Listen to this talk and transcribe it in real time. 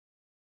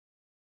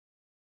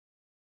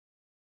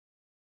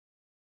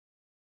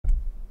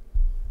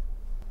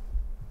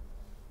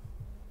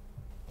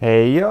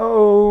Hey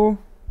yo,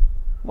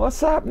 what's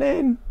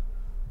happening?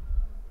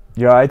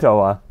 You alright,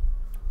 Owa?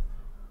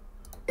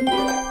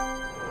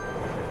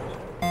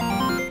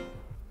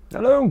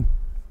 Hello.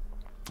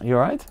 You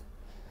alright?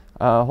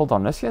 Hold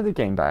on, let's get the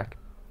game back.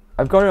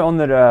 I've got it on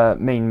the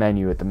main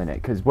menu at the minute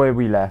because where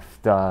we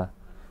left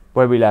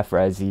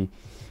Resi,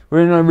 we're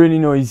in a really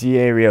noisy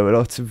area with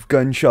lots of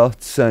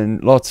gunshots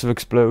and lots of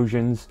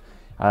explosions.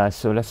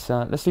 So let's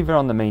leave it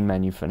on the main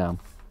menu for now.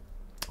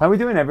 How are we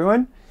doing,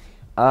 everyone?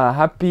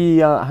 Happy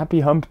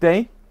hump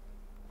day.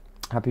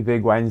 Happy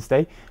big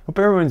Wednesday. Hope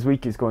everyone's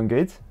week is going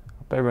good.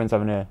 Hope everyone's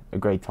having a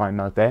great time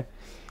out there.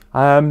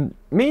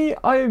 Me,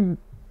 I've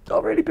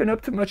not really been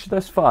up to much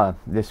thus far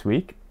this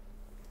week,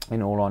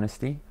 in all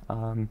honesty.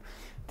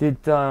 Did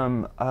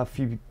a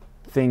few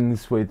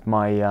things with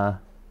my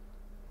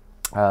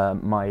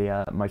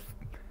my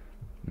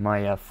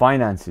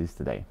finances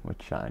today,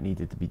 which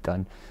needed to be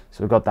done.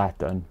 So I got that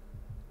done.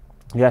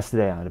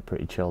 Yesterday I had a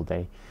pretty chill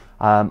day.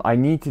 I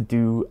need to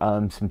do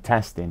some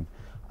testing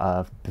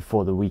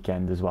before the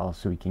weekend as well,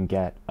 so we can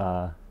get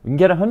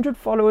 100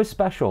 followers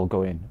special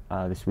going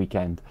this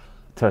weekend.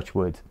 Touch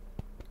wood,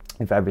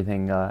 if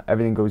everything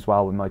goes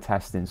well with my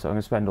testing. So I'm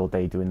gonna spend all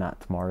day doing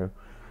that tomorrow.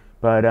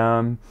 But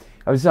I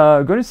was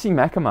going to see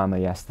Mecha Mama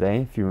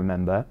yesterday, if you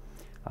remember.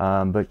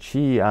 But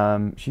she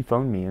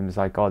phoned me and was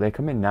like, "Oh, they're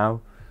coming now,"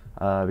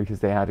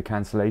 because they had a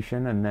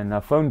cancellation. And then I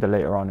phoned her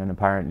later on, and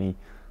apparently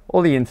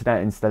all the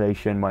internet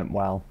installation went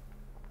well.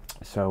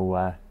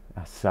 So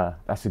that's a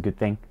good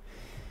thing.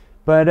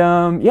 But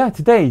yeah,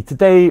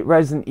 today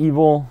Resident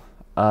Evil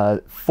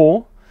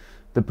 4,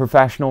 the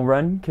professional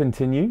run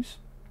continues,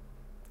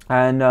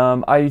 and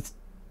I was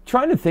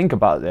trying to think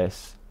about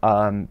this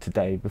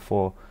today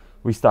before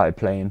we started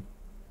playing.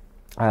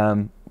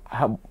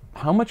 How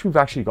much we've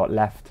actually got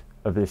left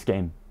of this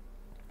game,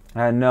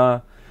 and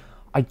I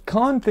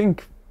can't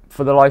think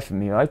for the life of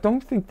me. I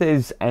don't think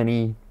there's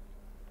any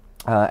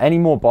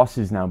more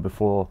bosses now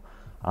before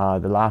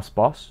the last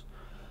boss.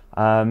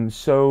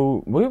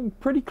 So we're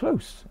pretty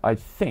close, I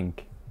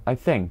think. I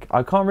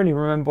can't really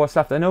remember what's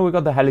left. I know we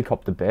got the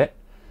helicopter bit.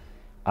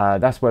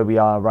 That's where we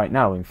are right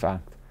now, in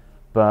fact.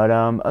 But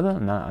other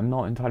than that, I'm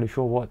not entirely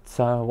sure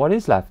what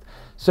is left.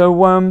 So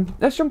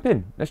let's jump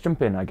in.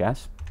 I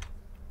guess.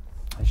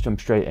 Let's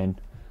jump straight in.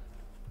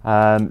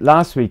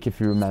 Last week,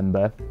 if you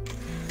remember,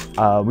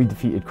 we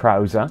defeated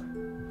Krauser.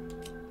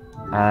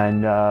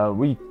 And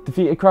we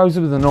defeated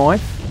Krauser with a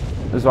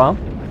knife as well.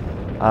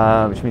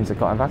 Which means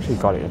I've actually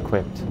got it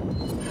equipped.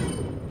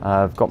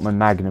 I've got my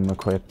Magnum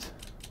equipped.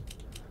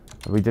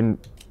 We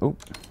didn't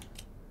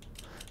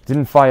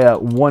fire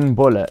one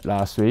bullet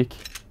last week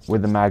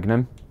with the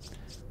Magnum,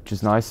 which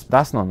is nice.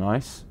 That's not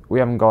nice. We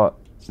haven't got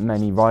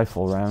many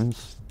rifle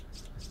rounds.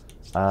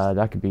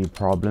 That could be a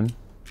problem,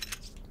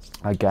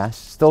 I guess.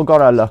 Still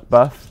got our luck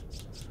buff,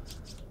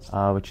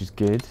 which is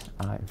good.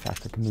 In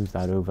fact, I can move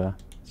that over.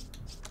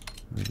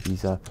 Move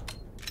these up.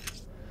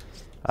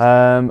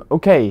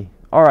 Okay.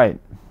 All right.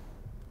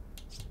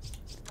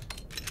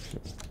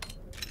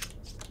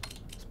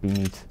 Let's be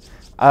neat.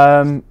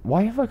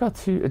 Why have I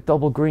got a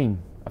double green?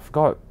 I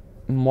forgot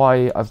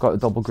why I've got a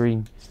double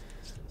green.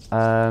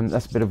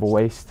 That's a bit of a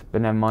waste, but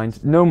never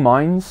mind. No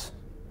mines.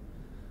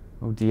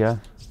 Oh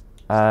dear.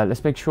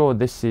 Let's make sure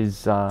this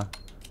is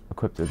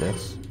equipped with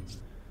this,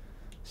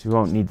 so we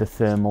won't need the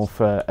thermal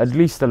for at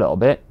least a little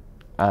bit.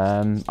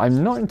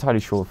 I'm not entirely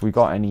sure if we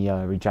got any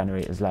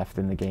regenerators left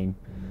in the game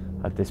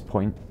at this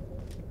point.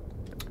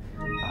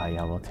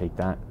 Yeah, we'll take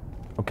that.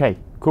 Okay,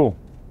 cool.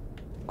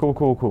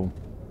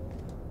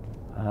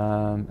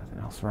 Nothing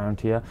else around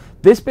here.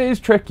 This bit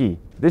is tricky.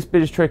 This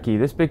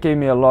bit gave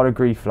me a lot of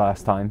grief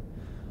last time.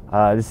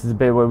 This is a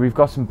bit where we've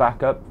got some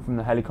backup from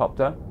the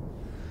helicopter.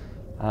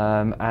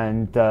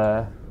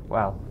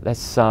 Well, let's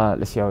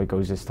see how it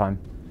goes this time.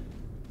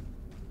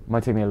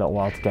 Might take me a little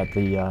while to get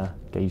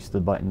used to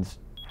the buttons.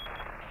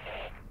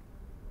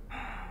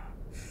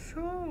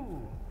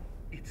 So,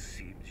 it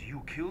seems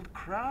you killed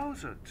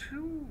Krauser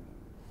too.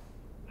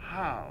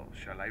 How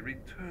shall I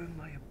return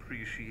my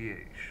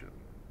appreciation?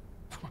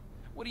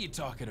 What are you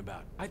talking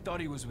about? I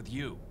thought he was with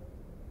you.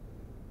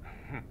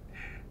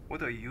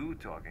 What are you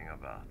talking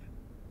about?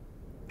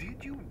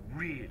 Did you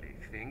really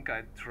think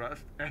I'd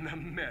trust an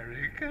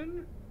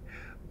American?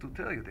 To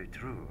tell you the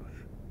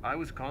truth, I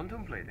was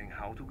contemplating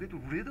how to get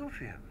rid of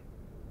him.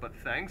 But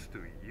thanks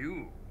to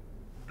you,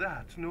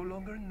 that's no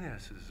longer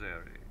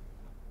necessary.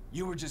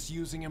 You were just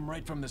using him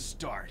right from the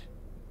start.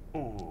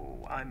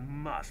 Oh, I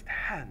must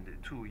hand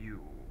it to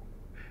you.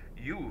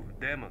 You've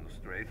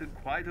demonstrated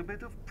quite a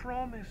bit of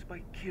promise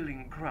by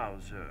killing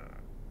Krauser.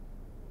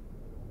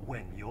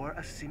 When your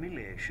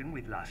assimilation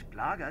with Las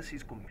Plagas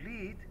is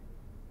complete,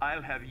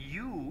 I'll have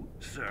you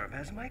serve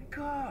as my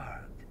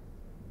guard.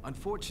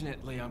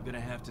 Unfortunately, I'm gonna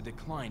have to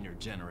decline your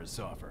generous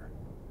offer.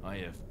 I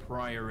have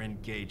prior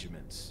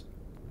engagements.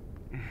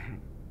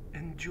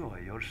 Enjoy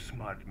your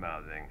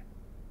smart-mouthing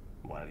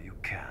while you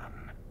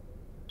can.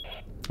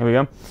 Here we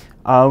go.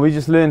 We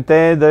just learned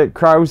there that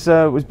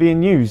Krauser was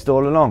being used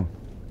all along.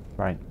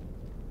 Right.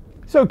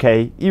 It's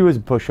okay. He was a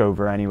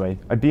pushover anyway.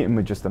 I beat him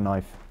with just a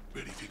knife.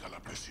 Verifica la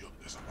presión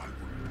de esa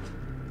válvula.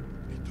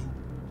 ¿Y tú?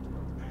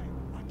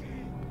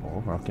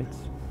 Oh, rockets.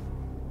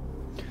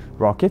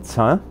 Rockets,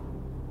 huh?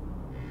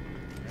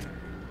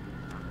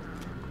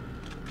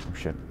 Oh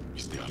shit.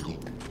 ¿Viste algo?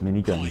 No hay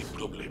Miniguns.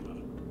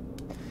 problema.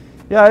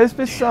 Yeah, this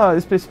bit's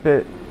a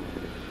bit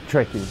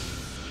tricky.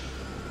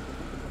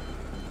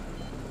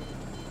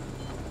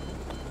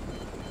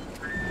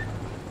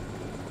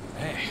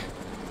 Hey,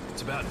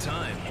 it's about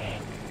time.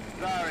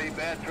 Sorry,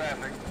 bad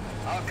traffic.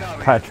 I'll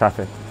cover Bad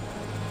traffic.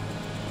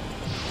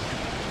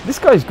 This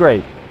guy's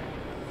great.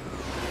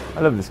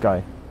 I love this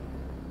guy.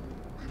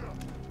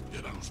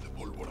 Llénalos de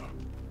pólvora.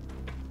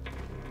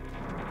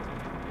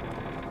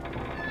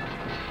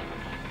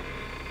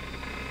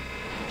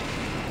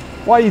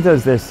 Why he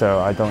does this though,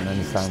 I don't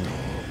understand.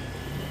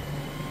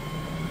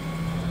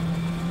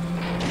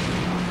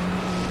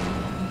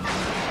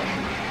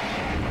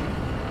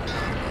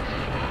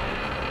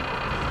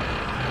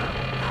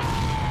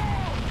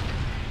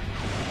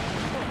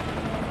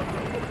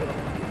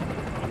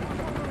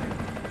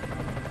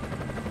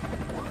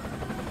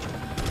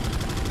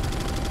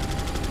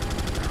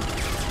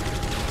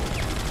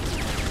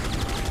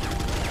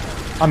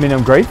 I mean,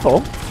 I'm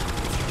grateful.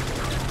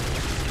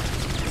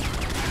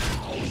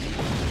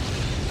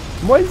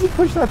 Why does he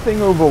push that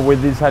thing over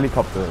with his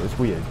helicopter? It's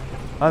weird.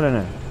 I don't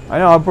know. I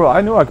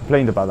know I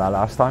complained about that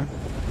last time.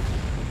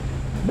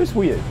 But it's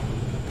weird.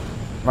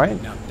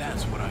 Right? Now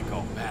that's what I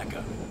call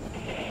backup.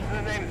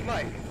 The name's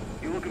Mike.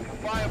 You looking for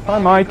firepower? Hi,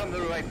 Mike. Come to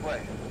the right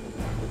place.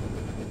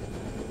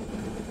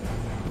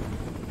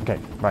 Okay,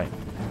 right.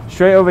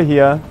 Straight over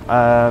here,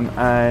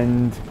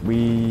 and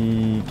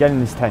we get in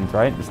this tent,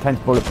 right? This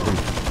tent's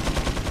bulletproof.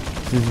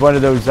 This is one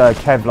of those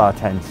Kevlar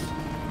tents.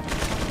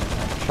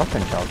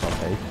 Shotgun shells, I'll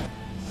take.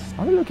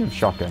 I'm looking for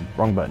shotgun.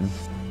 Wrong button.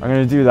 I'm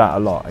going to do that a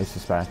lot, I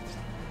suspect.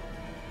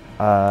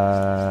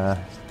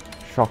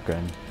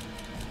 Shotgun.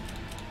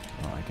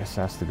 Oh, I guess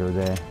it has to go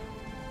there.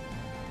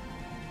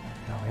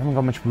 No, we haven't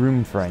got much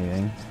room for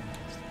anything.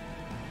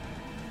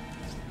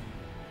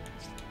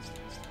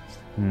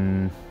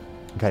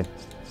 Okay.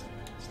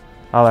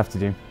 I'll have to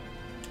do.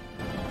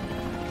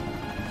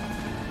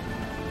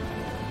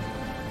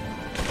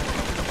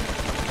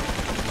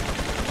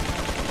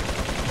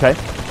 Okay.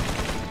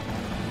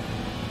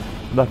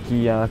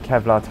 Lucky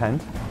Kevlar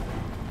tent.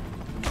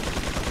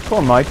 Come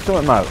on, Mike,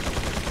 sort him out.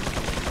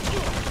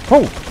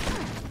 Oh!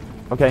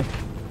 Okay.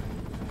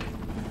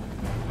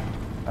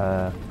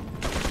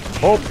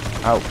 Oh!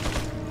 Ow.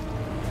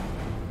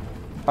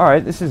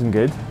 Alright, this isn't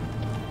good.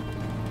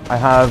 I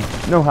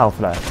have no health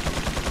left.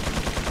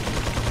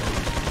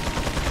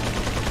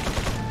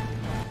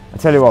 I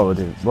tell you what we'll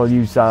do. We'll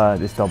use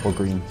this double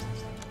green.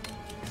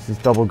 This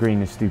double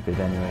green is stupid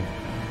anyway.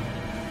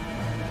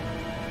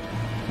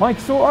 Mike,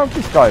 sort out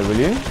this guy, will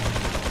you?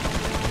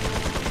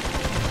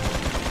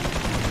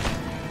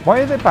 Why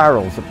are there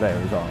barrels up there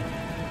as well?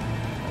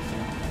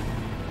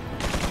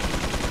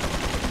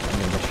 I'm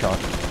gonna get shot.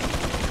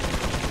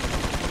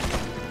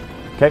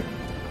 Okay.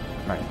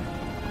 Right.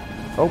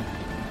 Oh.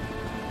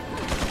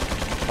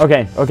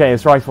 Okay, okay,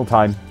 it's rifle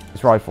time.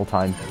 It's rifle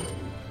time.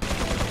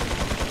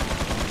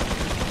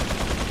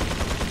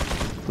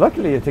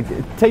 Luckily, it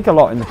take a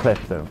lot in the clip,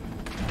 though.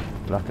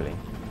 Luckily.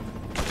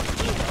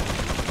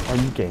 Oh,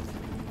 you get.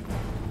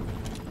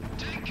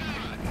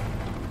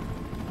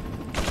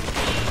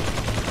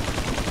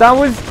 That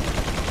was...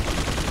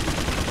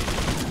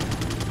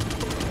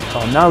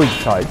 Oh, now he's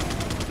tied.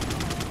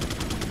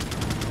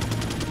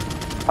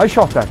 I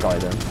shot that guy,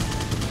 then.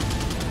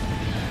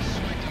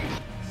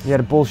 He had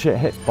a bullshit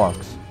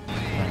hitbox.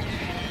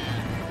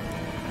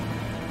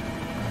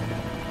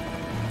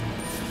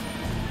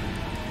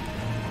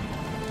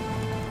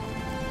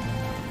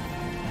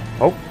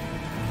 Oh.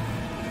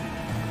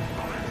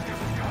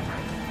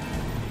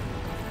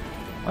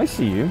 I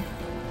see you.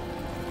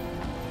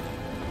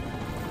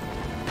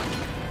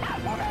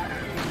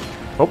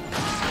 Oh.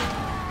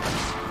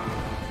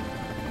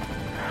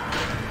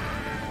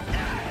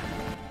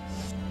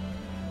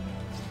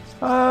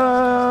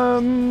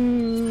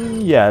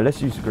 Yeah,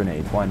 let's use a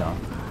grenade. Why not?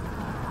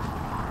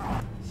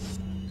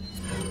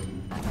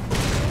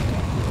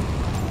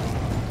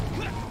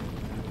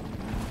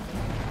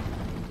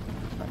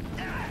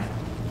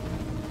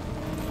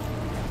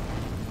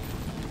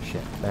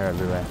 Shit, they're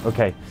everywhere.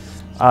 Okay.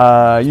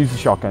 Use the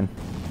shotgun.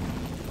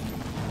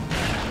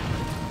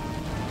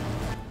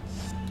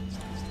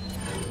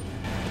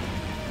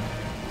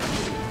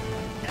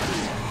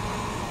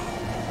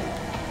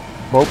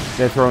 Whoa,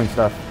 they're throwing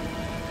stuff.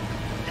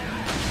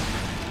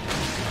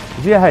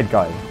 Is he a head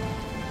guy?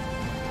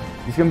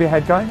 He's gonna be a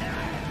head guy? No.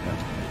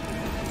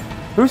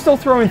 Who's still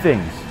throwing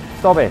things?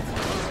 Stop it.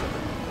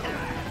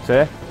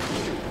 Sir?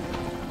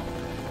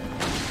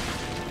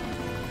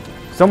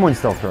 Someone's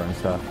still throwing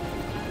stuff.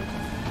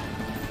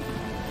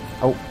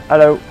 Oh,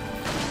 hello.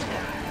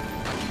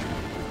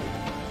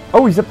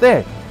 Oh, he's up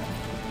there.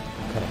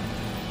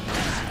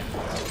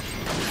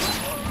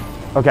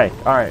 Okay,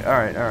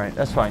 alright,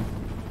 that's fine.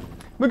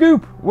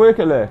 Magoop, work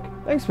a lurk.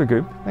 Thanks,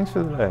 Magoop. Thanks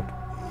for the lurk.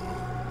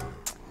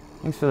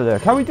 Thanks for the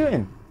lurk. How are we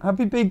doing?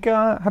 Happy big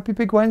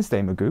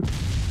Wednesday, Magoo.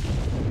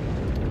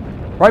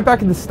 Right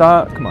back at the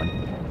start. Come on.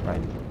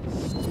 Right.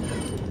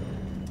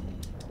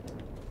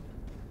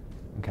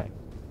 Okay.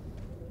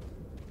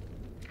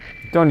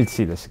 Don't need to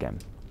see this again.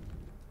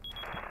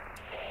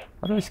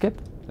 How do I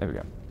skip? There we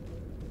go.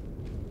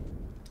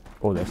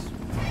 Or this.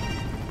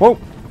 Whoa!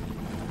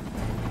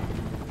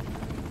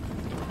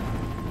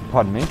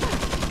 Pardon me.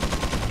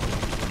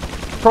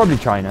 Probably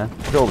China.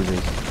 It always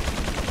is.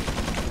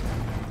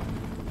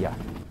 Yeah.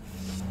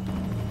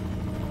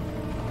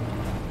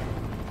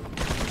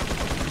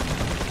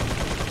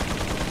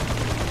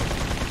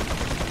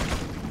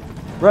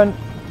 Run!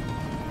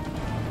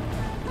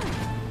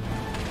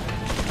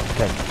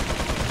 Okay.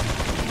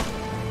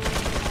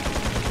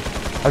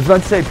 I was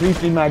about to say, please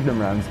be Magnum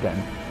rounds again.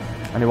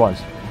 And it was.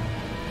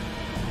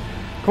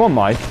 Come on,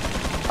 Mike.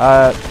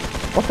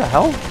 What the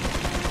hell?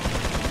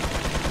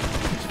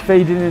 It's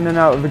fading in and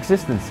out of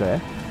existence there.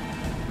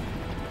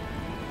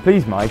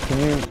 Please, Mike, can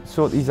you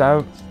sort these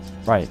out?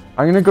 Right,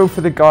 I'm gonna go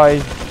for the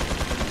guy.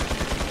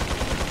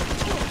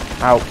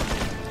 Ow.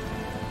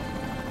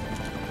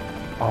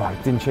 Oh, I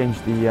didn't change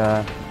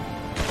the,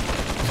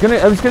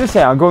 I was gonna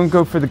say, I'm going to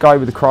go for the guy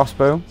with the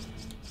crossbow.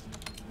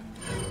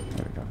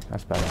 There we go,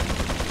 that's better.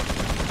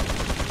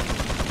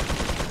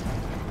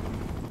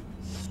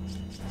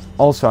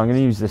 Also, I'm going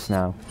to use this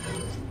now.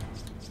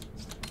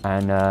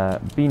 And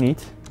be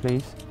neat,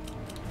 please.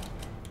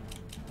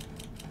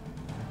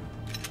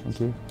 Thank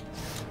you.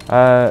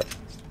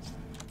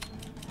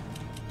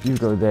 You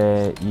go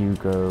there, you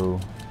go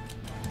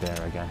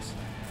there, I guess.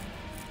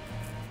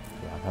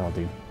 Yeah, that'll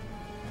do.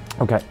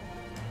 Okay.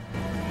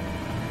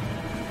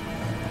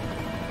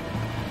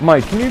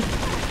 Mike, can you...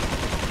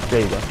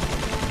 There you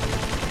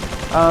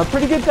go.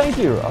 Pretty good, thank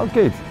you. Oh,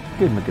 good.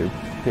 Good, Magoo.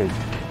 Good.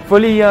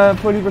 Fully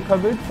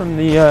recovered from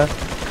the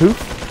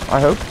coof, I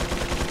hope.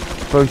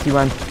 Both you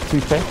and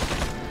Toothpick.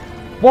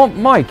 What,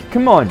 Mike?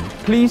 Come on.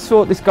 Please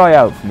sort this guy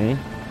out for me.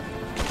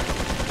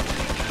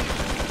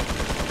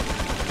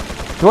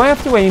 Do I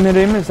have to aim at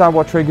him? Is that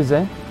what triggers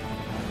it?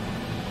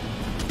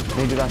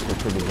 Maybe that's what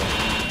triggers it.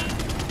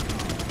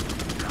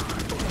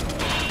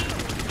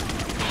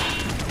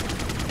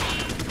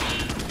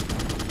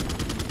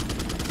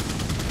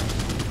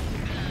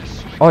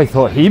 Oh, I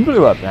thought he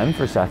blew up then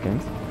for a second.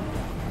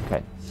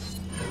 Okay.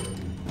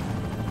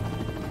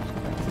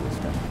 Back to this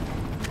guy.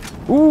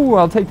 Ooh,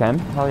 I'll take them.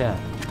 Hell yeah.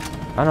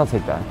 And I'll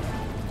take that.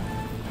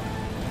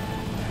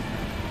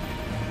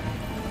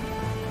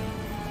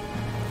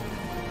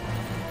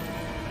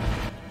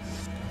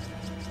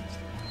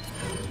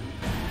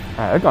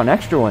 Alright, I got an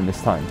extra one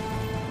this time.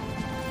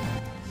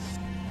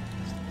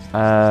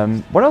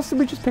 What else did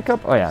we just pick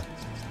up? Oh yeah.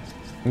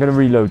 I'm gonna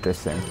reload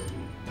this thing.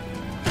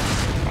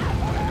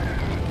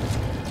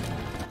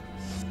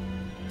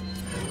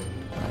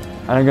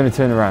 And I'm going to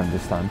turn around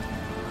this time.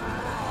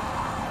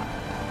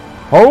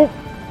 Oh!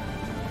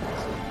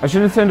 I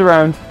should have turned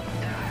around.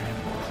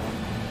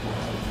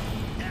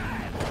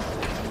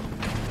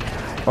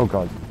 Oh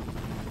god.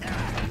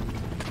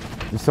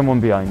 There's someone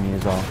behind me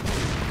as well.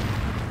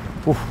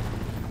 Oof.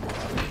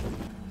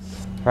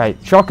 Right,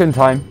 shotgun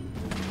time.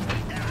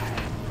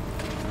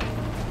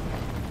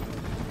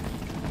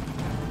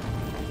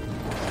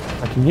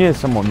 I can hear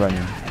someone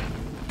running.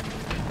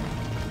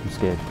 I'm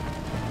scared.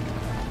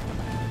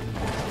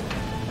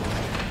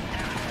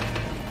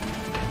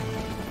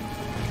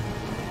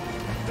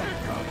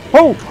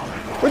 Oh!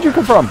 Where'd you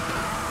come from?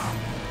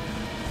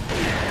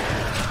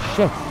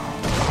 Shit.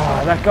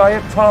 Ah, that guy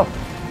up top.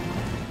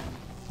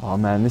 Oh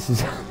man, this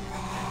is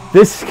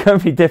this is gonna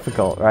be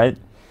difficult, right?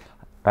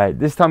 Right,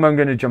 this time I'm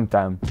gonna jump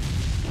down.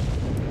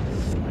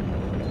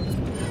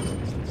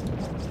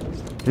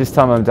 This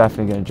time I'm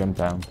definitely gonna jump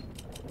down.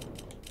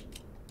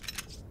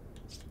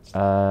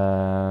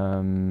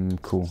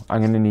 Cool.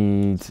 I'm gonna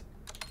need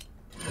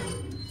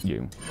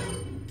you.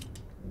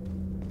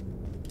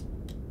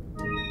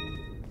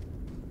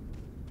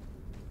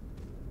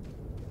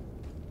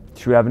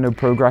 Should we have a no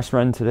progress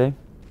run today?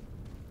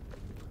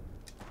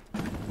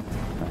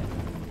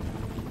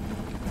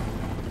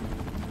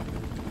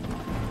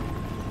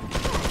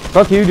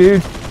 Fuck you,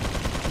 dude.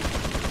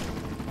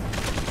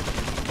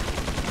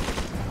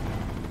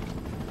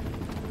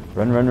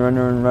 Run, run, run,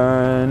 run,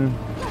 run.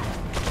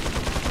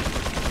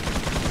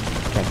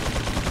 Okay.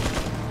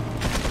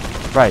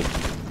 Right.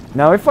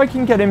 Now, if I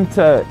can get him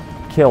to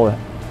kill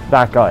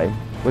that guy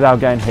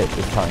without getting hit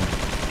this time.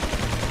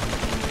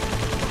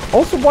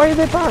 Also, why are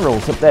there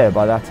barrels up there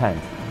by that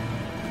tent?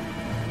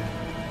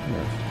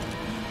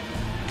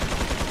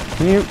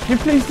 Can you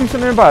please do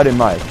something about it,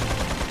 Mike?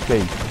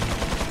 Please.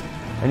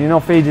 And you're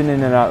not fading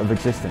in and out of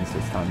existence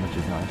this time, which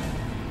is nice.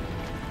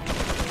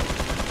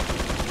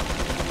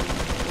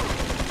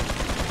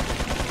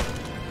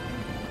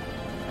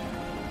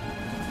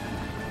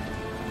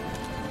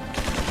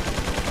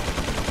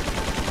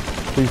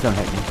 Please don't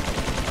hit me.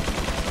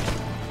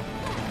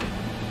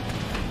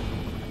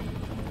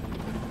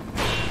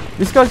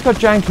 This guy's got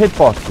jank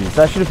hitboxes.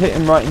 That should have hit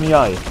him right in the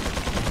eye.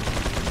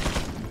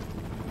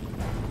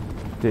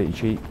 Dirty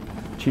cheat.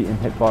 Cheating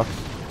hitbox.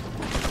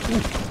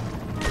 Ooh.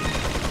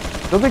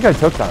 Don't think I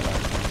took that though.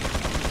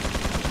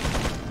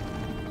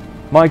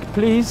 Mike,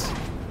 please.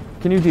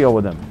 Can you deal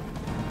with him?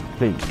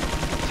 Please.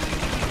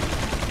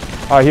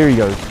 Alright, here he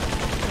goes.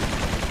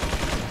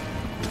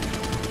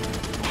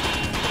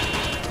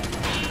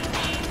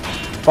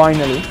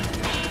 Finally.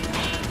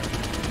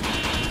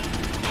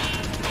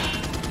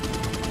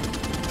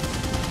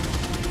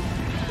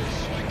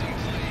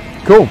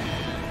 Cool.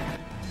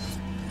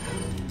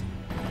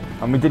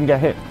 And we didn't get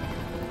hit.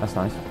 That's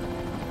nice.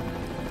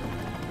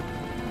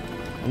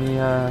 Any,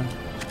 nice.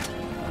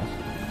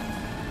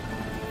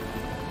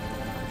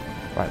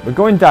 Right, we're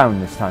going down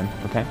this time,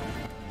 okay?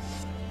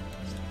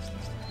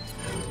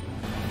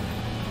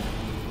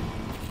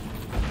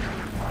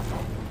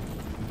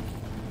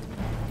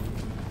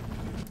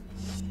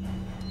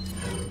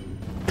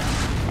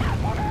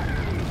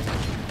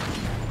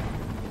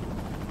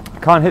 I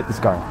can't hit this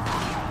guy.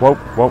 Whoa,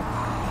 whoa.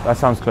 That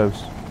sounds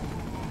close.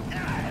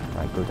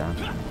 Right, go down.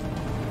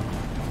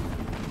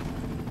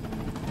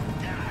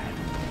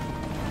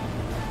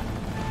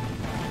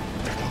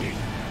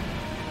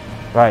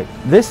 Right,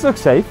 this looks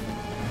safe.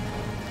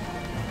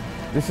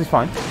 This is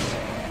fine.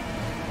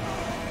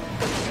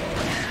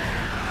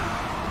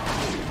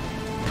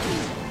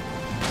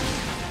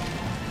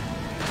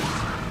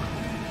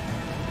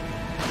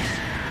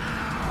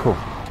 Cool.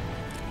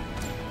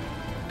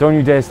 Don't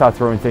you dare start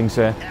throwing things,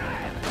 sir.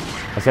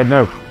 I said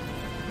no.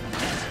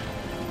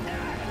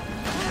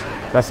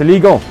 That's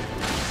illegal.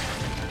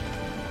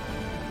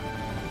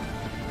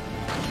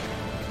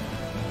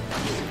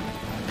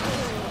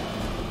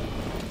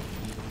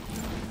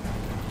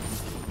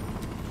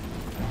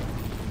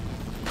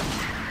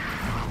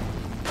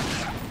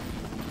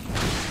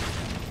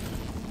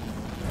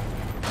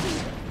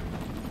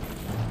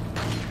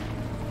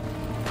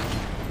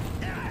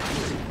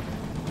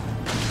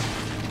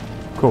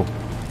 Cool.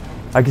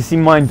 I can see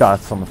mine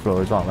darts on the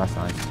floor as well, that's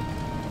nice.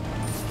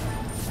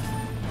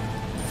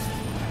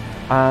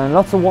 And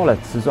lots of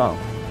wallets as well.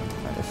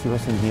 Right, let's see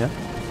what's in here.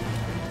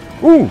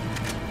 Ooh!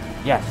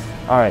 Yes.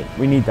 Alright,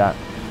 we need that.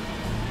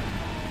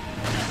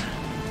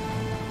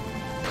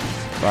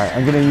 Right,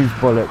 I'm going to use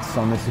bullets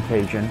on this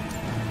occasion.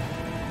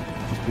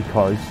 Just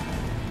because.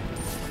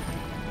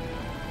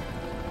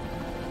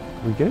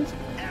 We good?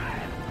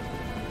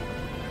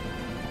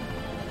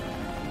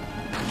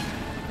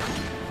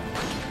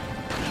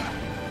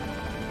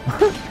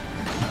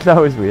 That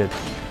was weird.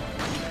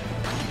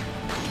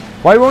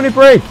 Why won't it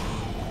break?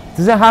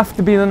 Does it have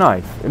to be the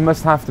knife? It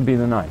must have to be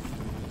the knife.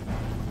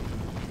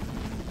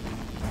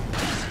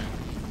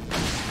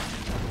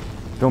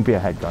 Don't be a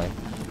head guy.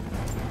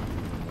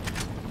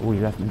 Oh, he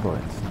left me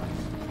bullets. Nice.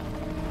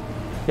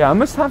 Yeah, it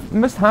must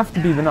have to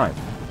be the knife.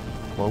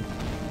 Whoa.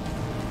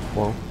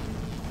 Whoa.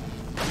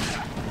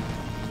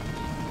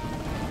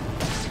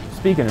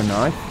 Speaking of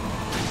knife.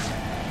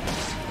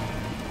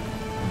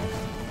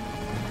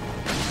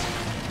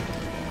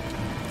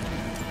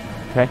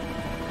 Okay.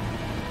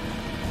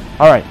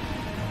 Alright.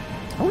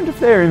 I wonder if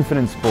they're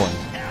infinite spawn.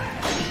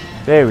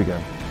 There we go.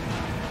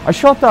 I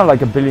shot that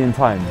like a billion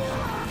times.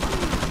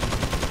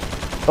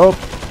 Oh.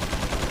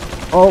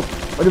 Oh.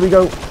 Where do we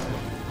go?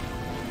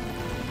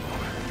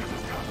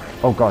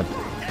 Oh god.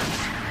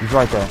 He's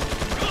right there.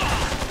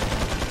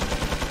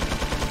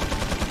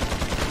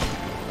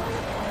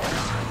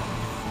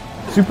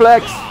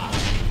 Suplex!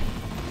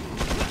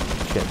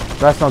 Shit.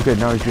 That's not good.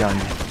 Now he's behind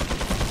me.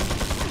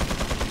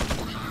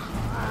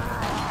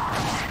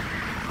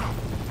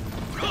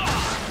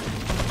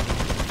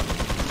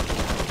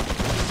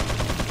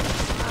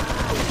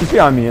 He's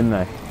behind me, isn't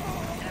there?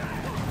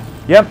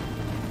 Yep.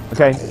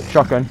 Okay,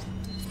 shotgun.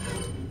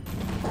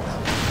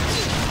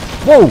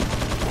 Whoa!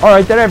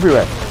 Alright, they're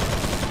everywhere.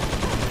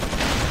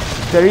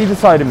 They're either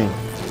side of me.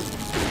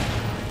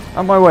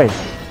 Out my way.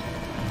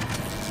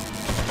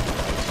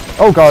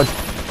 Oh god.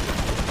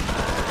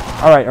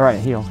 Alright, alright,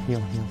 heal,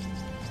 heal, heal.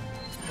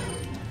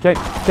 Okay,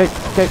 okay,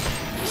 okay.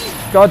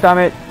 God damn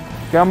it.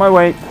 Get out of my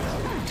way.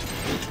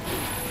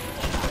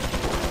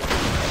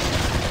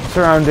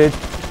 Surrounded.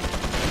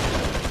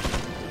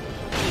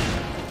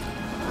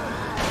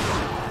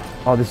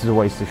 Oh, this is a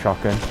waste of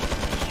shotgun.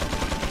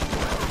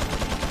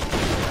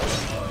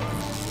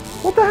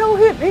 What the hell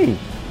hit me?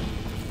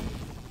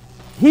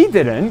 He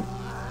didn't.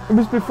 It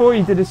was before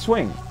he did his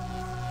swing.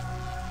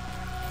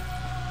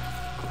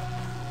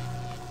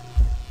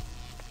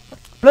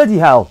 Bloody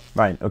hell.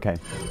 Right, okay.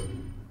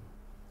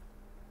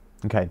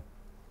 Okay.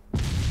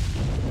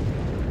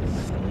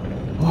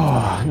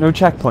 Oh, no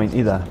checkpoint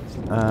either.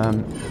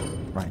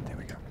 Right, there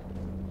we go.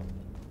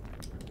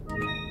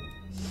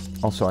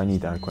 Also, I need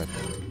that equipped.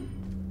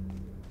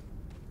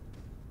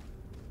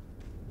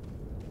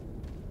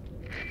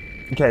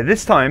 Okay,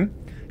 this time,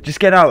 just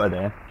get out of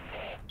there.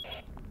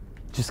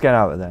 Just get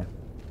out of there.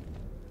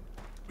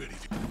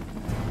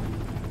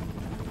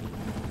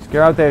 Just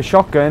get out there,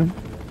 shotgun.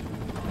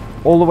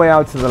 All the way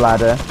out to the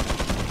ladder.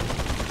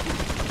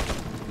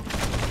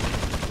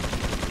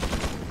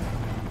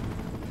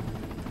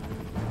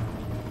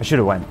 I should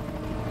have went.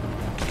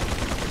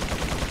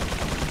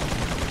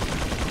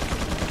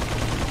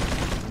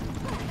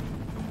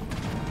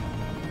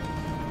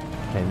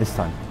 Okay, this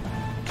time.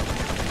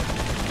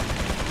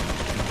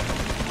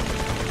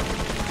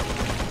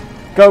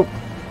 Go!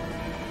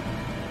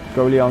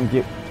 Go, Leon,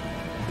 get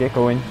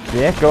going.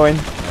 Get going.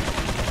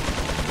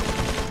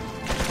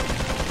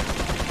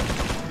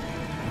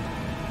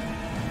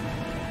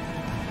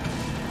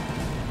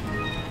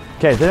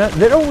 Okay,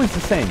 they're always the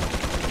same.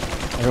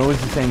 They're always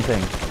the same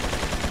thing.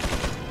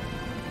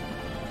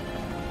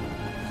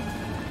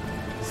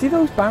 See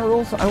those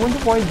barrels? I wonder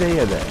why they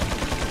are there.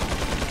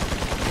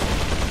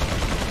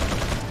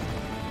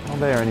 Not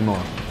there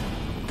anymore.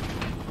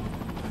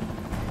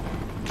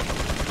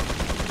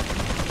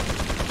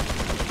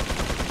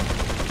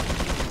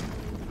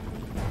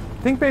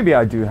 I think maybe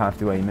I do have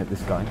to aim at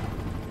this guy.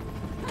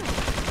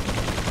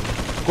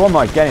 Go on,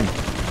 Mike, get him.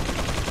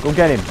 Go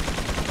get him.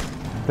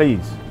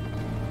 Please.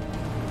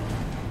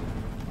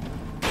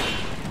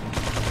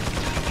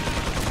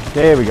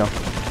 There we go.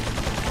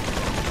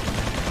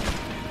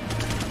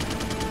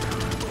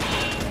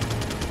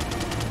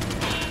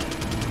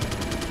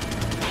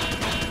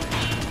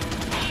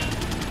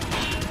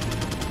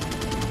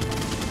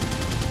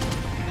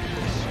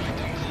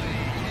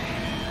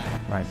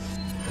 Right.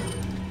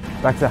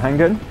 Back to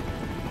handgun.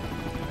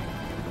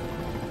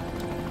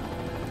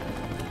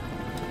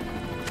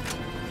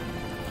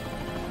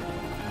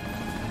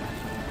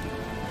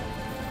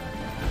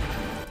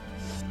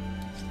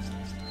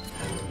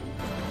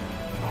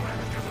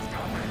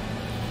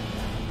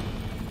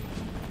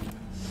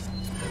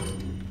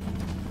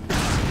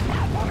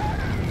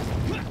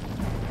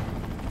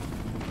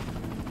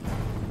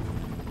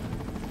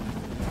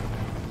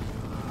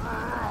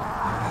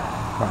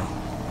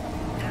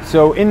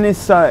 So in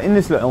this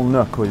little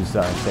nook was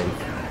safe.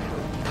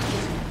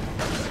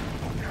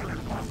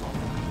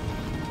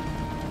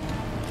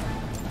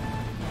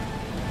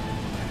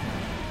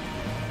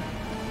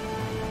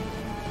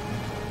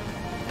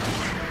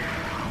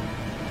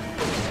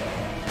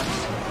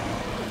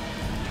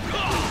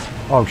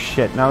 Oh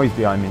shit! Now he's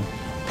behind me.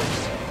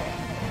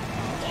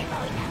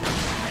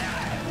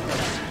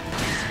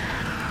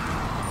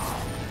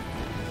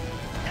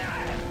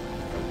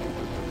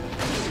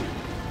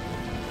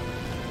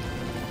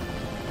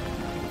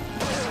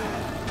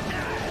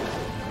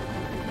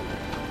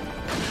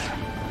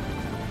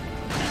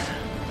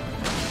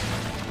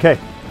 Okay,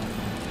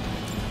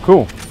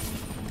 cool.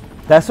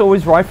 That's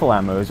always rifle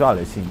ammo as well,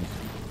 it seems.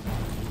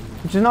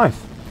 Which is nice.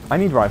 I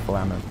need rifle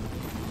ammo.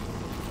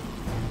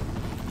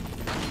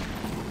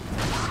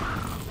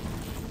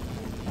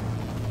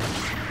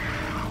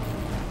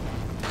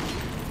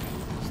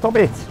 Stop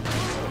it!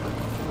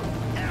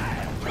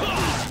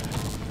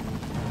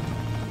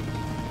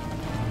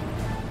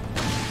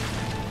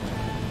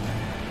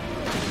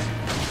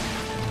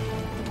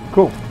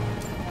 Cool.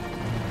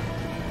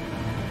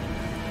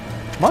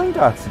 Mine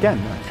darts again.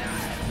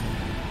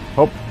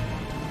 Hope.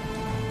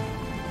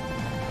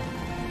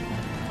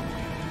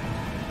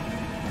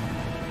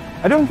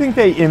 I don't think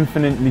they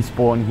infinitely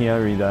spawn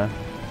here either.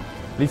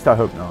 At least I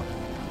hope not.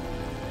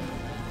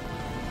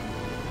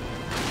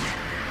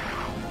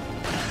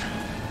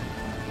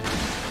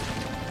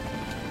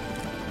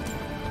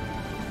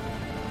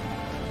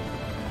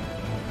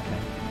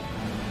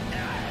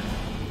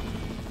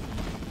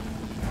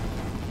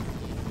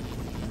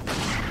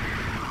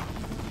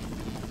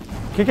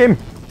 Kick him!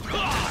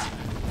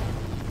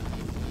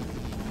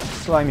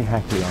 Slimy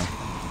heck, Leon.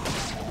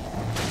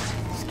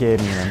 Scared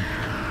me then.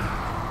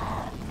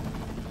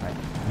 Right,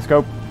 let's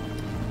go.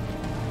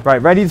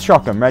 Right, ready the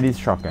shotgun, ready the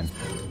shotgun.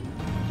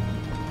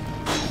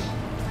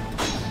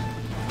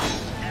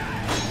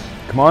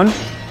 Come on.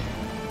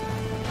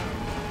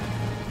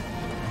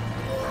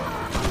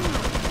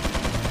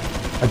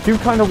 I do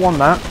kind of want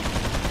that.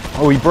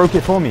 Oh, he broke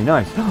it for me,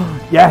 nice.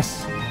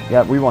 Yes!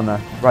 Yeah, we won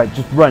that. Right,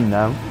 just run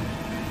now.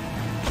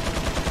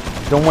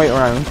 Don't wait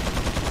around.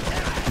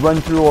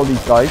 Run through all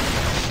these guys.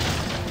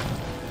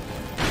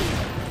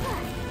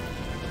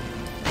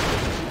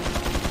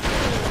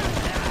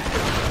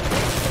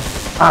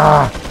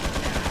 Ah!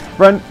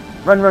 Run!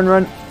 Run, run,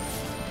 run!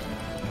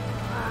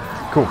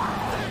 Cool.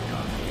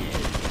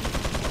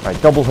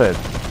 Right, double hit.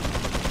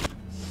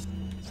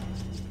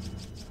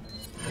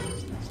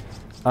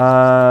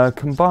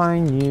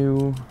 Combine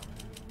you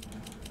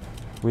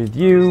with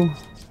you.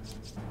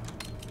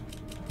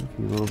 If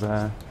you will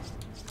there.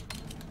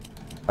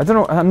 I don't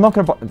know. I'm not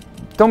gonna.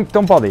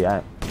 Don't bother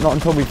yet. Not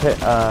until we've hit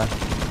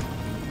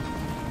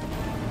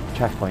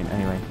checkpoint.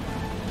 Anyway.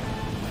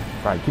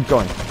 Right. Keep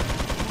going.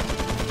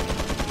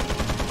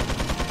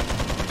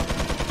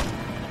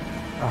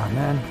 Oh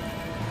man.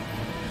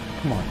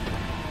 Come on.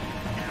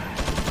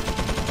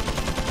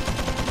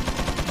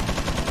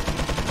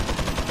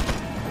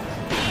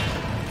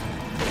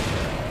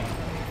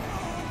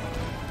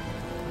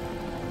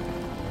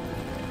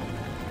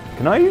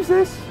 Can I use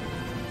this?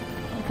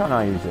 Why can't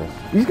I use this?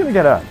 He's gonna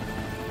get up.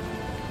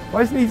 Why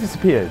hasn't he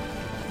disappeared?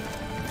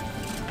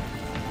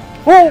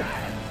 Oh!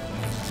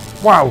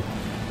 Wow.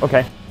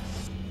 Okay.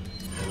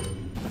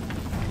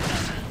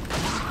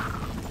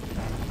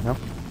 No.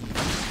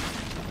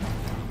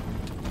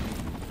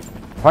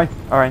 Fine.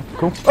 Alright.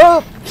 Cool.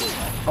 Oh!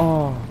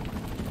 Oh.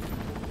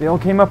 They all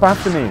came up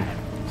after me.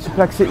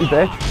 Suplex City,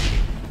 bitch.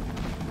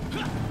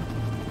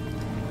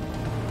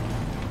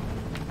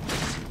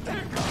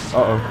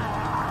 Uh-oh.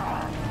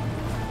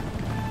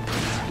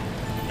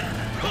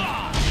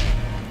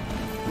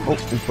 Oh,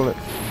 there's bullets.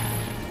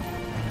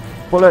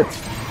 Bullets!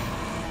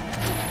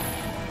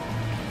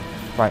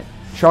 Right,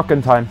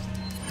 shotgun time.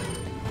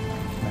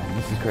 Man,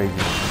 this is crazy.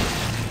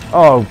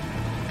 Oh,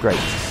 great.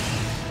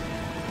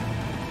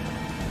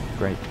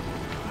 Great.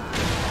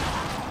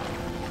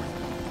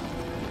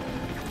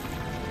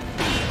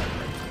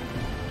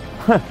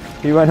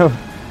 He went over.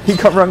 He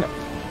got wrong.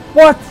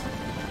 What?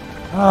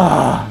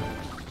 Ah.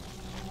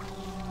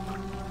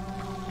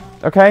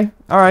 Okay,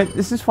 alright,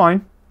 this is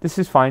fine. This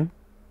is fine.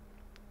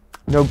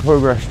 No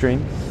progress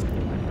stream.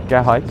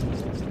 Get hyped.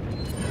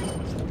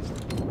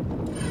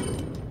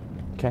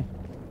 Okay.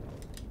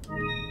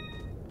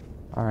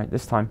 Alright,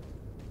 this time.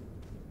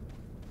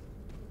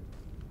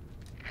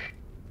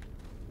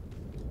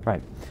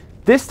 Right.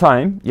 This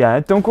time, yeah,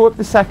 don't go up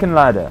the second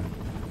ladder.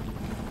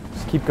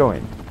 Just keep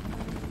going.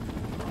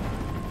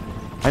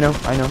 I know.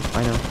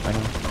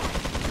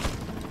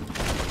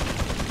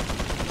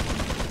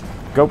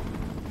 Go.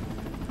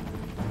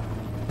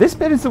 This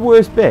bit is the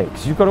worst bit,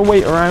 because you've got to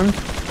wait around.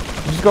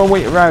 You just got to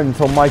wait around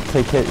until Mike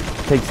takes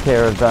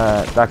care of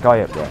that guy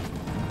up there.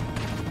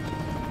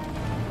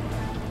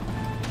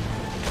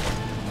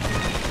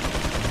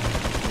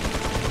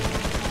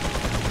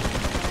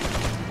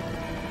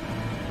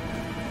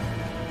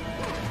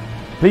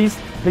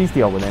 Please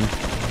deal with him.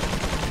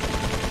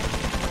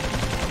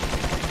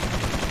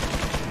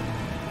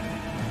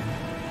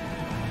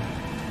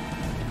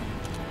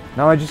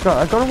 Now I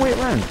gotta wait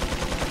around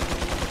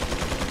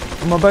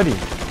for my buddy.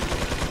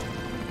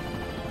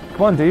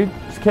 Come on, dude,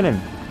 just kill him.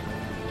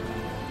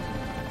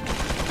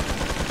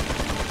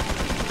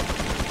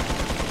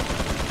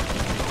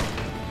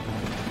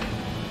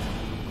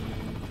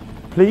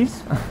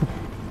 Please?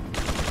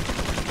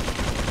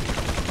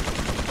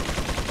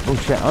 Oh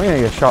shit, I'm gonna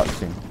get shot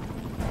soon.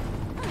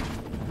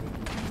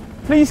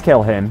 Please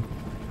kill him.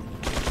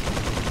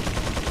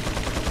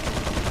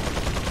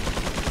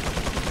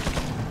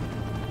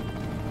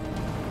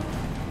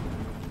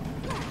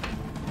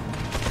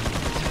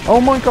 Oh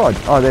my god.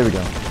 Oh, there we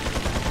go.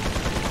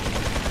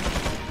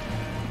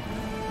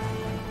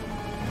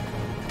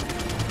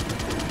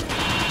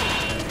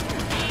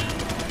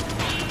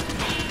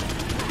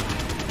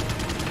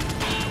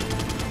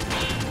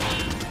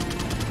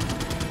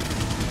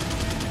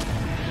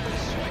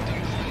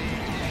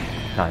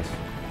 Nice.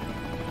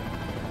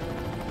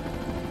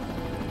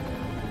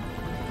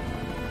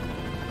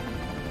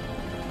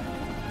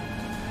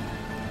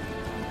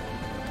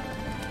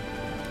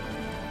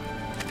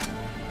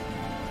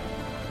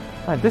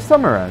 Right, this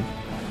time around,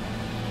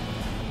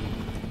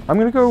 I'm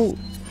gonna go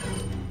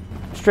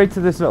straight to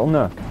this little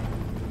nook.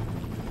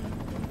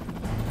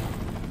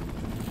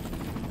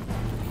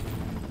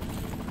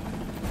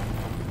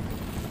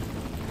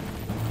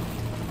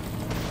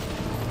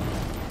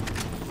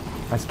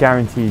 That's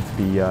guaranteed to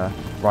be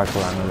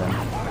rifle ammo then.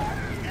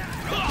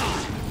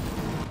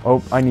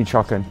 Oh, I need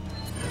shotgun.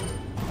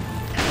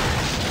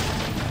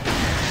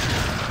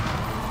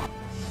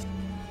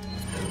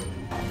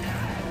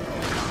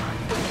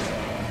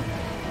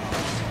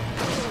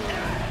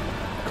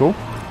 Cool.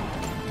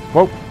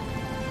 Whoa.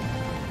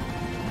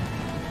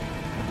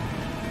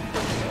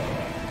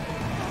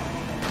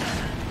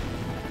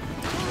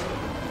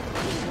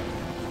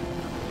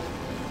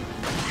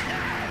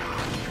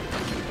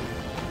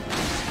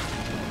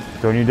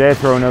 Don't you dare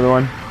throw another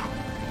one.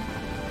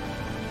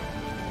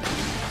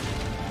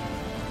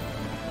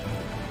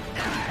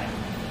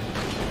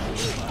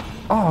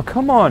 Oh,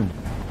 come on.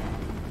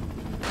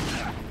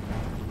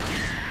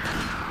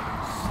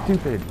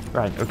 Stupid.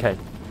 Right, okay.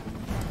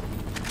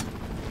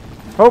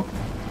 Oh.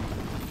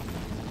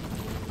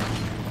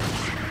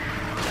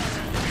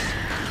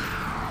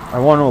 I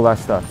want all that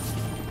stuff.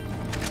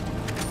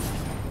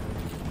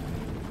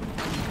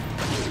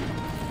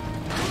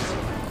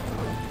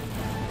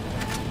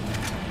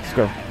 Let's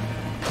go.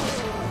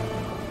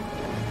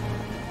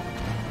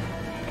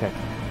 Okay.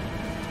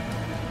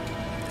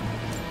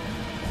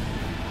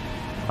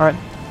 Alright.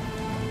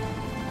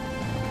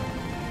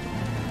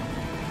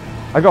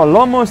 I got a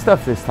lot more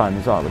stuff this time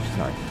as well, which is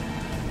nice.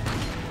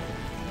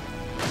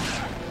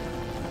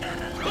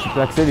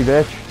 Black City,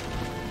 bitch.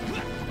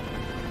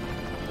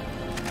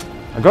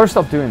 I gotta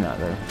stop doing that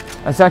though.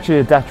 That's actually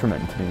a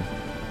detriment to me.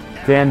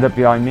 They end up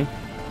behind me,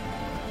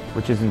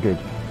 which isn't good.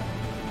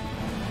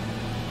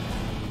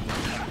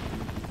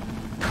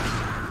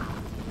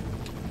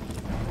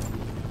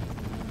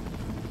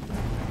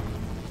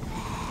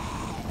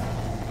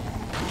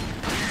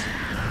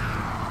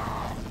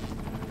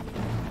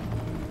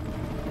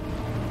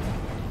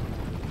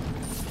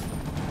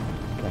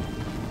 Okay.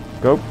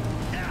 Go.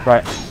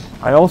 Right.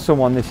 I also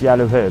want this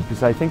yellow herb,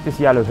 because I think this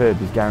yellow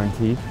herb is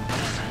guaranteed.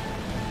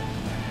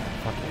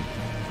 Okay.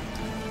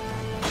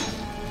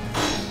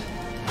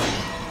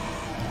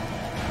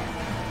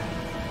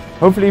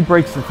 Hopefully it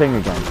breaks the thing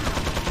again.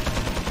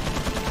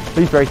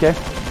 Please break it.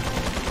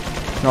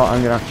 No,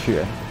 I'm gonna have to shoot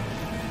it.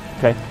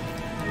 Okay.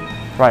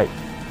 Right.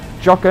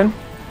 Shotgun.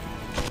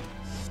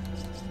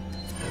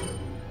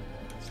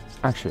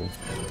 Actually.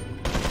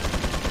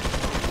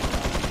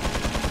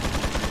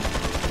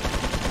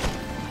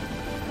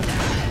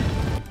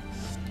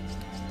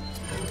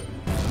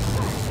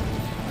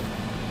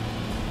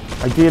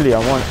 Ideally, I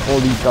want all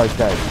these guys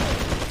dead.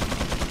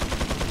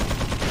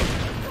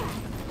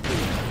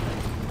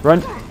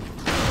 Run.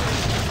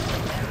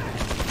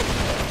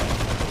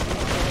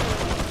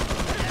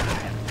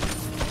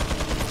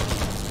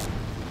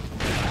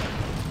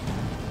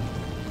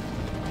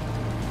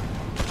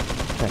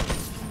 Okay,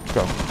 let's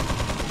go.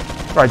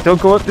 Right,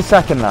 don't go up the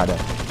second ladder.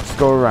 Just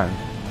go around.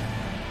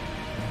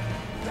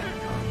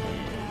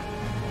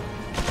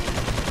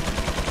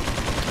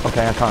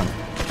 Okay, I can't.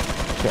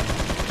 Shit.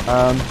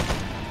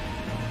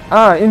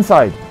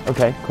 Inside.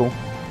 Okay, cool.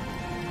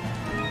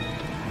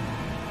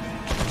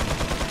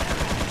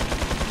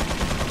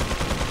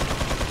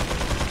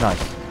 Nice.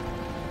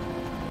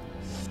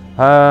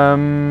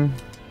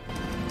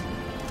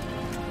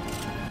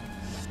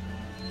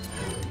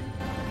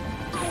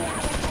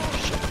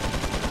 Shit.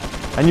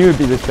 I knew it'd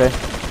be this way.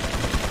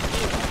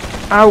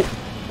 Ow!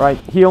 Right,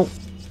 heal.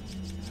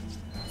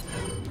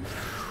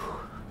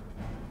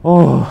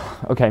 Oh,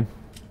 okay.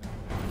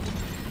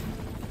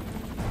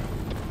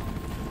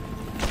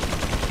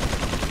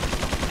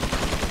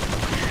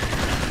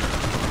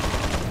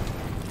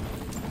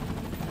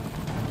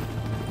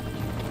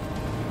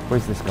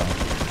 Where's this guy?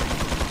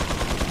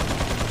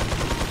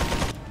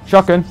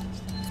 Shotgun.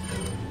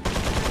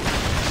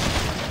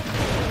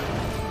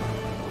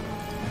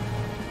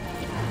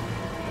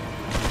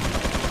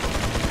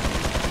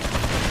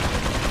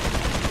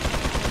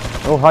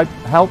 Oh,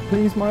 help,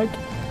 please, Mike.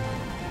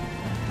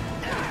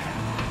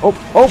 Oh,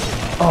 oh,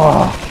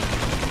 oh!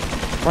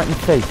 Right in the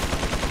face.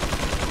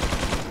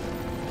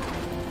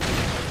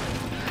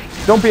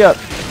 Don't be up.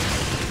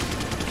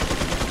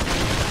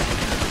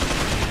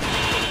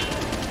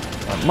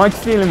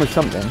 Mike's dealing with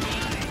something.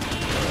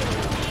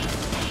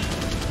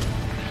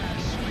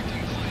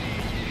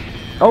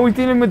 Oh, he's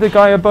dealing with the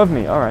guy above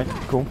me. Alright,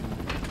 cool.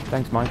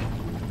 Thanks, Mike.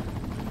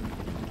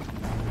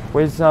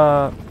 Where's,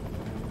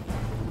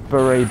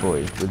 Beret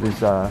Boy with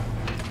his,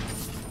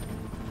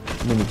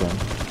 minigun?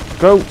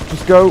 Go!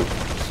 Just go!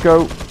 Just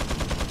go!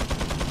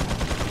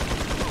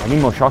 I need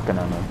more shotgun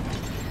ammo.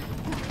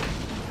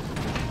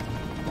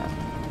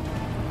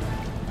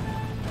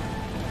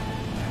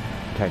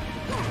 Okay.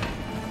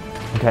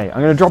 Okay,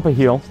 I'm gonna drop a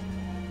heal.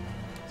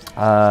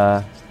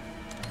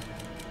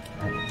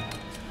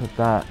 Put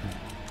that.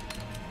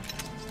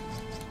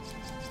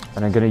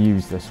 And I'm gonna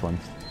use this one.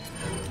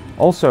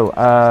 Also,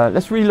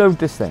 let's reload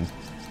this thing.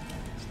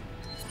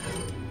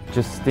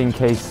 Just in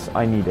case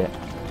I need it.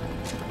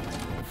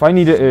 If I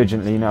need it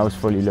urgently, now it's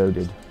fully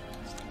loaded.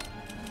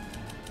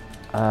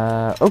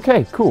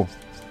 Okay, cool.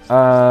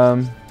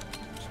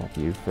 Swap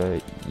you for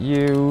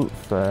you,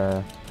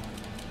 for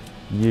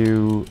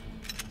you.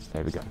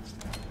 There we go.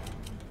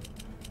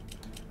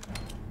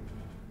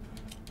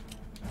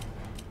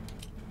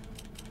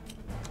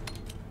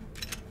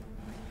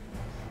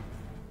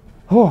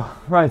 Oh,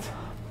 right.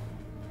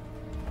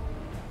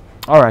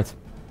 Alright.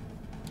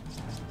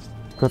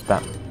 Equip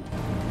that.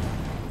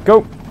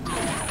 Go!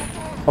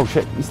 Oh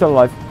shit, he's still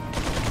alive.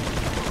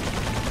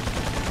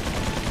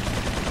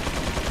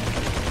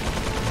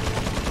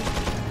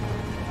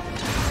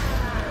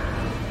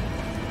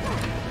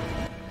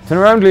 Turn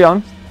around,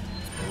 Leon.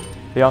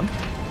 Leon.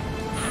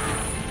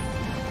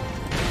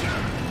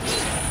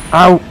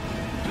 Ow!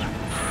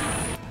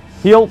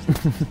 Heal!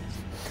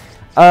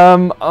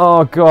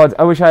 Oh god,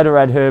 I wish I had a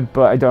red herb,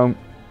 but I don't.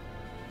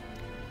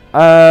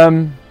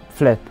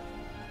 Flip.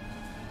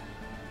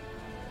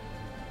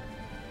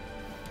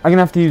 I'm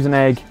gonna have to use an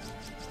egg.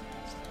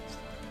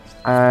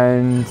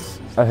 And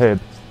a herb.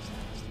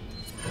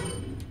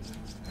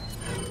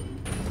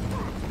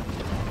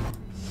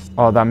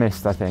 Oh, that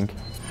missed, I think.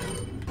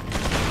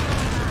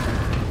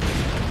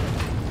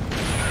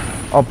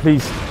 Oh,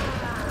 please.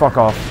 Fuck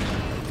off.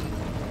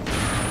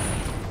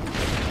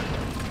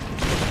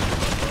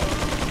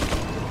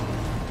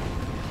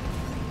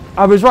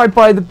 I was right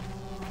by the...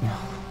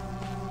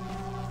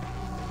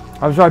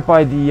 I was right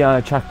by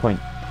the checkpoint.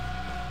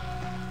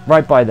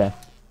 Right by there.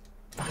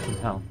 Fucking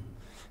hell.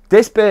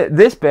 This bit,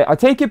 I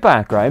take it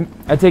back, right?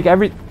 I take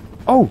every...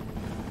 Oh!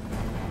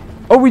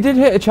 Oh, we did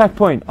hit a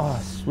checkpoint. Oh,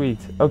 sweet.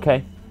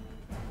 Okay.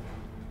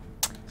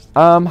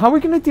 How are we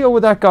going to deal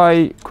with that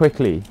guy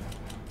quickly?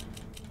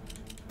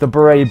 The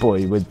Beret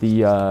Boy with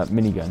the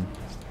minigun.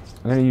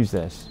 I'm going to use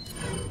this.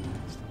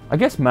 I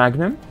guess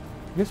Magnum?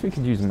 I guess we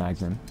could use a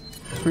Magnum.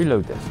 Let's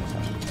reload this.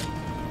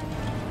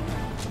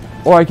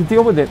 Or I could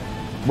deal with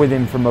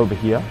him from over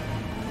here.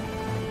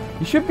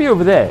 He should be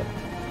over there.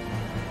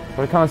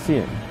 But I can't see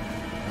him.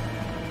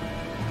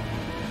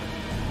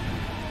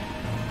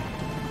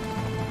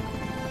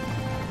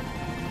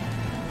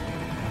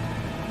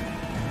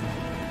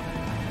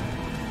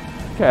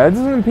 Okay, it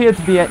doesn't appear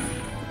to be it.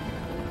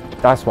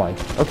 That's why.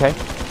 Okay.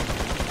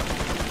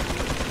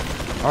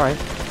 Alright.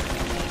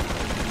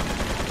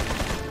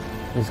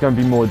 There's going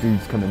to be more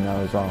dudes coming now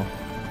as well.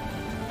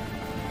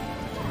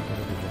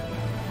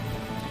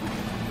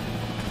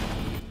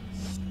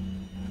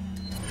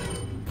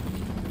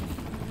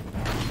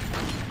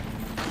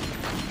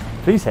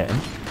 Please hit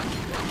him.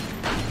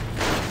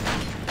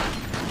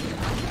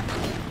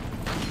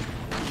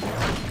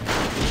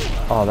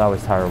 Oh, that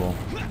was terrible.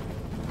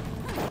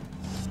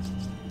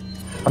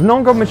 I've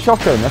not got my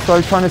shotgun. That's why I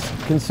was trying to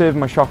conserve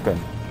my shotgun.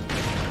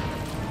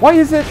 Why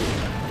is it?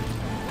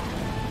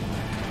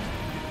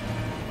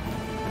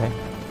 Okay.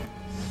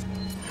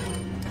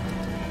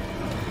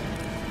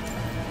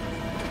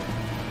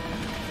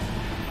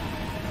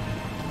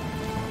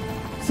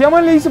 See how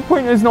my laser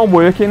pointer is not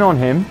working on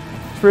him?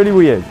 It's really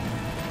weird.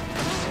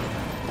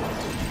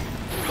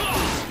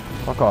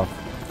 Fuck off.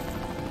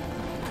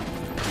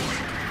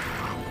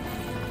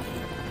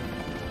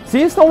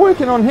 See, it's not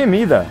working on him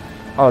either.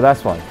 Oh,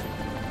 that's why.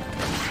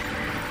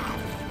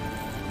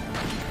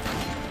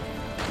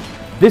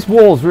 This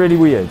wall's really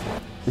weird.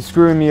 It's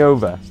screwing me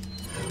over.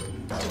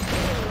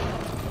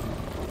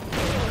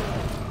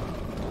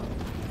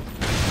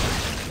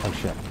 Oh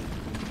shit.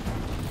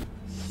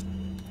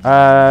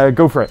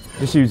 Go for it.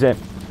 Just use it.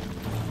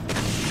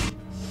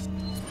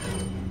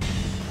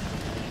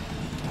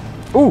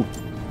 Ooh!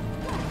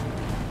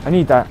 I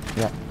need that.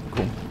 Yeah,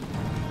 cool.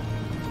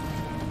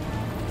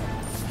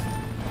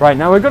 Right,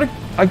 now I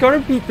gotta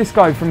beat this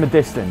guy from a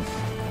distance.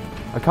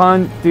 I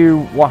can't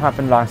do what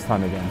happened last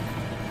time again.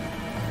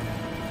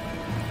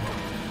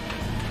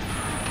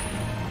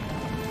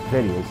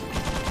 There he is.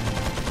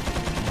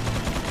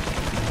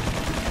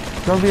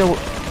 Gotta be able...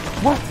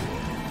 What?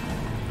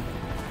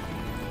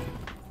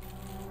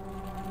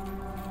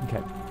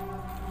 Okay.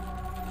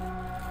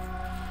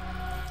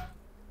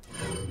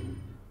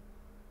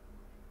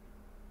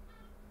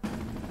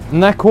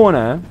 And that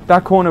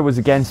corner was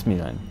against me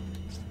then.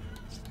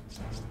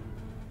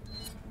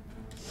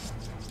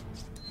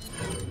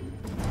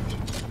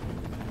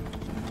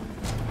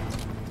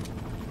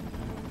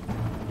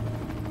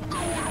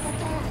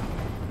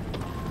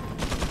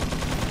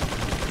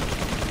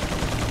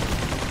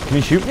 Can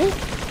you shoot me? I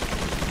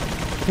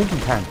think you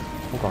can.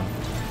 Hold on.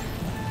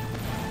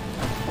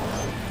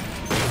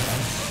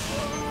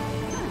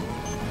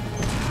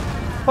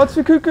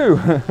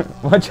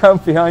 Hotsukuku! Watch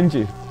out behind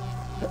you.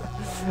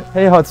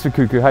 Hey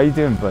Hotsukuku, how you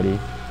doing, buddy?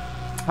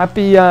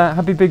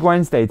 Happy Big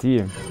Wednesday to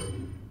you.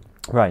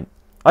 Right.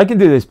 I can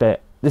do this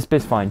bit. This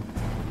bit's fine.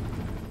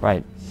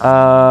 Right.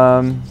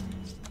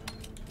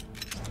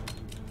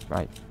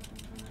 Right.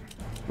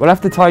 We'll have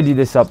to tidy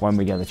this up when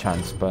we get the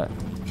chance, but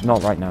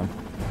not right now.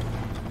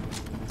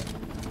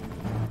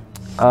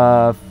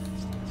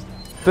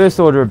 First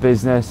order of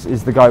business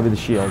is the guy with the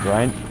shield,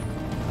 right?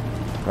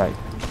 Right.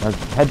 Now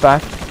head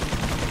back.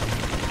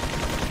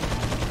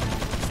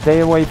 Stay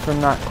away from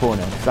that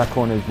corner, because that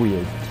corner is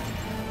weird.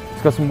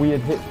 It's got some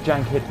weird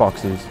jank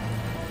hitboxes.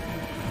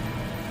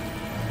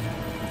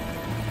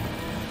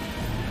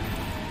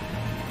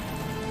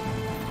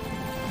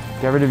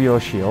 Get rid of your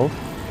shield.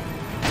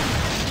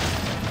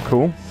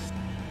 Cool.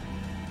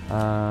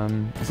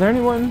 Is there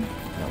anyone?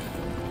 No.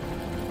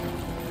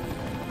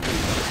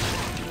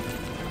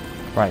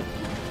 Right.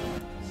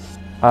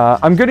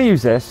 I'm gonna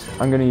use this.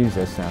 I'm gonna use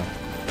this now.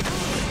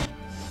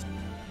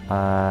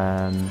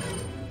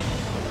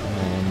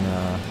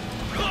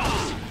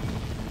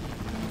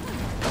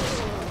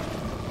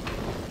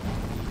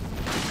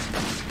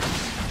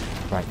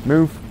 Right,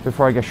 move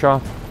before I get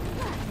shot.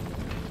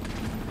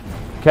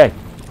 Okay.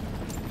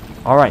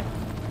 Alright.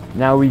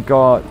 Now we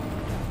got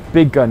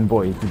Big Gun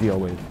Boy to deal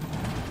with.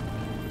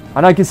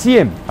 And I can see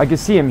him. I can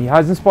see him. He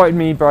hasn't spotted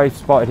me, but I've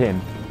spotted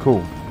him.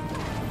 Cool.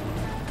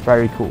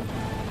 Very cool.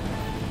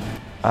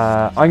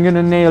 I'm going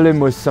to nail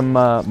him with some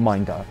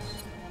mine darts.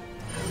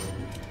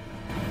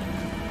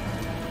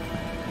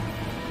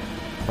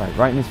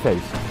 Right in his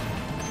face.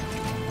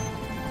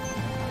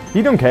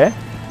 He don't care.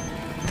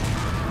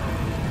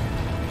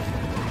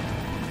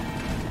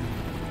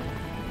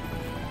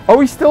 Oh,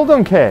 he still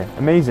don't care.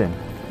 Amazing.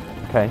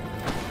 Okay.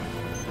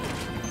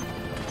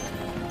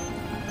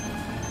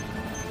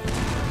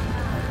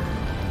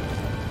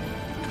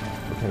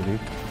 Okay, dude.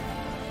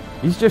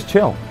 He's just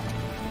chill.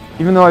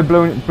 Even though I'm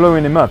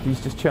blowing him up,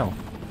 he's just chill.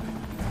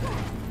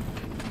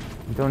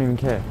 He don't even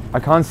care. I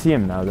can't see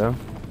him now, though.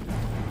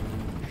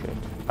 Shit.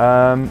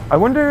 I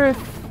wonder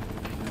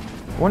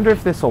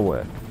if this will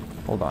work.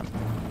 Hold on.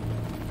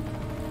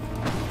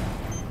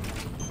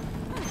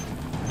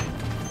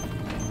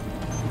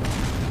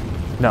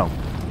 No.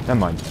 Never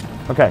mind.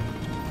 Okay.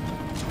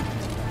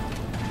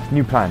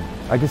 New plan.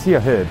 I can see a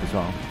herd as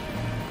well.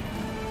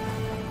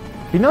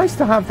 Be nice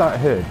to have that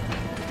herd.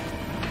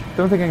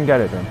 Don't think I can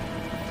get it though.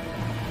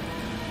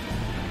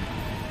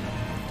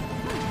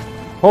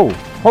 Ho!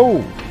 Ho!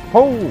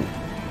 Ho!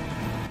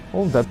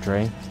 Hold up,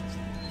 Dre.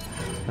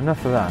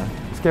 Enough of that.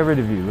 Let's get rid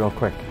of you real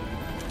quick.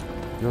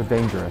 You're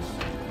dangerous.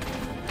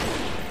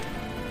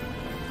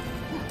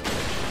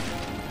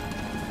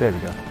 There we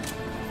go.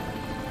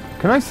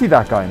 Can I see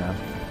that guy now?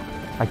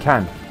 I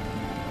can.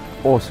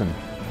 Awesome.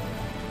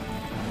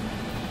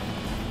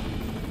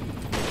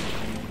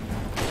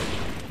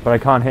 but I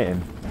can't hit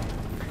him.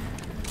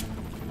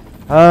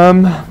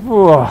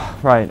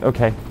 Right,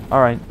 okay.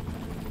 Alright.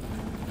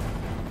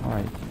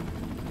 Alright.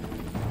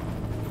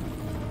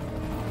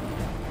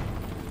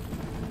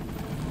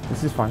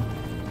 This is fine.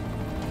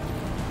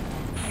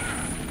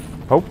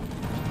 Oh.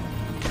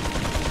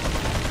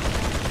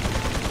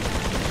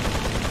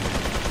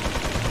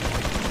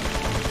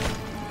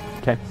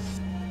 Okay.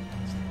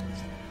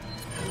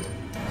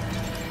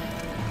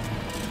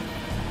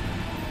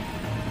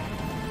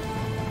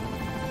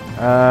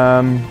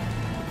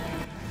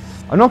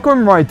 I'm not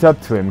going right up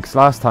to him because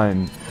last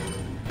time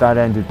that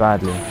ended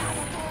badly.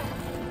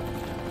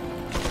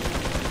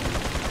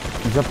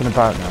 He's up and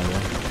about now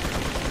though.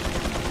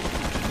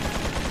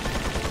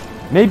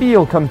 Maybe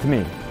he'll come to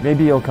me.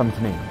 Maybe he'll come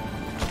to me.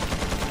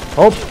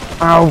 Oh!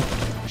 Ow!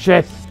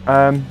 Shit!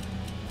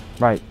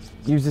 Right.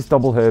 Use this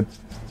double herb.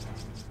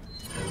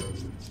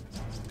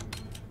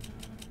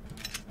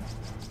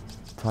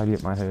 Tidy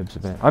up my herbs a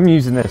bit. I'm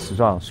using this as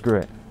well. Screw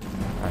it.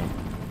 Right.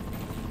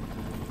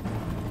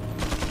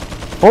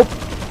 Oh!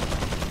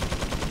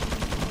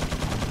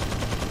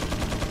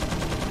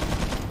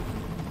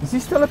 Is he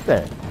still up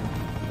there?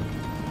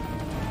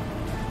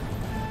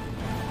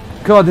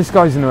 God, this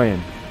guy's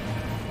annoying.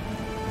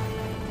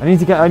 I need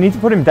to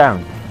put him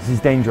down. This is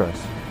dangerous.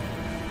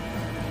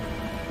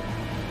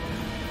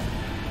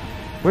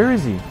 Where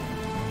is he?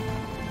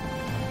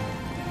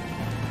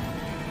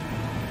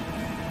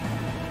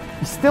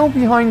 He's still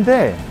behind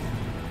there.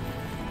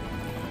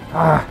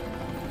 Ah.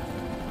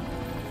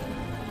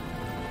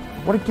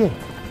 What a git.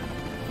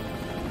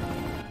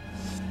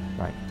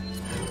 Right.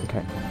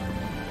 Okay.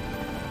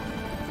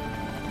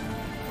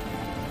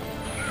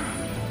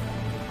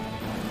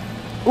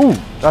 Ooh,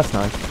 that's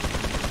nice.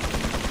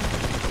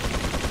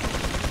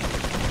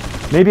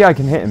 Maybe I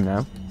can hit him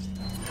now.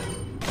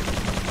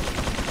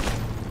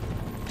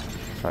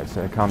 Right,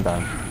 so calm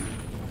down.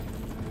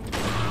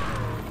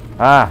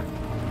 Ah!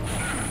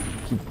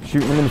 Keep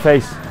shooting him in the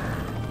face.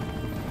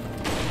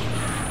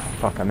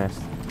 Fuck, I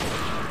missed.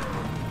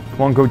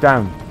 Come on, go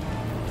down.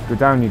 Go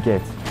down, you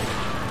git.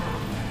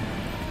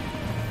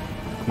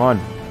 Come on.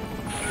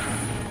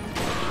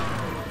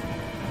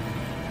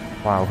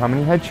 Wow, how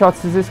many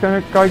headshots is this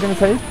guy gonna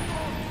take?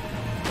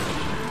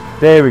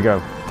 There we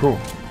go. Cool.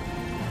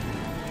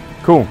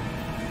 Cool.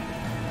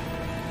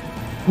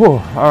 Whew.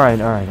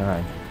 Alright, alright,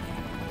 alright.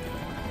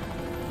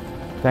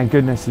 Thank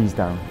goodness he's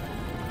down.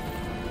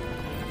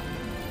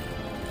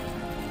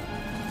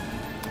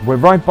 We're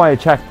right by a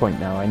checkpoint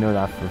now, I know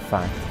that for a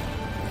fact.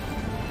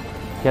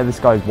 Get this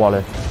guy's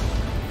wallet.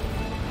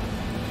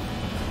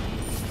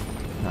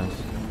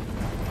 Nice.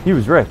 He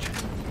was rich.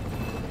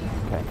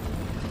 Okay.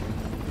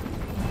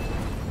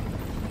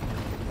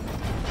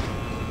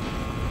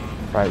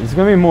 Right, there's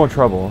gonna be more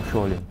trouble,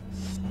 surely.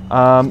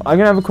 I'm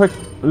gonna have a quick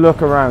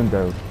look around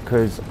though,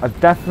 because I've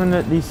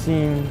definitely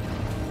seen...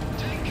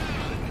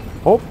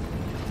 Oh!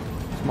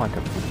 It's my cup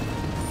of tea.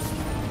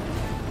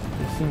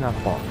 I've seen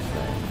that box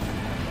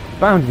there.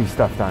 Bound to be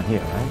stuff down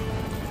here, right?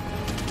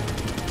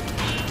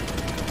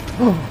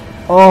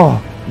 Oh,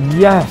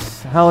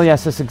 yes! Hell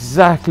yes, that's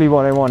exactly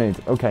what I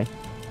wanted. Okay.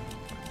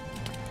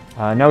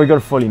 Now we got it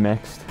fully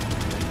mixed.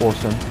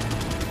 Awesome.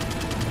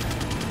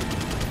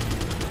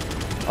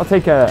 I'll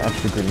take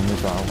extra green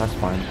as well, that's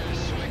fine.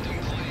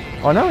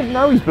 Oh,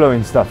 now he's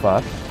blowing stuff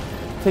up.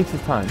 Takes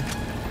his time.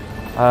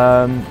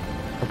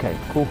 Okay,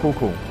 cool, cool,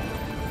 cool.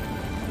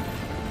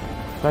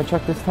 Can I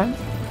check this tent?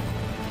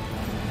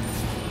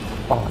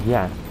 Oh,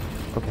 yeah.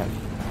 Okay.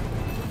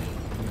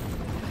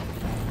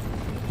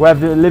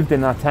 Whoever lived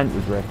in that tent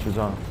was rich as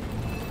well.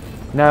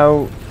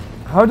 Now,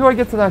 how do I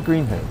get to that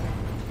green herb?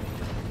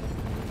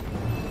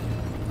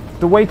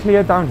 The way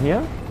clear down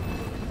here?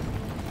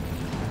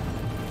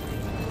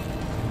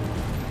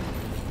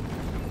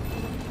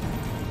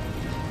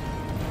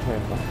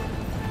 Careful.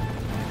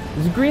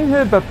 There's a green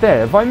herb up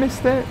there. Have I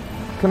missed it?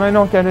 Can I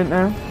not get it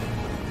now?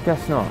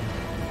 Guess not.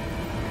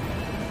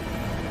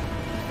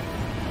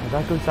 Well,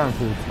 that goes down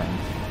to the tent.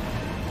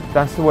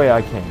 That's the way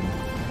I came.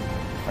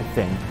 I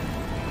think.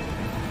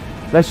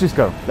 Let's just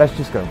go. Let's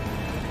just go.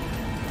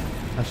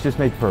 Let's just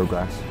make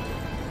progress.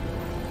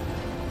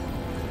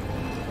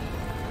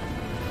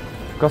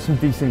 Got some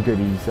decent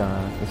goodies.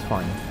 It's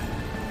fine.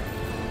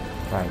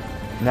 Right.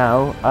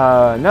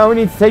 Now we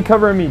need to take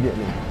cover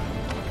immediately.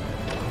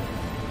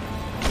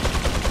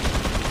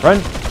 Run!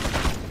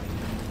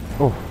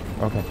 Oh,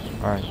 okay,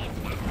 alright.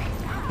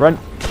 Run!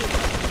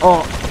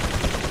 Oh!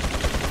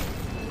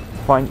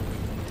 Fine.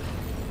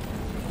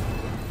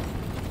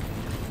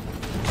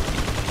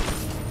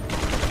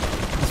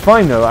 It's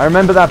fine though, I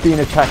remember that being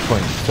a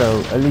checkpoint,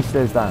 so at least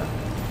there's that.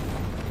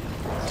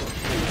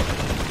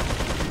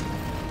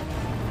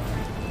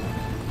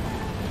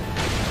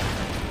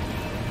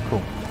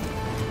 Cool.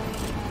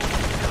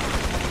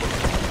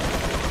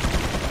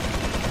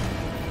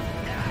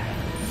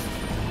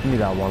 Give me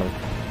that wallet.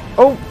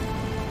 Oh!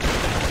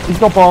 He's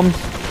got bombs.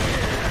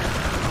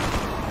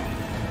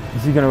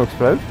 Is he going to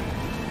explode?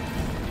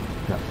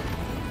 No.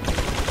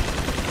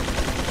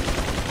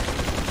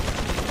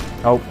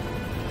 Oh.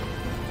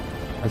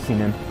 I seen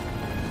him.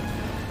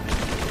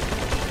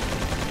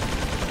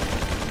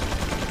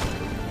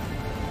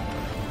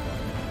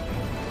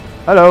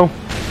 Hello.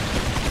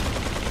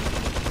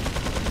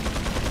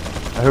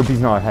 I hope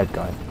he's not a head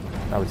guy.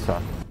 That would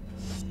suck.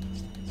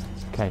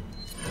 Okay.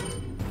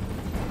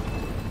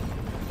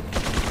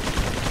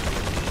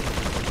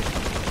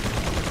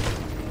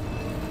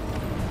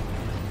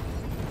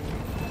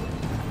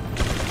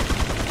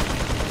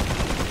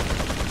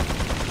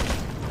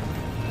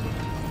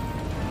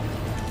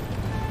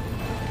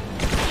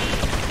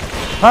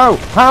 How?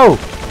 How?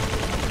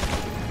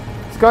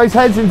 This guy's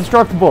head's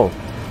indestructible.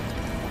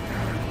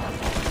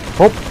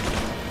 Oh.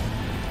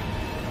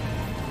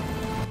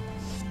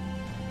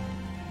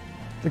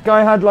 The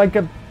guy had like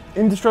a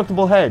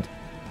indestructible head.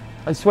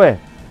 I swear.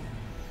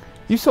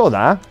 You saw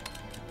that?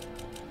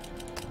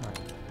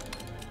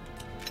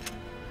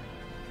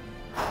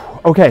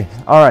 Okay,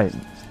 alright.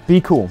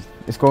 Be cool.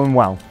 It's going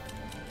well.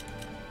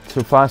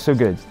 So far, so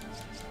good.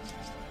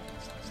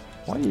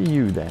 Why are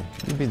you there?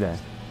 You be there.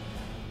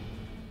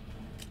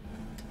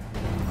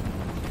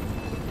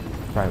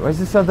 Right, where's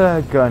this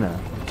other gunner?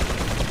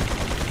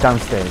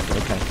 Downstairs,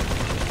 okay.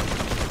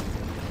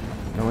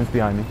 No one's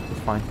behind me, it's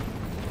fine.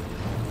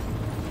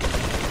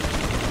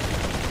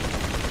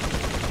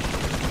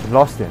 I've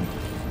lost him.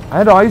 I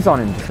had eyes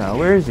on him just now,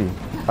 where is he?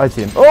 I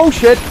see him. Oh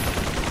shit!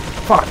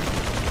 Fuck!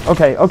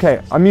 Okay,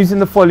 okay, I'm using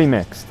the fully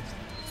mixed.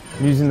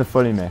 I'm using the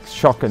fully mixed.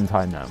 Shotgun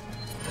time now.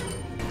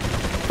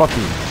 Fuck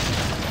you.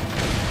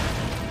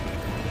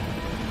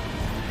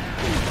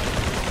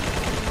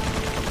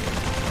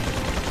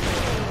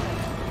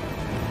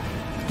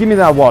 Give me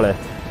that wallet.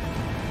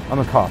 I'm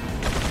a cop.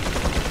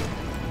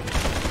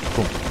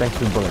 Cool. Thanks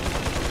for the bullet.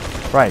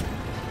 Right.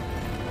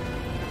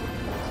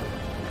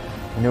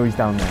 I know he's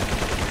down there.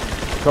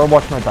 Gotta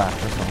watch my back,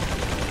 that's all.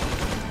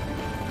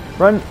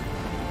 Run!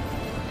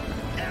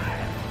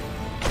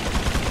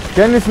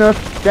 Get in this nook!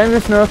 Get in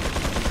this nook!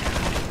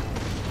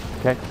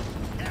 Okay.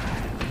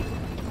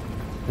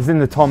 This is in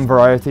the Tom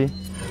variety.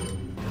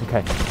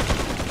 Okay.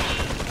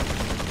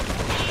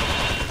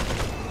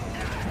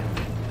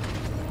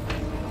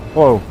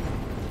 Whoa.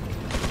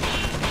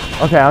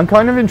 Okay, I'm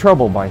kind of in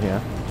trouble by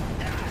here.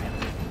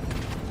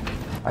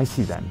 I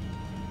see them.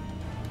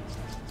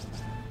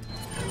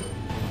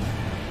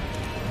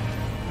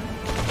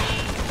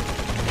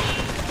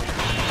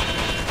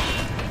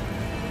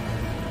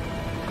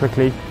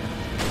 Quickly.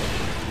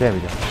 There we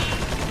go.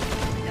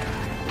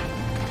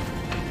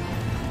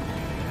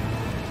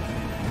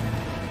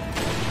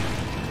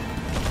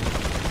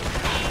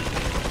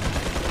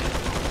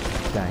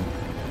 Dang.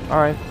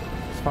 Alright,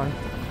 it's fine.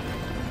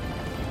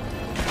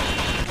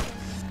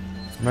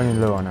 I'm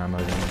running low on ammo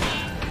then.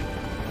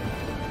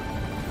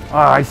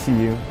 Ah, I see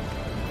you.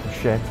 Oh,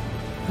 shit.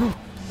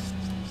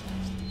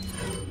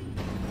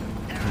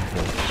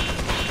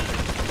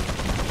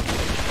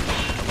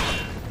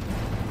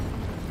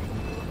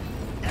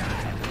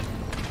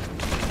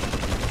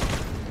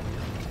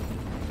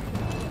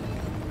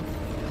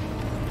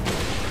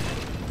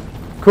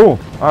 Cool.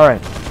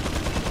 Alright.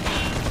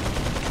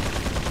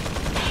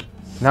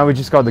 Now we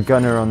just got the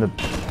gunner on the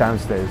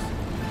downstairs.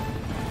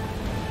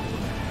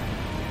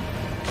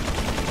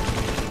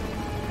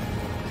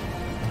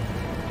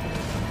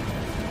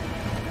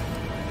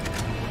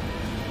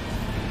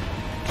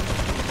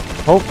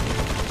 Oh.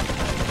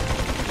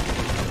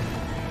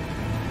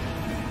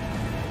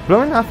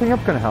 Blowing that thing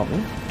up gonna help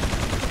me?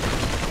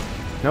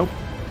 Nope.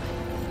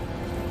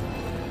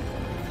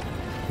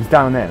 He's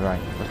down there, right.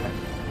 Okay.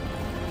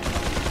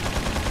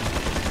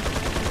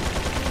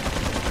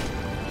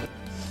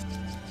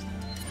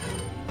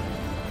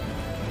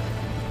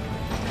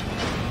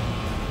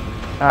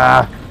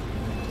 Ah.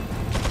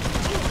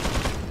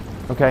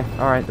 Okay,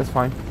 alright, that's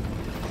fine.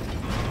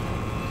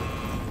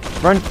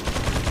 Run!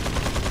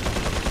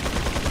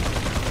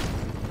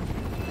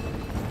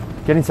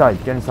 Get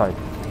inside, get inside.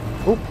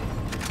 Oh!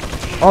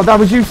 Oh, that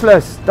was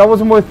useless! That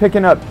wasn't worth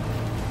picking up.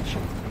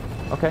 Shit.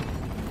 Okay.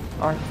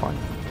 Alright, fine.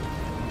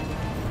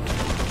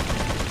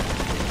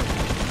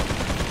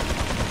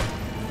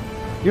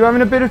 You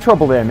having a bit of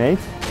trouble there, mate?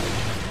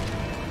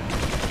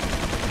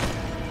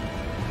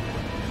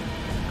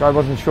 Guy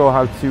wasn't sure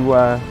how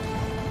to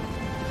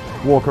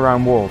walk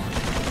around walls.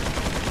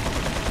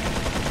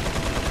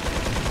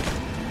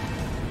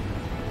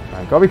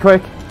 Alright, gotta be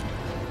quick.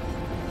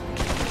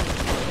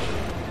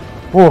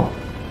 Whoa.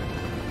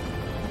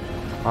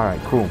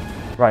 Alright, cool.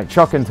 Right,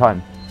 shotgun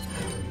time.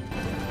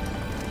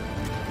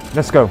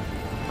 Let's go.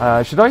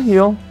 Should I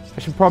heal? I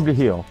should probably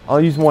heal. I'll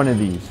use one of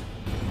these.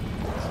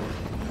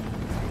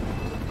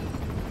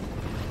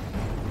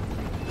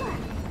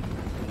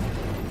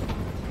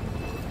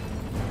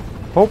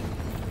 Oh.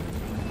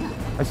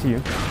 I see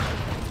you.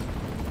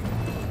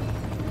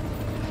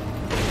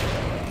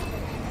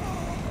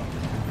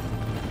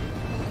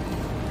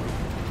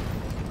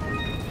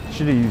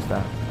 Should have used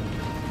that.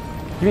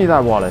 Give me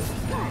that wallet.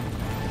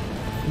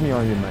 Give me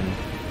all your money.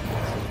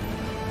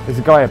 There's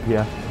a guy up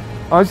here.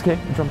 Oh, it's okay.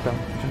 Jump down.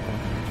 Jump down.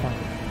 It's fine.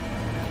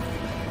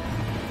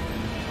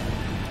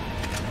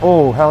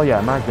 Oh, hell yeah.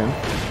 Magnum.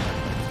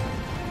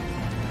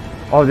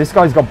 Oh, this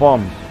guy's got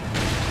bombs.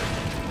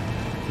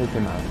 Take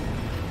him out.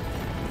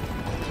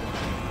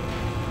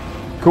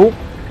 Cool.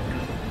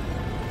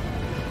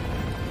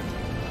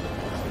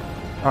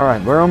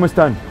 Alright, we're almost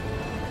done.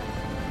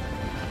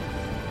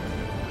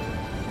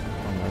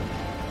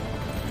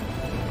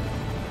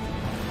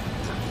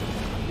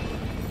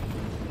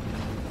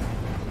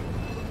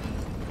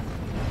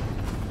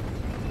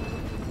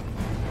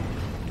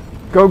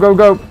 Go, go,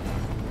 go.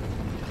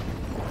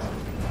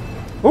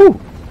 Ooh.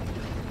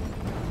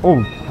 Oh,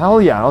 hell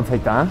yeah, I'll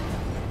take that.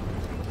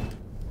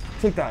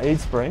 Take that aid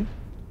spray.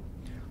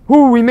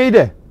 Ooh, we made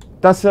it.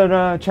 That's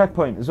a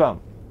checkpoint as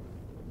well.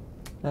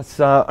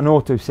 That's an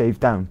auto save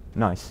down.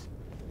 Nice.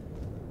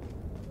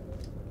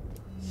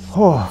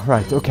 Oh,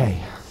 right, okay.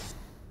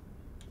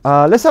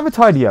 Let's have a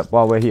tidy up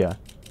while we're here.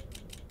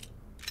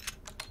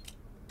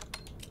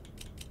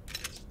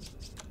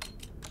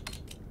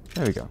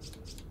 There we go.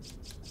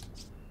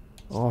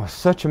 Oh,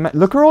 such a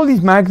look at all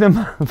these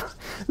magnum.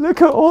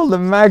 Look at all the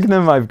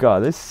magnum I've got.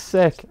 This is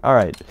sick. All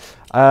right,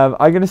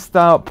 I'm gonna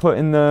start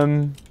putting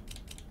them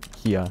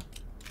here,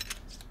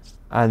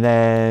 and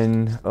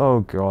then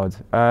oh god,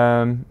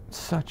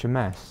 such a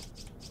mess,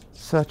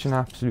 such an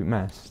absolute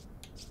mess.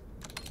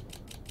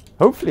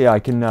 Hopefully, I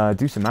can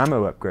do some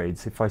ammo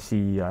upgrades if I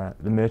see the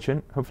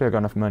merchant. Hopefully, I got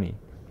enough money.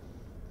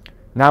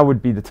 Now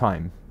would be the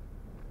time.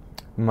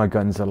 My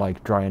guns are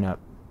like drying up,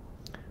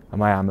 and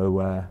my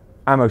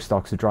ammo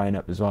stocks are drying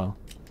up as well.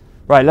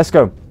 Right, let's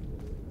go.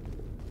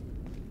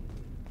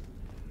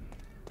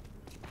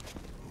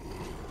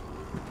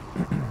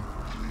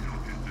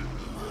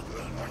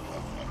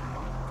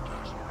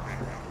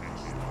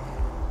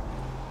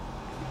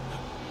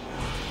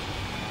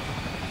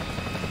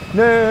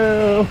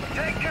 No!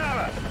 Take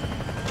cover!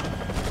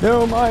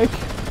 No, Mike!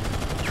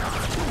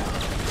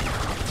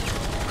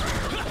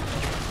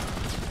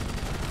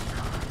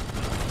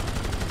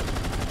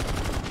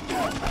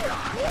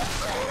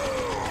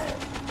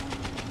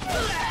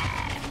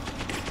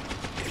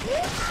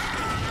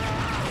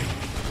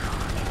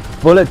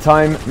 Bullet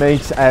time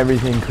makes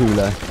everything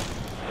cooler.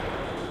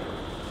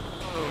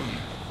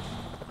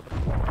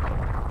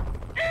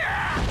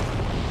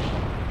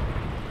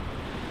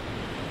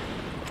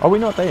 Are we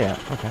not there yet?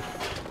 Okay.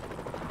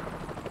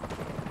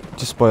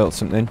 Just spoiled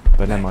something,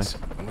 but never mind.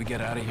 When we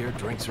get out of here,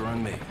 drinks are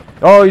on me.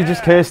 Oh, you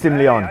just cursed him,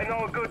 Leon. I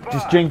know a good bar.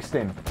 Just jinxed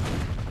him.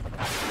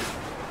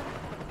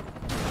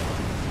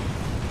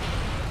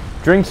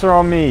 Drinks are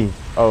on me.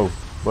 Oh,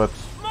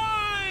 whoops.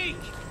 Mike!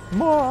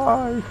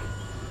 Mike!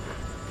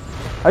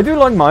 I do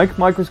like Mike.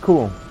 Mike was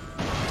cool.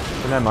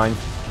 But never mind.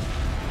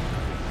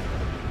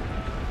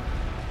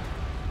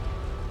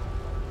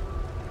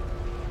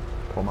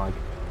 Poor Mike.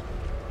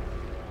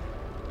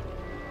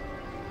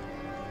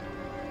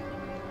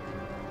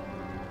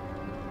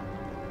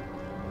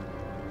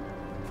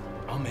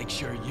 I'll make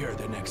sure you're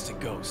the next to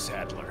go,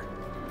 Saddler.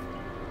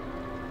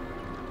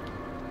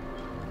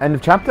 End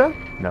of chapter?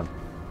 No.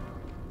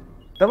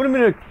 That would have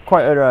been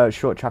quite a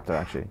short chapter,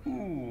 actually.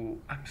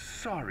 Ooh, I'm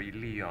sorry,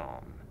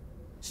 Leon.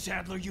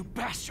 Saddler, you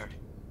bastard!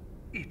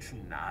 It's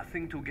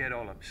nothing to get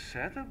all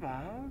upset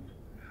about.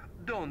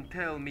 Don't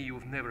tell me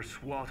you've never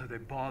swatted a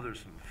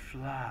bothersome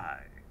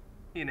fly.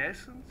 In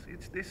essence,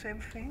 it's the same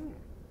thing.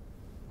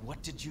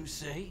 What did you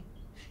say?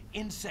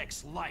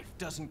 Insects' life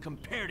doesn't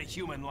compare to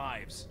human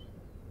lives.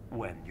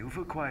 When you've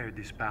acquired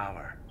this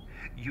power,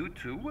 you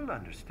too will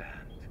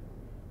understand.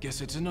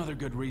 Guess it's another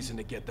good reason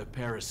to get the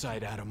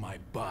parasite out of my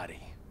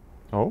body.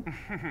 Oh?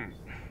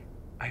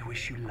 I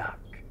wish you luck.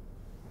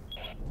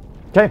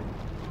 Okay.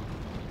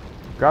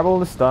 Grab all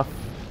the stuff.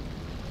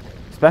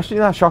 Especially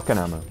that shotgun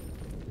ammo.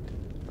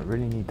 I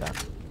really need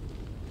that.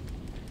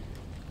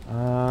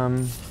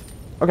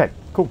 Okay,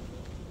 cool.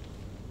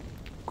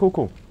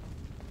 Cool.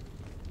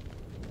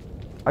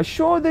 I'm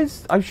sure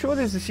there's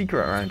a secret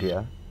around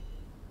here.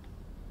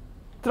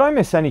 Did I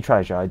miss any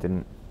treasure? I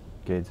didn't.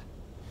 Good.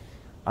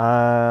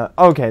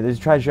 Okay, there's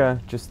treasure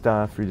just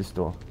through this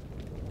door.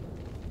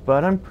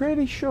 But I'm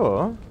pretty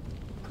sure.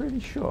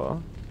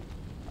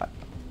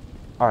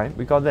 Alright,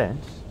 we got this.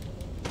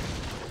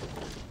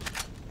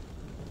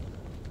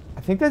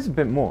 I think there's a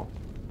bit more.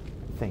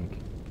 I think.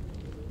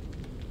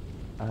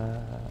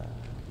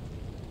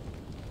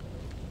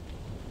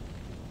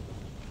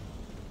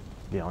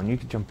 Leon, you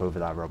could jump over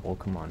that rubble,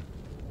 come on.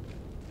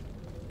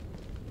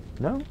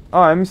 No?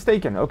 Oh, I'm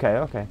mistaken.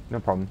 Okay, no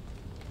problem.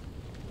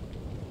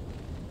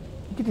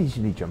 You could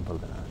easily jump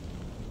over that.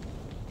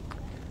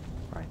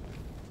 Right.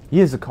 He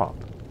is a cop.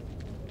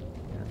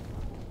 Yeah.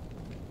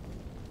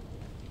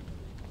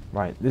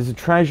 Right, there's a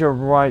treasure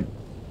right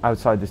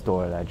outside this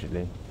door,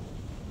 allegedly.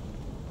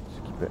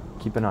 So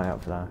keep an eye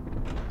out for that.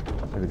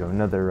 There we go,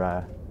 another,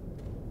 oh,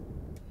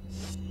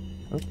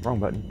 wrong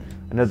button.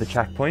 Another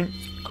checkpoint.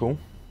 Cool.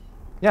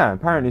 Yeah,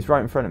 apparently it's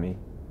right in front of me.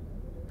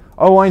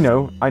 Oh, I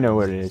know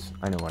where it is.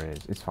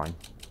 It's fine.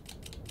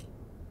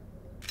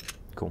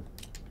 Cool.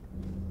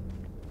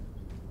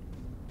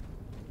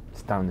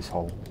 It's down this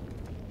hole.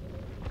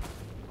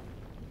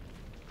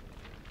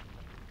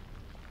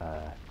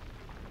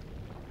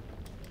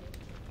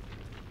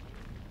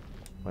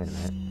 Wait a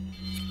minute.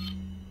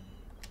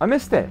 I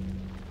missed it.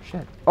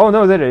 Shit. Oh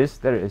no, there it is.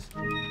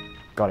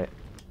 Got it.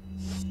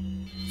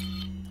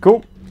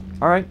 Cool.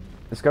 Alright,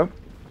 let's go.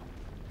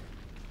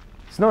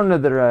 It's not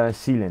another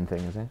ceiling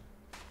thing, is it?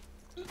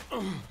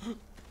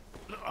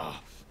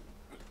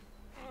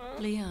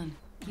 Leon,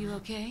 you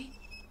okay?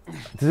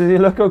 Does he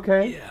look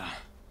okay? Yeah.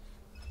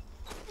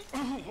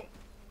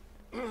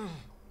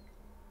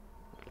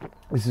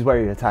 This is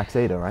where he attacks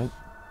Ada, right?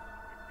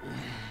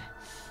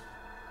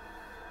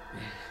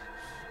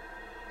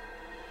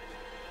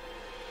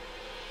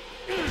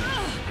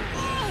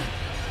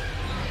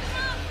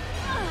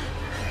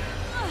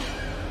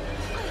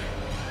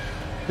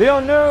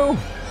 Leon, no!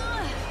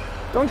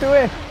 Don't do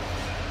it!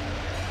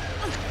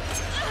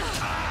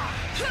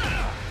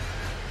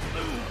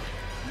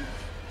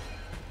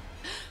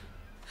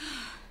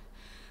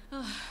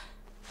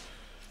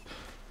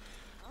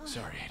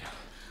 Sorry, Ada.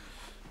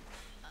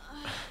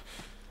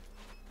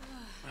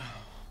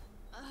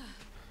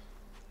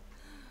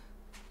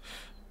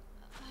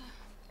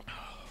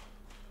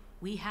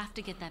 We have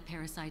to get that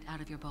parasite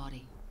out of your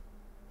body.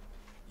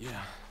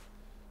 Yeah.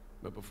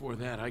 But before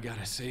that, I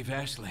gotta save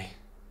Ashley.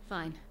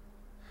 Fine.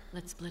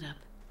 Let's split up.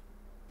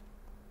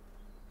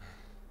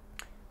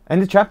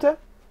 End of chapter?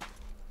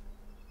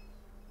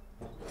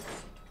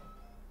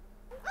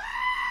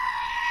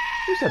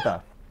 Who said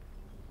that?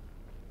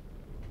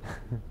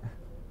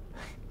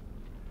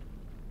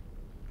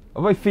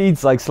 Oh, my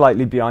feed's like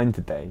slightly behind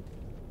today.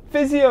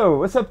 Physio,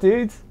 what's up,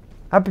 dude?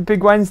 Happy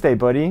Big Wednesday,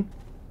 buddy.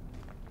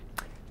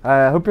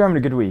 Hope you're having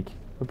a good week.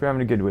 Hope you're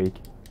having a good week.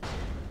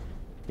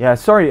 Yeah,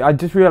 sorry, I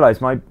just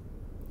realized my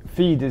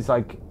feed is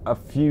like a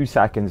few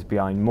seconds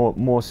behind,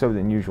 more so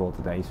than usual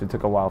today, so it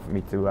took a while for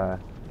me to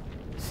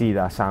see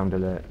that sound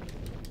alert.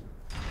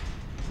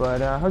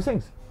 But how's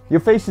things? Your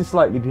face is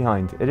slightly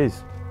behind. It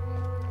is.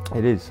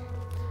 It is.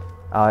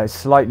 It's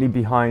slightly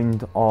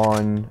behind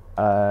on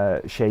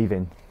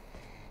shaving.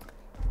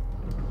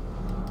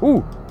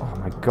 Ooh! Oh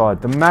my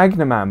god, the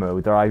Magnum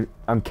ammo that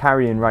I'm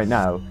carrying right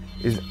now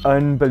is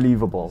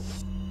unbelievable.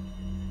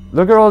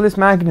 Look at all this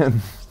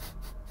Magnum.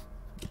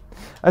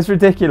 That's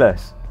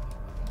ridiculous.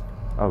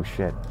 Oh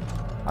shit.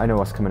 I know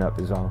what's coming up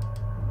as well.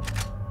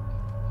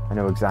 I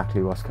know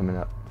exactly what's coming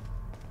up.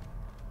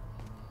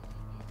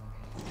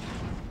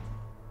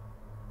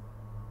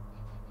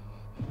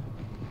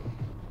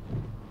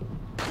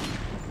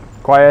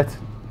 Quiet.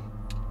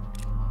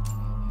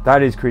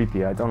 That is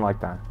creepy. I don't like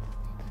that.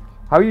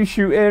 How you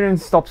shoot it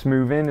and stops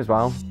moving as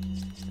well.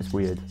 It's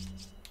weird.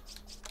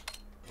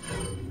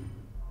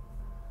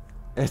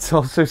 It's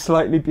also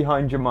slightly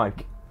behind your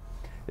mic.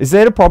 Is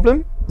there a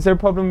problem? Is there a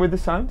problem with the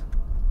sound?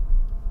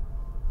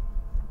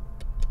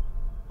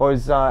 Or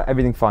is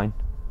everything fine?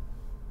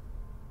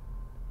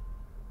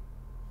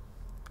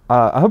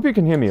 I hope you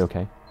can hear me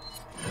okay.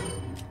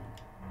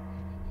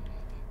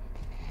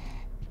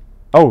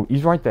 Oh,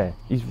 he's right there.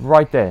 He's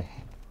right there.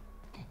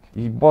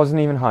 He wasn't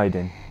even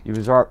hiding. He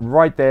was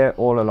right there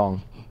all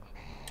along.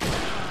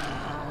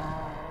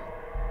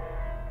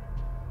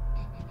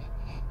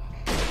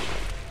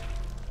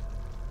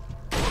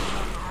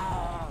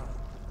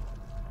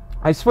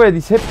 I swear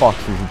these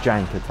hitboxes are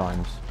jank at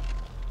times.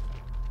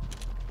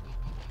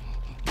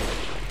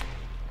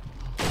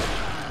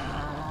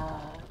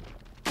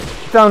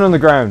 Down on the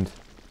ground.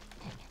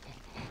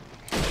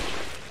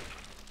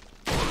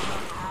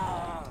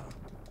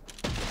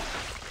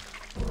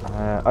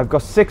 I've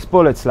got 6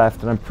 bullets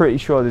left, and I'm pretty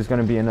sure there's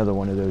going to be another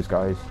one of those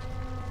guys.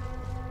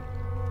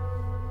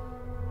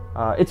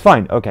 It's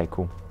fine. Okay,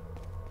 cool.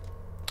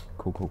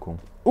 Cool, cool, cool.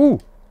 Ooh!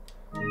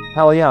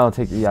 Hell yeah, I'll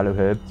take the yellow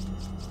herb.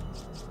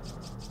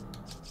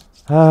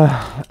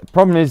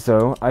 Problem is,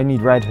 though, I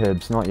need red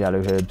herbs, not yellow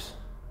herbs.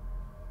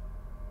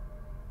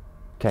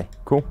 Okay,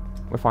 cool.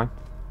 We're fine.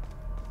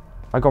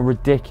 I got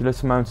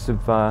ridiculous amounts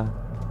of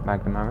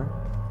Magnum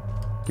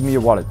ammo. Give me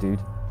your wallet, dude.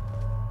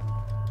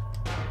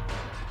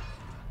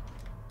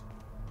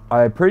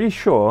 I'm pretty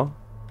sure,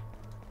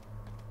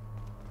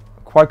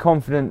 quite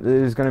confident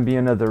there's going to be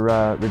another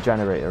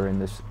regenerator in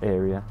this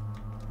area.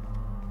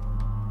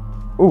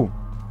 Ooh.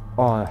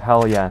 Oh,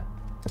 hell yeah.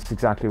 That's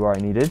exactly what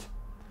I needed.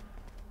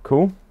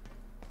 Cool.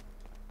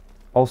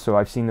 Also,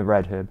 I've seen the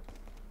red herb.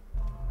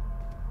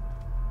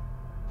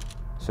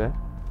 Sir?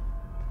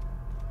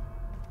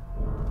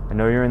 I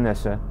know you're in there,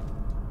 sir.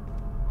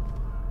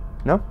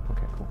 No?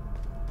 Okay, cool.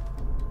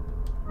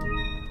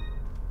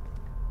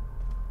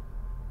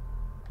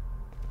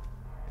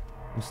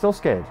 I'm still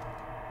scared.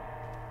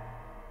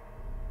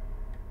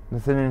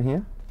 Nothing in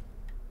here?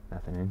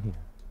 Nothing in here.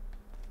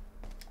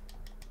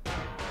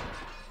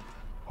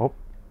 Hope.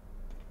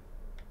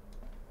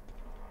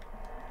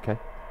 Okay.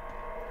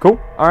 Cool.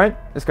 Alright,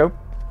 let's go.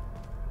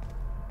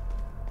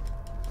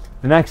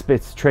 The next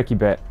bit's a tricky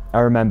bit.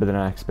 I remember the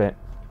next bit.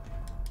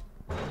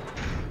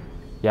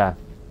 Yeah.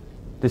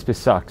 This bit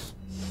sucks.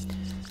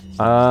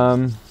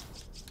 Might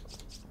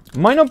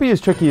not be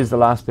as tricky as the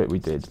last bit we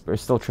did, but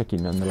it's still tricky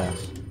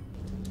nonetheless.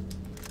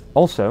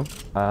 Also,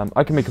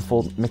 I can make a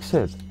full mixed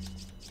herb.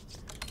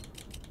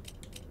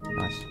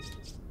 Nice.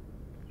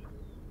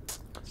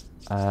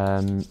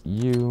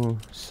 You,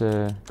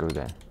 sir, go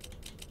there.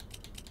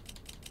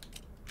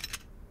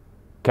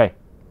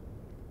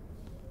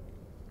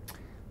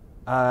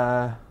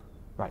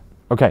 Right.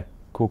 Okay.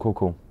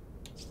 Cool.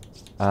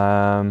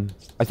 I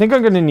think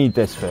I'm gonna need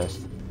this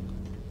first.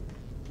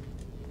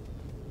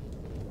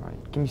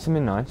 Right. Give me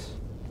something nice.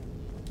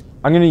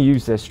 I'm gonna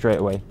use this straight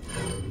away.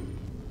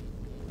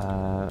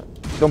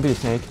 Don't be a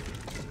snake.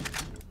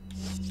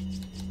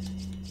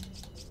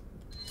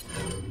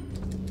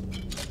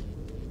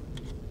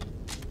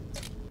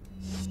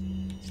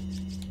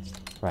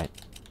 Right.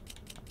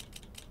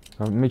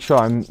 I'll make sure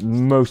I'm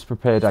most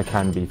prepared I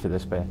can be for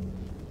this bit.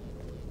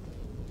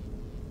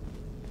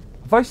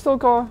 Have I still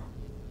got...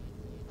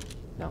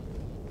 No.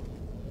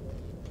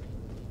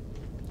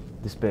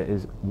 This bit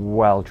is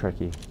well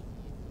tricky.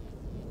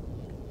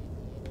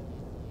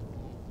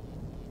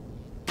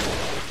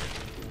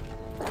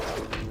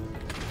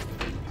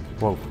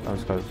 Whoa, that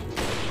was close.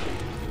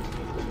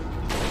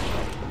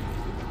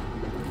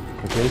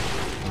 Okay,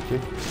 thank you.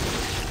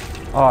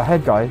 Oh,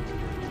 head guy.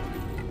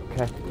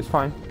 Okay, it's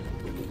fine.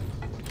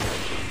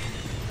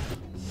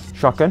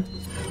 Shotgun.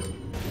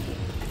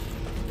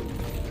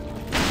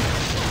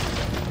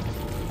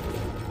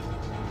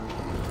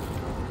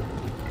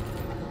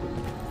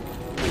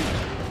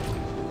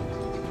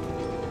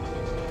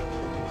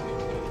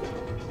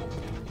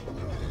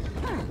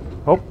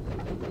 Oh.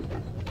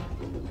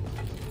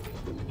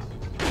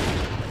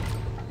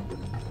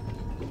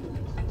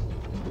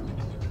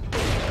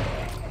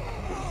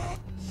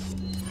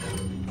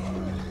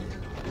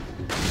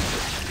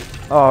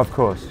 Oh, of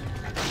course.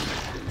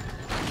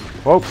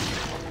 Whoa.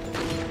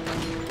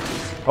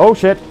 Oh,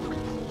 shit.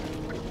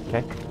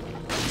 Okay.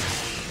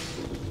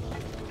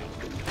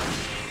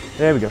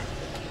 There we go.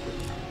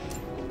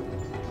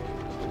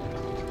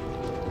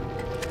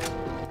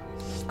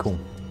 Cool.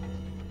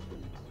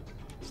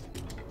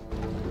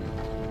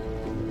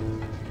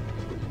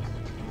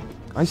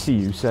 I see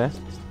you, sir.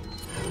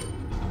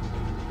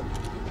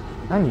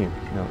 And you.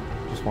 No,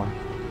 just one.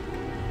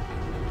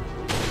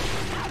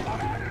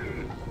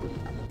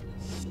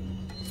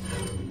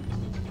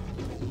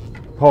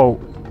 Oh.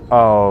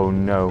 Oh,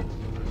 no.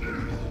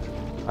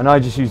 And I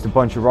just used a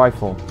bunch of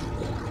rifle.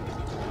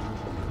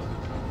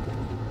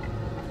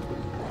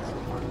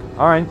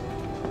 Alright.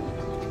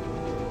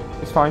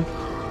 It's fine.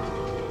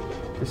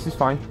 This is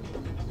fine.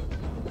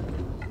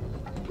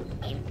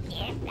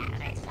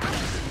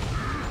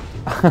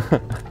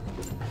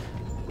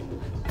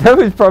 That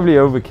was probably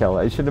overkill.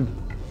 I should have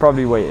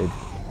probably waited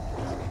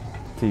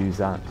to use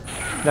that.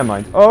 Never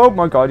mind. Oh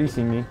my god, he's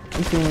seen me.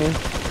 He's seen me.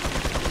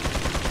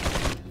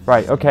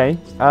 Right, okay.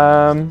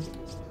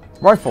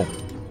 Rifle.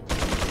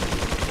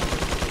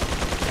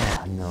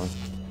 Ah, no.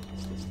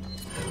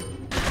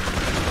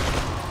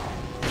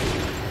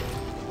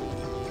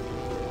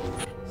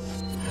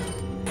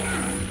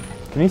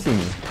 Can he see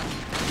me?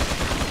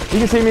 He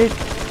can see me.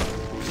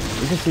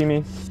 He can see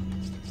me.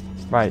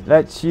 Right,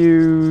 let's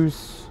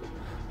use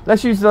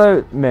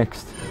the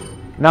mixed.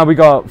 Now we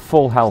got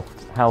full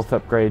health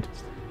upgrade.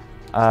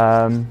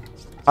 I'm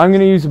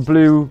gonna use a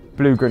blue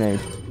grenade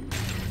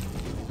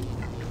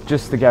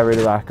just to get rid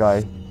of that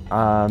guy.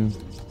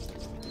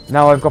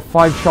 Now I've got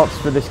 5 shots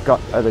for this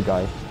other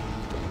guy,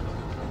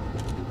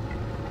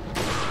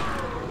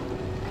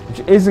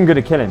 which isn't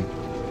gonna kill him.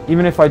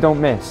 Even if I don't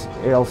miss,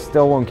 it'll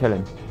still won't kill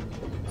him.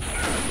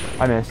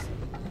 I missed.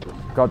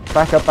 God,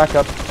 back up, back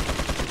up.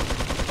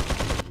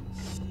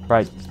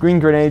 Right, green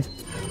grenade.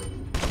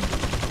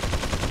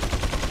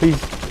 Please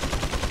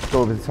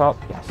go over the top.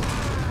 Yes.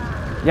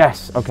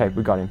 Yes. Okay,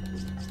 we got him.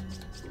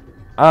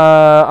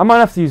 I might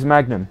have to use a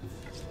magnum.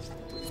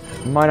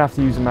 Might have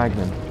to use a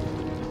magnum.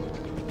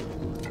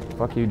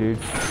 Fuck you, dude.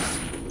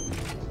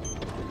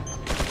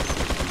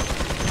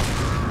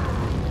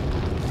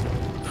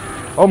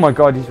 Oh my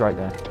god, he's right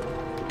there.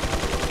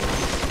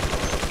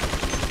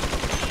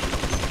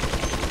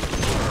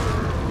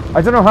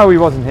 I don't know how he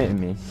wasn't hitting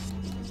me.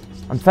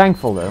 I'm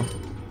thankful though.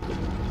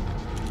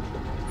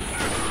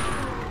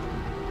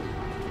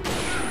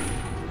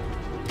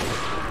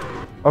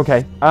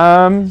 Okay.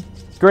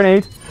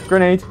 Grenade.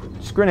 Grenade.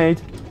 Just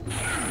grenade.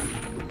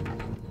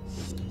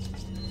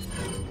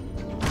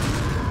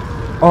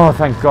 Oh,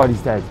 thank God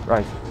he's dead.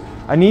 Right.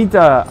 I need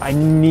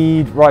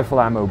rifle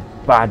ammo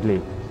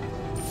badly.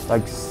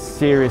 Like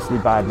seriously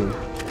badly.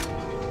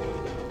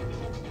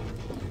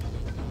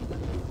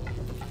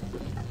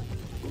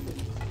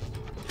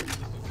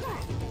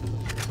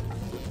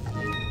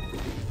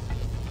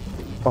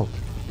 Oh.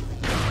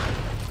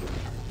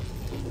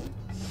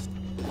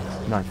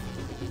 Nice.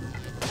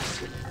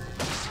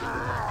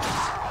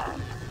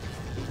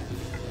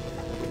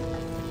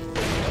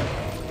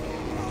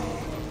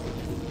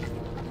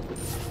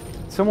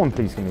 Someone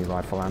please give me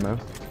rifle ammo.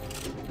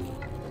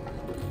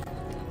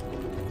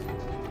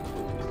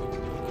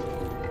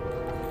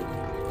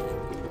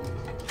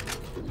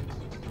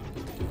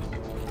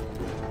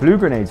 Blue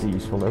grenades are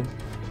useful though.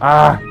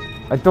 Ah!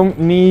 I don't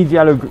need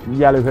yellow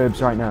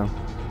herbs right now.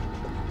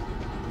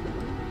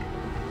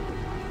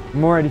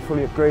 I'm already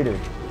fully upgraded.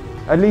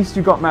 At least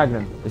you got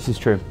Magnum. This is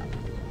true.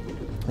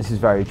 This is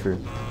very true.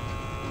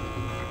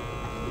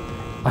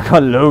 I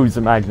got loads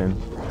of Magnum.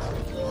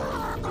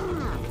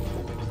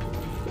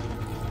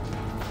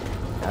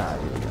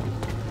 we go.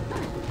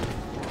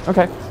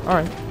 Okay,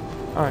 alright.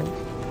 Alright.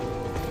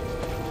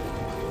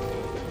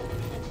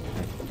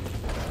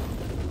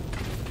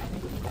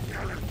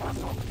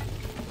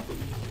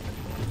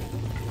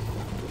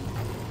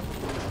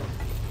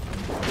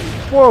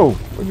 Whoa!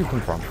 Where'd you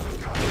come from?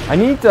 I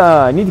need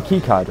a key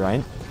card,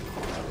 right?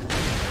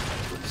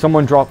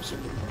 Someone drops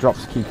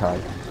key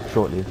card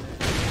shortly.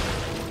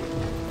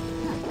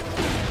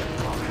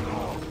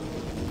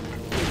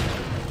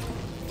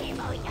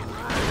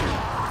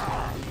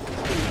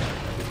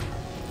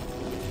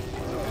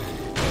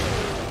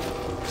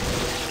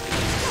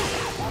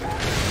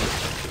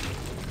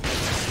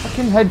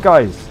 Fucking head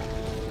guys.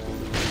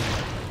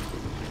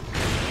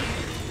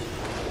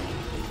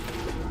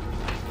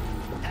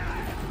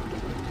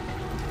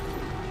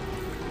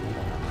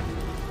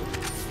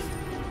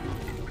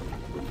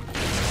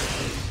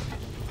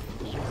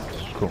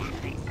 Cool.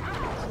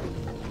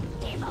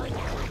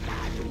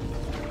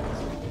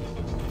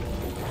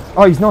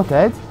 Oh, he's not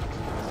dead?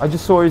 I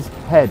just saw his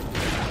head.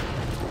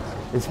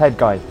 His head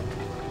guy.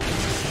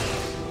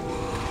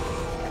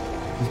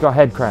 He's got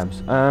head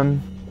cramps. Okay.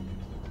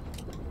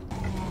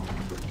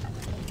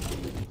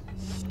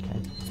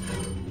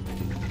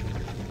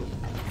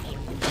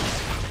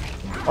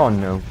 Oh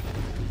no.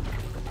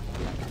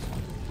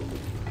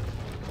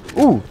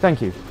 Ooh,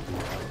 thank you.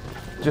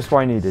 Just what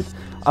I needed.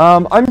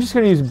 I'm just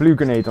going to use a blue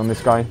grenade on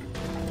this guy.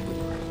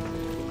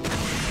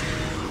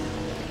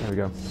 There we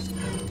go.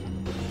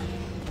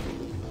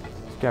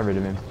 Let's get rid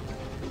of him.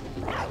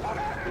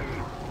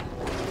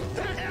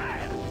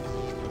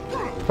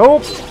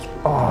 Oh!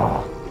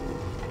 Oh!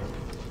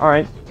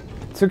 Alright.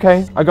 It's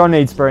okay. I got an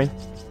nade spray.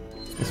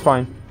 It's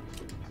fine.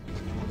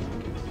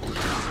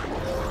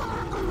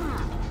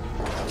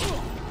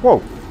 Whoa!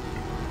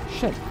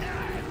 Shit.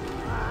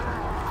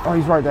 Oh,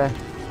 he's right there.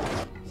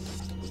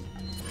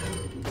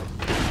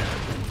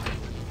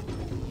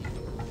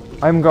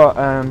 I haven't got,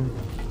 God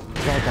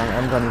damn it, I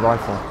haven't got any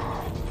rifle.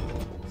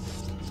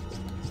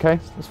 Okay,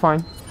 it's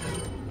fine.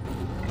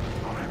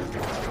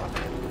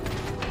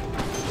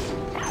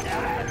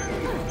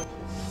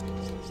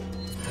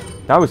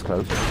 That was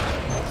close.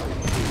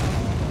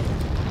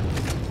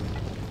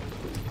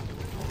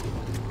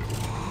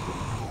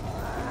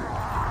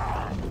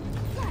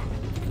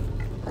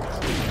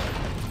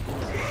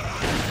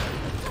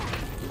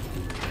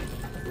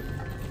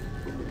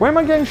 Where am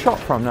I getting shot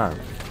from now?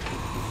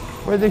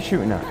 Where are they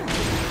shooting at?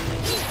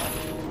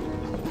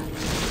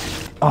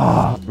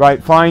 Ah, oh,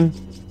 right, fine.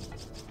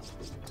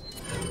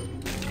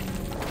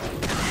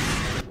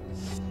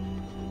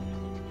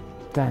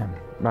 Damn,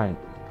 right.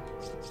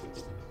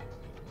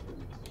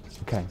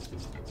 Okay.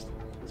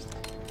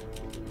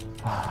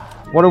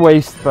 What a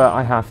waste, but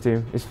I have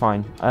to. It's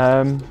fine.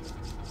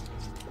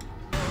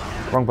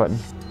 Wrong button.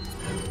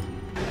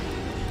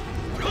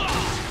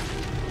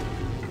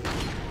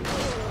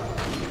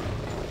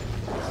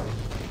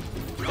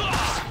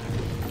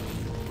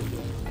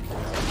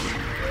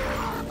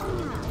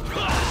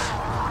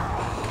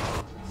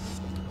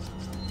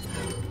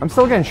 I'm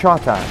still getting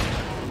shot at.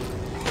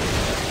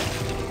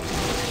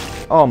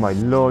 Oh my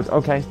lord.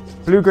 Okay.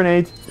 Blue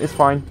grenade. It's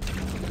fine.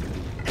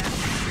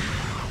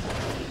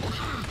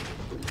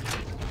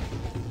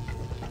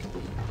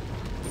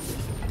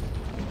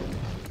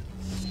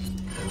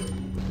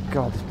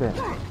 God, this bit.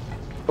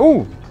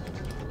 Ooh!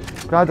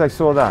 Glad I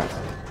saw that.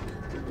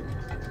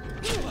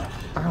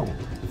 Ow.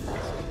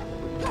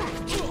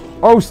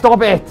 Oh,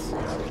 stop it!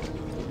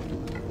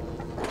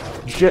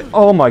 Shit.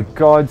 Oh my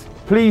god.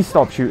 Please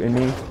stop shooting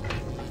me.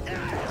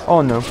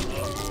 Oh no.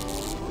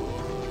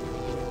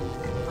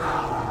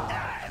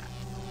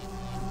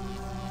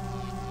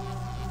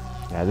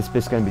 Yeah, this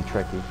bit's gonna be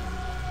tricky.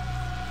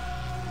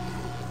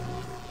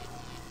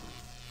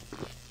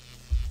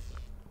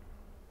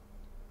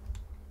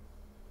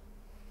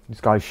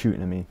 This guy's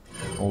shooting at me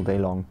all day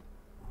long.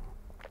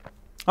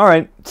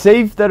 Alright,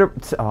 save that.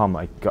 Oh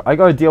my god, I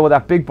gotta deal with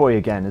that big boy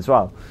again as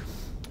well.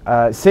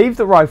 Save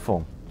the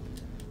rifle.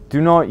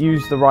 Do not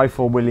use the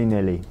rifle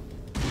willy-nilly.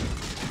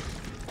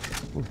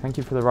 Ooh, thank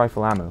you for the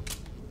rifle ammo.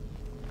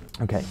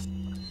 Okay.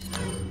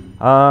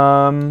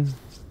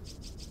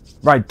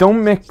 Right,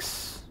 don't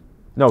mix.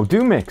 No,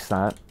 do mix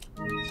that.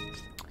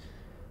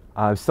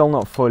 Still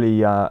not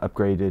fully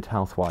upgraded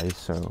health-wise,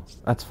 so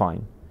that's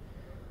fine.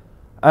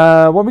 What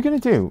are we going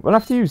to do? We'll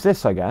have to use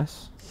this, I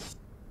guess.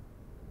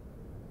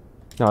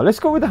 No, let's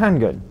go with the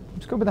handgun.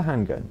 Let's go with the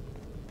handgun.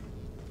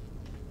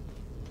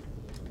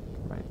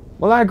 Right.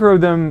 We'll aggro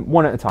them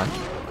one at a time.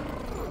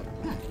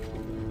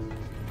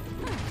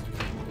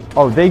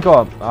 Oh, they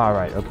got...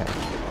 Alright, okay.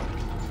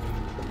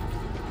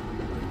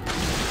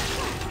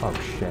 Oh,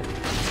 shit.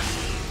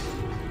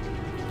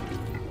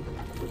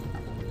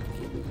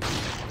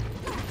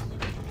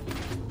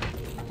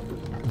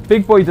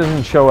 Big boy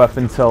doesn't show up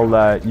until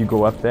you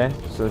go up there,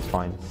 so it's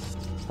fine.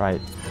 Right.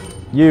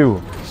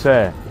 You,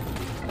 sir.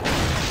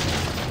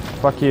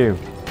 Fuck you.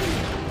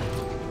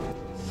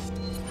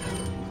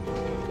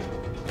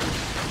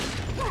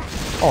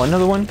 Oh,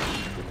 another one?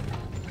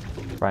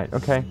 Right,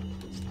 okay.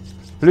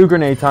 Blue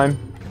grenade time.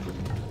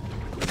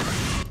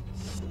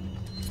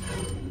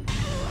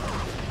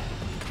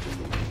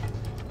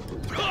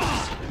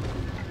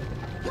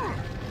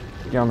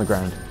 Get on the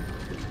ground.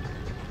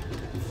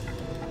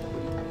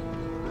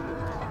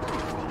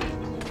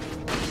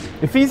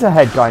 If he's a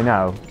head guy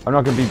now, I'm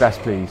not going to be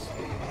best pleased.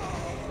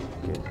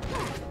 Okay.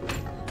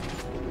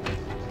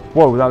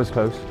 Whoa, that was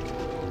close.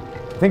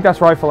 I think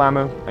that's rifle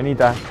ammo. I need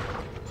that.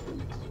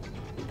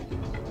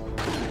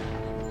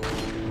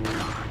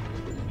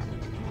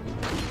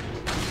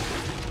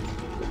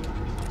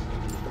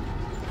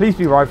 Please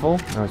be rifle.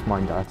 No, it's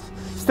mine, that.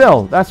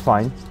 Still, that's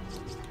fine.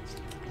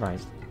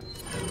 Right.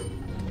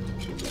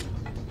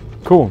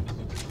 Cool.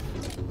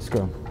 Let's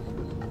go.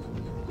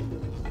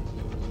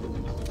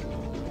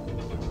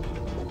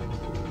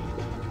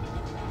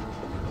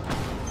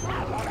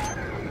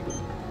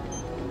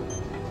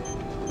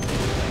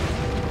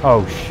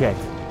 Oh shit.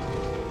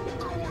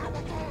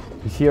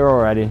 He's here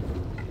already.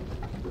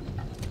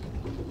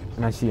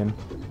 And I see him.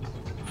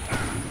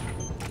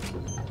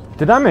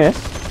 Did I miss?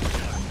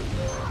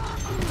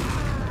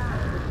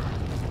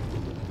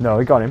 No,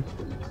 he got him.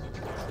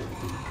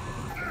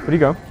 Where'd he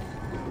go?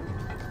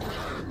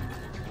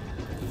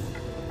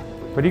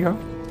 Where'd he go?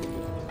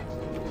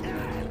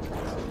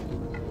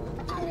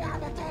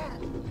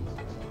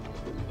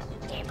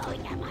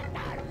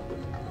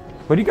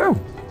 Where'd he go?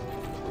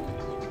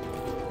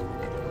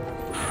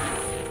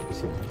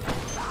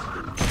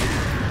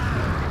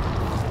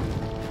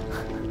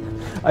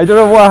 I don't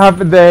know what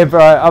happened there,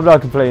 but I'm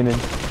not complaining.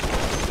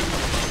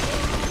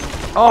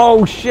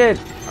 Oh shit!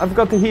 I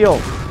forgot to heal.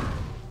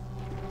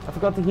 I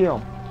forgot to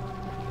heal.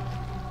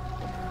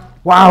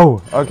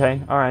 Wow!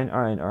 Okay,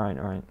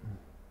 alright.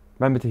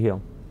 Remember to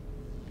heal.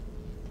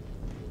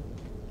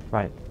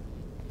 Right.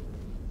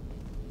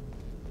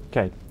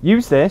 Okay,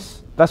 use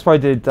this. That's what I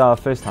did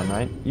first time,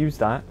 right? Use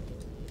that.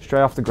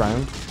 Straight off the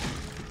ground.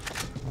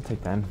 I'll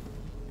take them.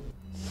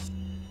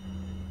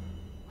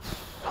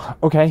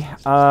 Okay,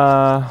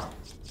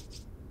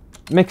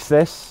 mix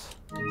this.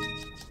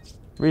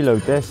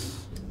 Reload this.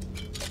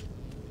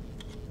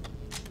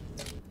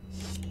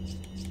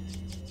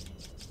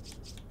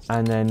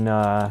 And then,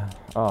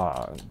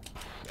 alright,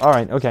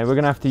 okay, we're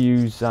gonna have to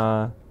use,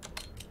 the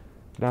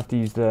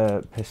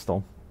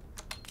pistol.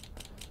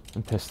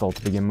 And pistol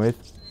to begin with.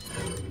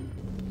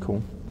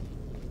 Cool.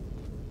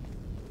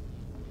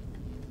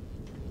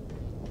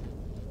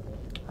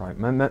 Right,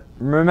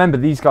 remember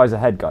these guys are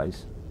head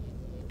guys.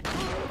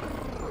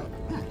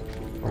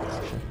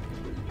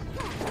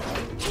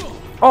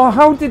 Oh,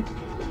 how did...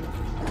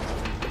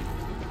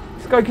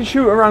 This guy can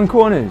shoot around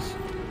corners.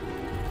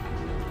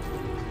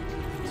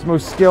 It's the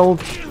most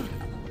skilled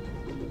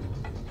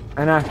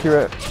and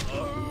accurate.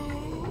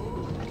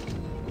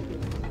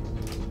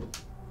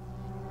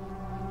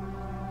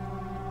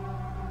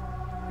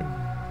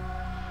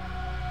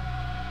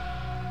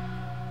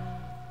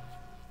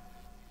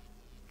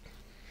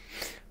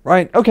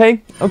 Right,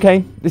 okay,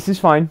 this is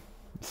fine.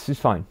 This is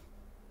fine.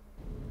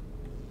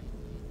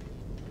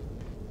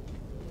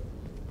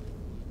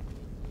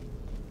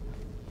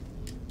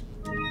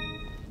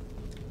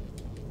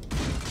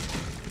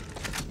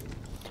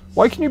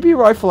 Why can you be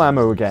rifle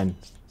ammo again?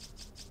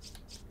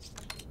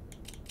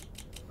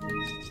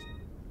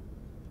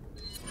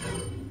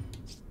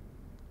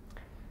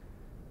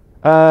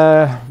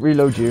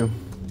 Reload you.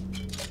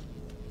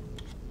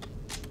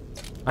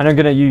 And I'm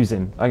gonna use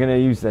him. I'm gonna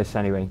use this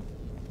anyway.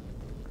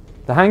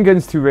 The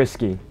handgun's too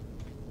risky.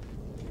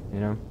 You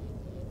know?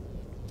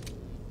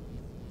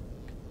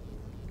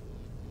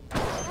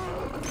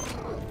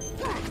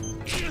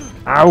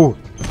 Ow!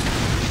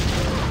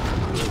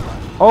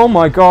 Oh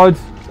my god!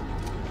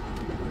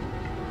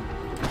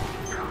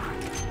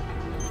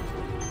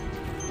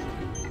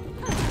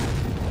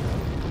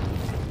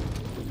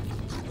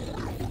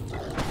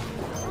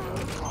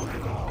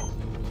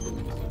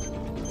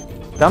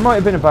 That might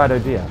have been a bad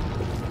idea.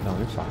 No,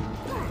 it's fine.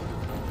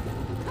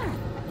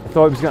 I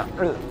thought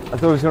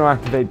it was gonna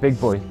activate Big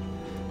Boy.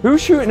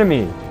 Who's shooting at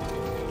me?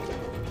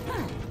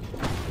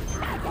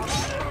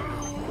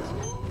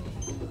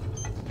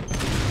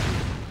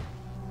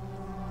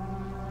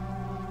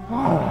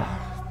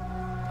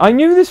 I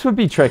knew this would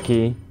be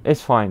tricky. It's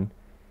fine.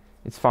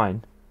 It's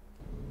fine.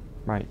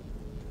 Right.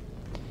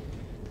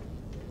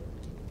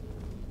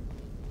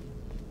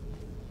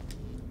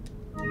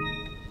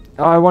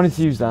 Oh, I wanted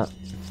to use that.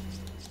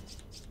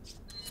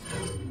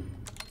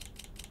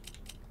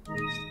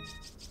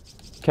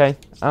 Okay.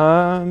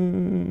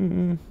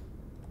 Oh,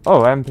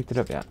 I haven't picked it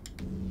up yet.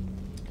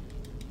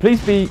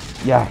 Please be...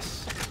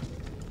 Yes.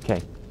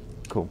 Okay.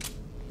 Cool.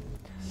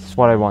 That's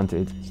what I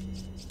wanted.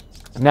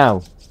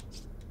 Now.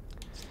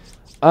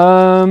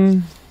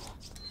 I'm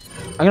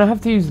gonna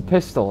have to use the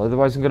pistol,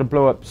 otherwise I'm gonna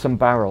blow up some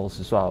barrels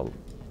as well,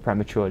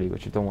 prematurely,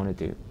 which I don't want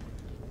to do.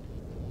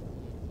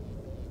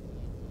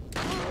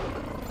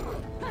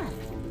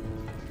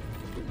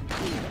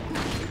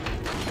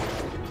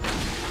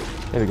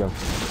 There we go.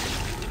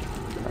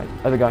 Right,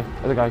 other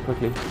guy,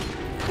 quickly.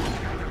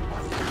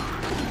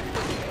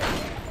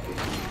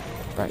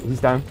 Right,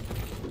 he's down.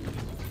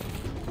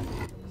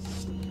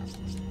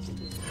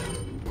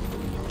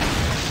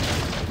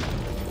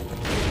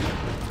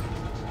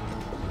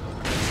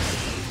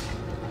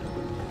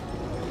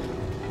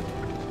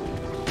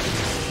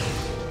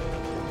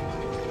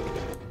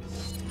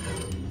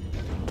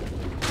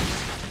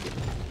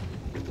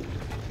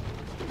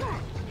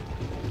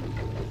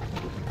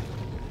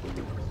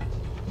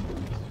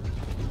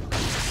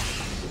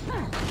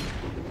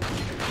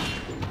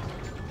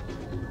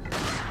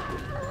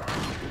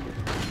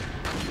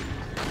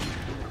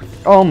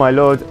 Oh my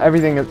lord,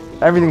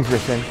 everything's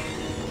missing.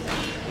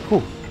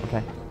 Cool,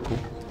 okay, cool.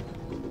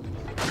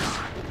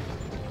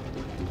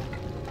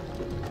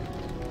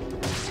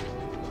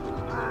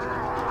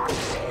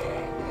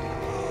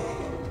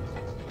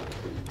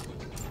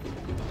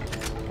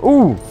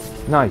 Ooh,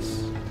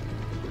 nice.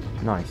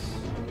 Nice.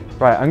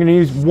 Right, I'm gonna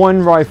use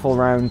one rifle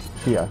round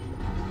here.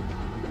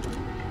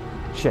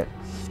 Shit.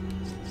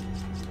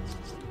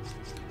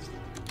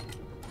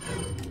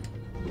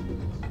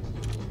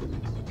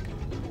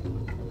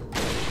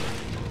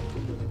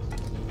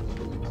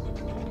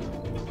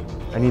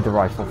 I need the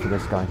rifle for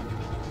this guy.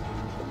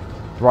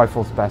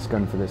 Rifle's the best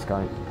gun for this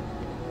guy.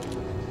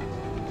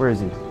 Where is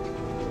he?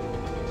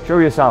 Show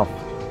yourself.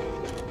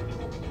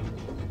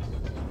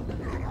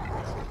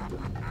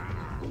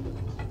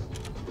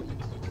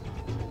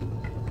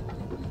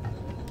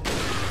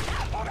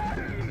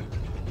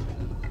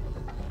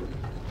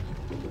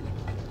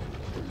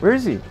 Where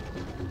is he?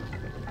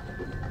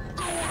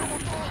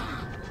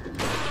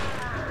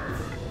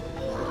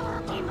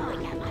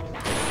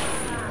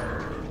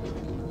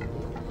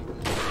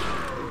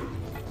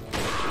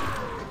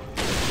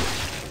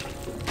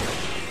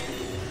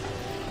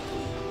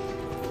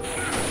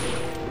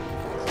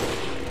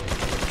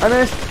 I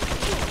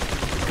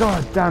missed!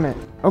 God damn it.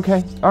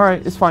 Okay,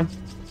 alright, it's fine.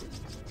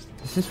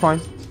 This is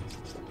fine.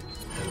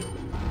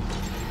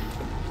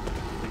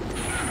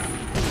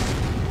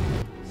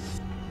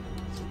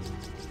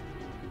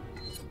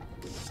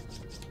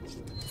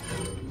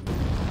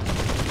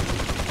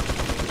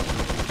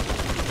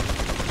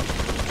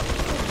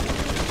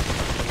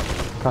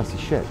 Can't see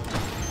shit.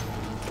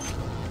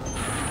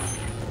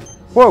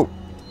 Whoa!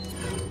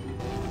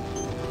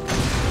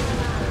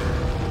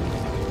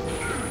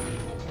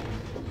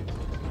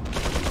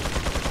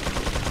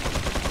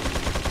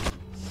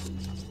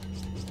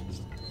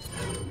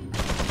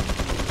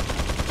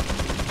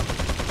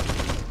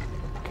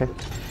 Okay.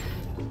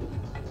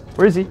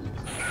 Where is he?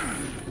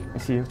 I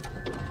see you.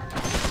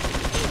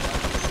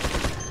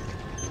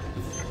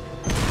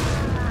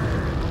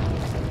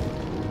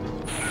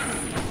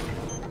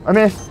 I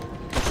missed.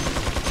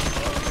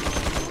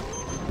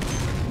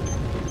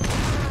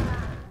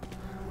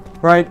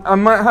 Right, I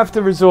might have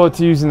to resort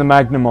to using the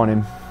Magnum on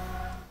him.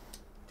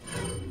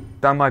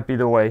 That might be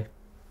the way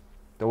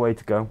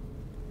to go.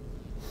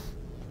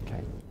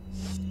 Okay.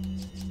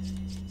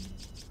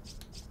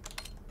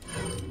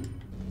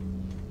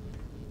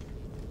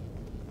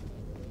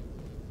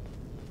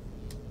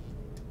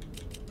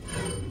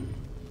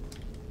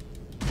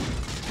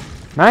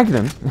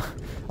 Magnum?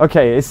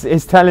 Okay,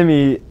 it's telling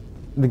me,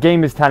 the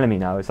game is telling me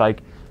now, it's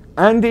like,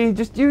 Andy,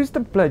 just use the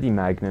bloody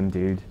Magnum,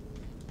 dude.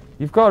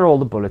 You've got all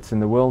the bullets in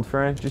the world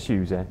for it, just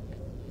use it.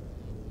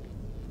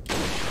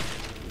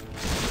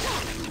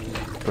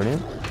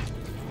 Brilliant.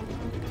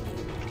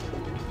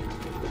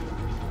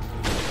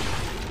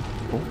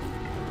 Cool.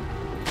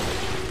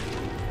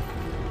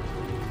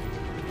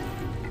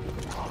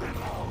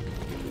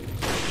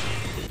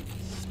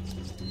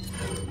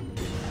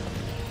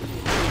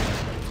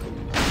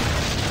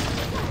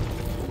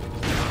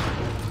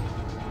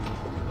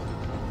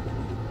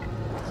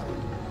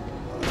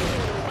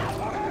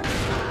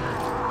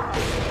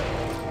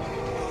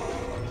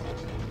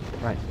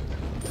 Right.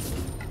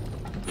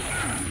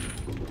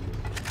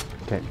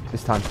 Okay,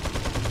 this time.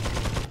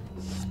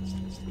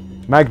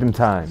 Magnum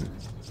time.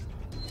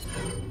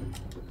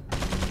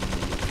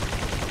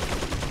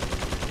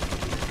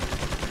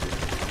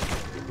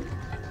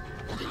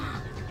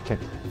 Okay.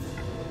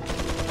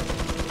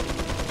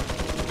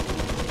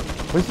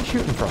 Where's he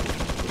shooting from?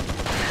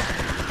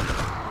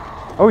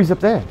 Oh, he's up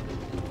there.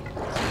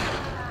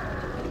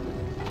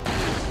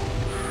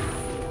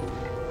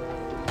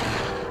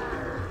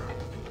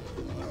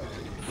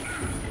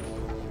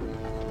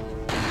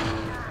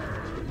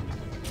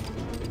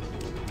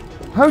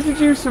 How did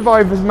you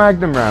survive this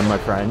Magnum round, my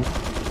friend?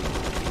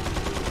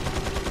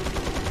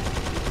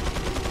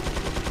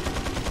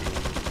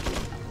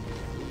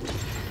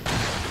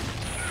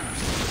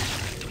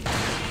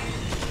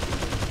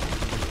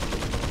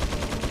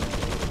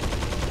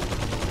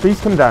 Please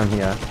come down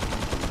here.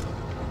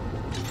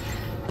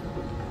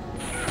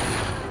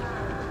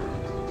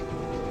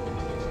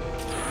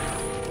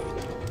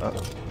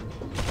 Uh-oh.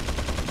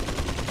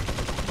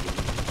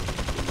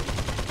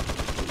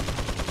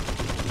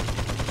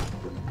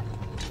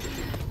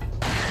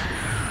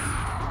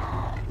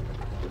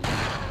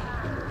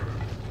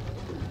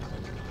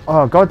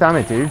 Oh, god damn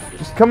it, dude.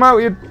 Just come out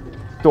your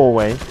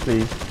doorway,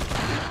 please.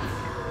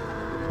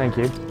 Thank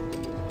you.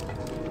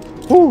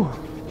 Whew.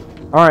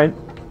 Alright.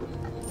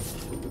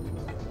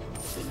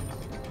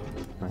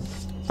 Right.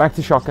 Back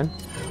to shotgun.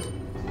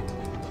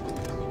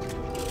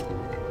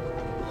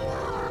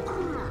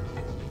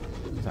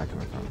 Where's that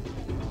coming from?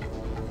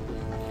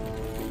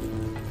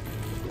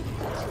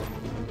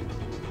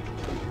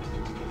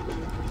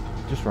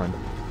 Just run.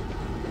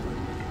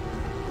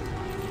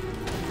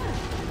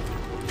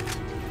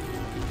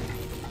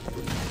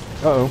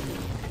 Uh-oh.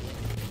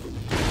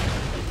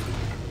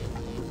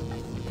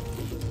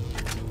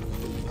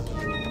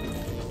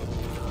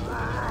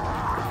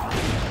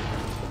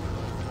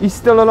 He's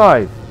still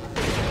alive.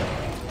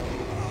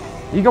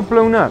 He got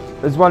blown up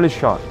as well as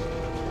shot.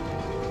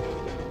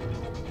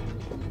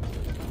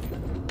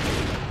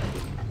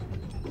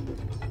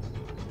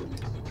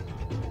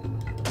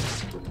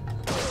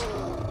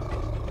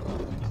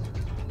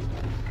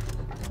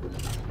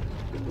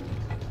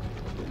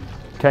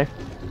 Okay.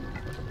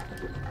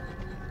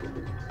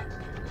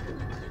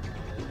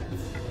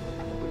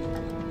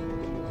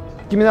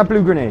 Give me that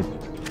blue grenade.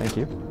 Thank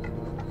you.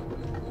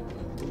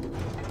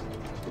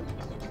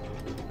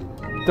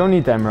 Don't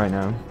need them right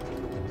now.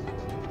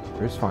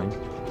 It's fine.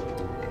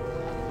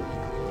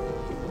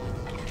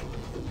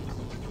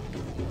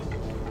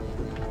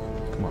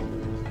 Come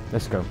on.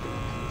 Let's go.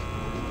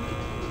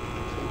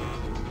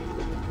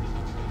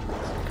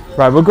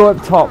 Right, we'll go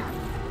up top.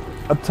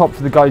 Up top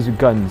for the guys with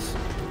guns.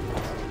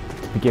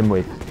 To begin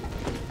with.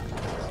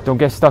 Don't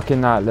get stuck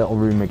in that little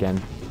room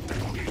again.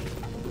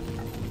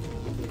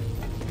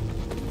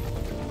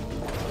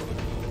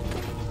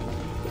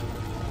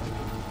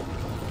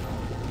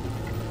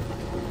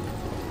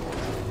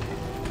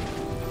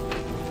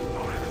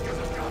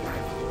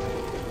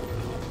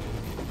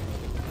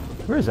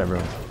 Where is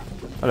everyone?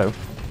 Hello.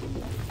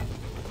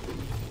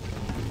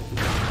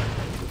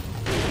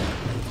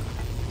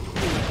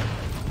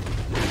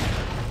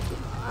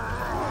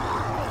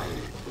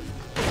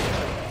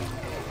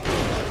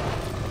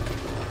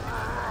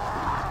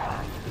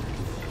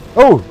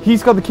 Oh,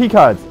 he's got the key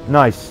card.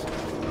 Nice.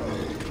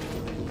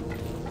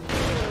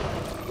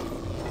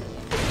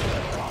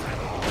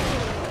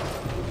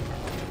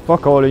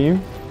 Fuck all of you.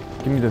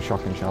 Give me the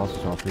shotgun shells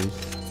as well,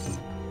 please.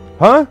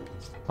 Huh?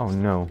 Oh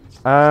no.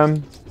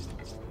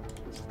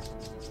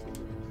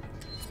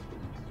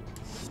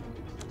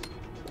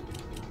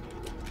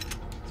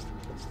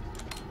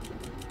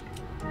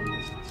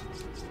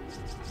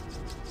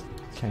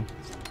 Okay.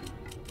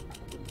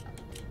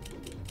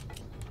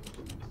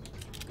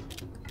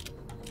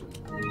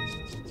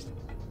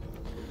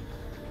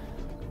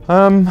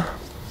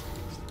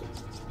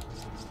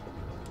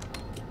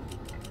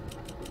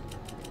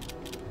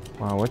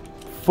 Wow, we're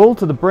full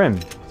to the brim,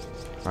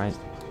 right?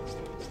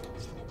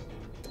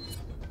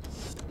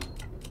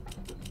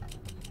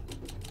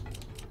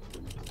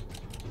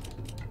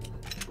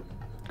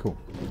 Cool.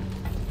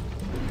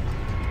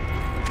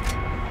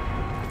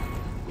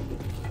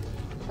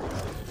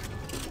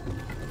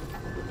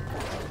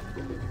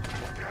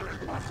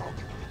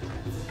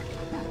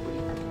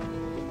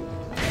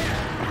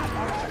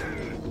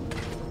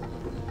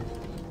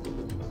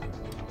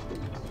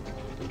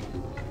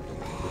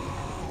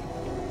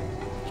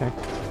 Okay.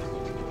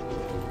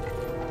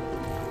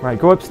 Right,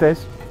 go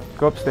upstairs.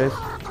 Go upstairs.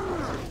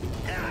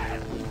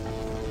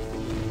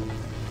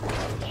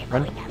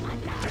 Run.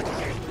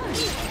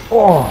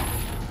 Oh!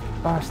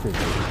 Bastard.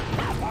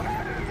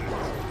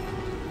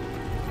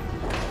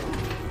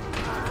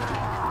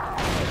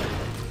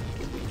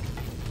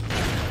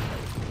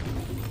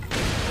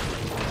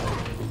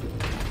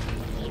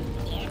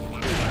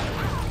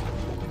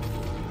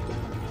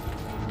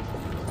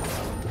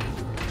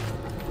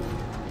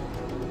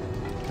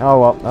 Oh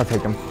well, I'll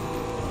take him.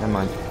 Never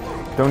mind.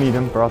 Don't need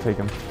him, but I'll take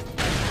him.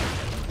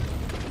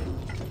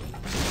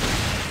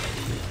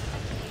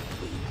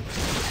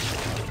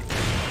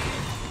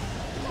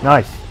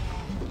 Nice.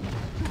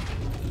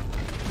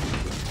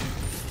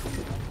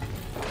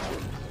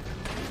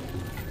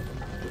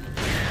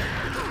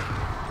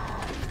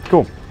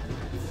 Cool.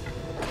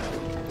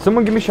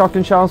 Someone give me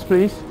shotgun shells,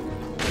 please.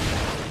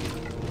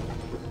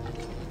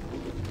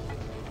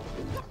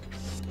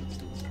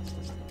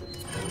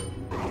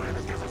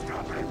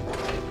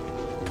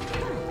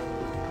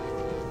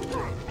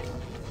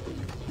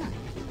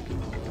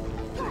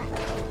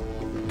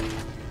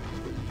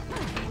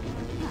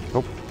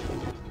 Nope.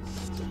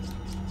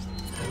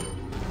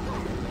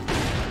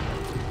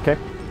 Okay,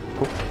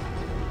 cool.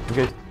 We're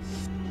good.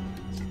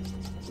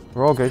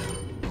 We're all good.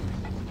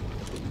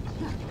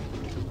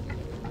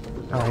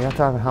 Oh, you have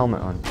to have a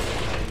helmet on.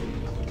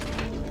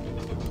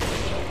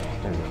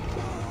 There we go.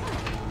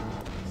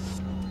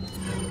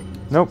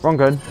 Nope, wrong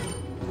gun.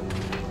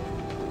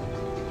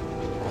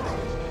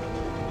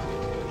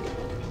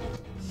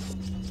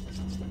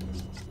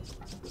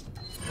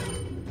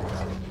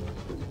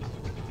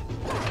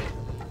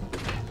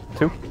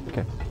 Two?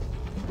 Okay.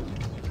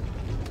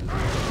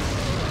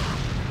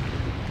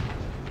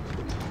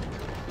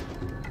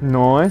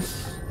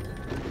 Nice.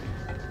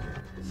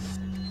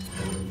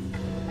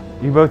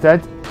 You both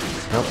dead?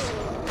 Nope.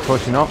 Of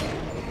course you're not.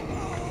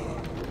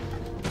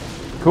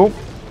 Cool.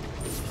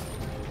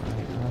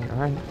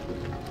 Alright.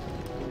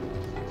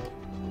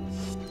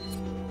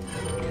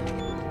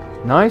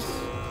 Nice.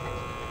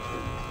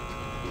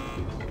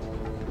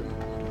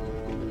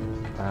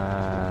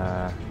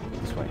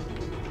 This way.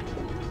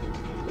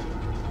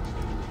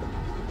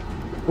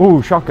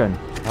 Ooh, shotgun.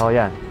 Oh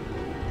yeah.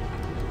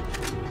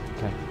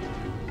 Okay.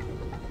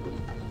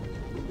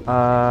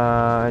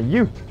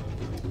 You.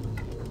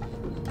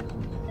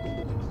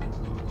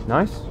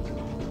 Nice.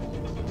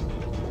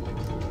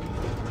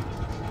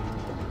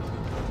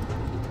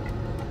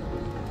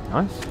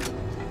 Nice.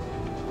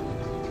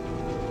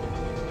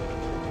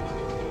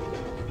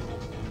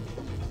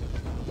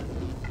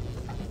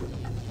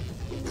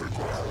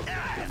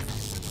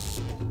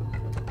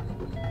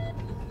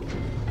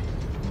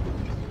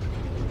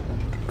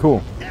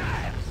 Cool.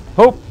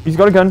 Oh, he's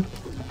got a gun.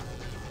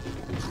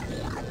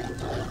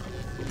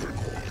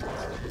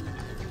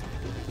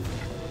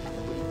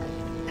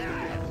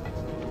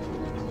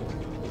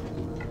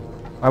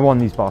 I want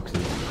these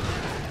boxes.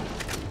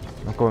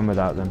 Not going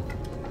without them.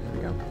 There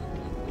we go.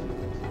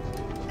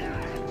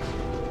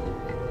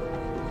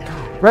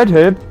 Red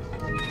herb.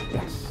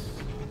 Yes.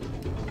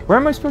 Where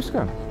am I supposed to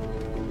go?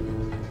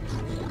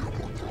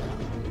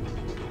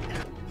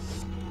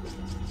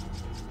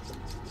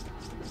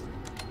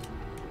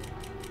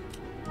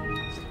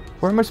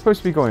 Where am I supposed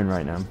to be going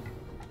right now?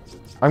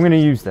 I'm going to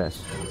use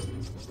this.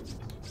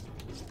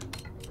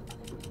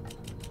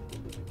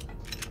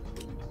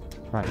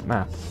 Right,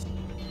 map.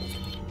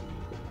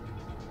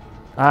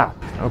 Ah,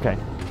 okay.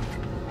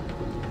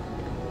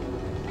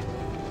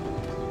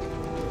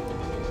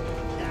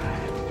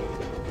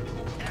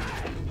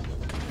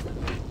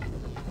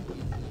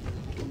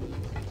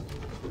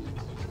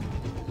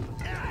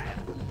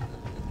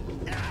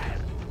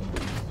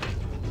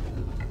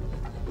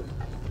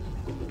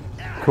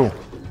 Cool.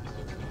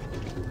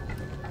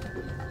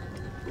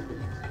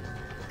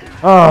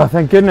 Oh,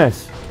 thank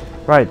goodness.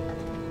 Right.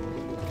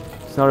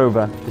 It's not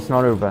over. It's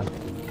not over.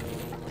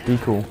 Be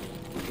cool.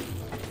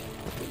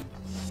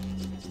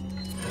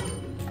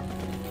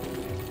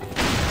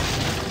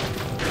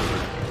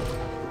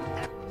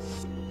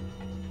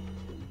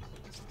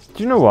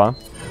 Do you know what?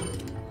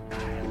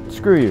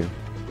 Screw you.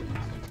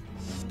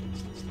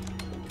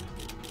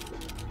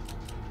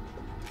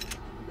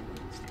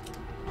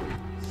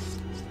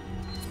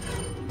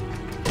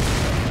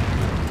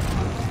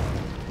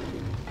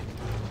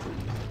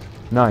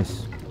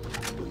 Nice.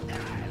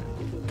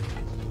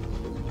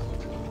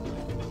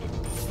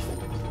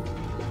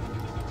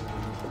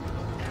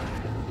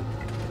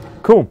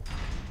 Cool.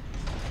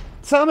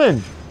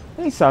 Salmon!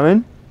 Hey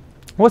Salmon.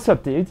 What's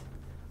up, dude?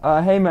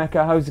 Hey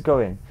Mecca, how's it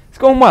going? It's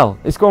going well.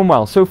 It's going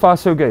well. So far,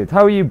 so good.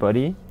 How are you,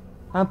 buddy?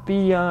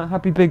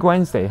 Happy Big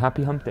Wednesday.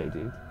 Happy Hump Day,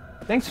 dude.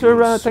 Thanks for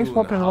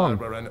popping along.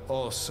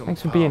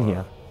 Thanks for being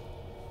here.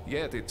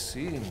 Yet it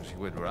seems you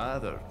would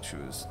rather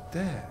choose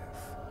death.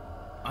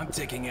 I'm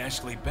taking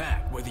Ashley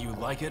back, whether you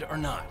like it or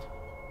not.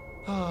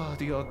 Ah,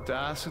 the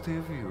audacity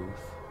of youth.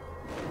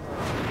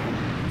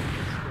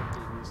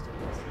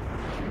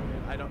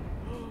 I don't.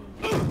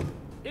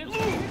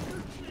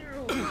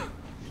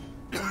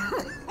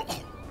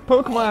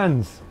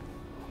 Pokemons!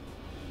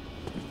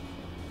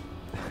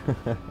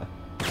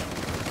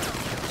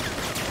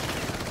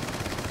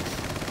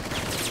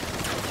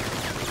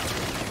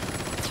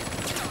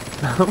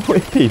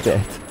 Whippy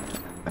bit.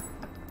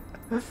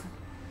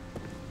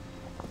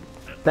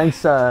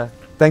 Thanks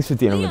for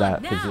dealing with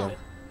that, Physio.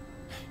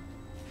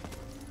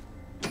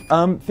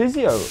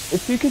 Physio,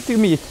 if you could do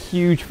me a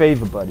huge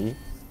favor, buddy.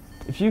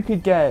 If you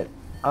could get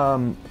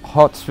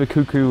Hots for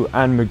Cuckoo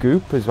and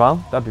Magoop as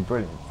well, that'd be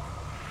brilliant.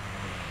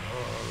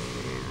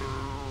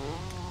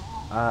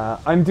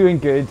 I'm doing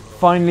good.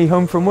 Finally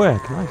home from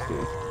work. Nice,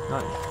 dude.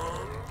 Nice.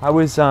 How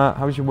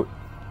was your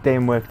day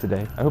in work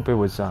today? I hope it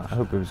was good. I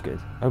hope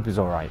it was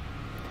all right.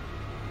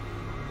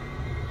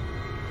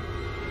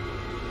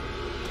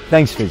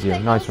 Thanks, Physio.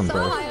 Nice one,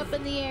 bro. So high up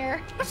in the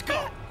air. Let's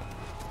go.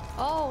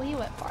 Oh, he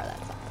went far that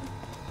time.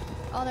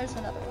 Oh, there's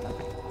another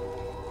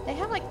one. They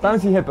have like these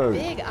Bounty hippos.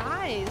 big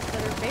eyes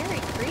that are very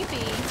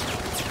creepy.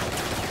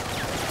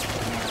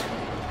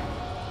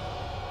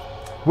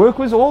 Work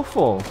was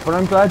awful, but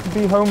I'm glad to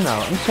be home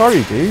now. I'm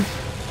sorry, dude.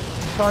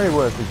 I'm sorry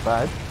work was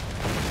bad.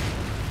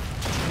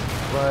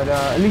 But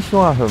at least you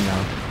are home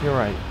now. You're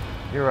right.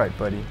 You're right,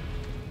 buddy.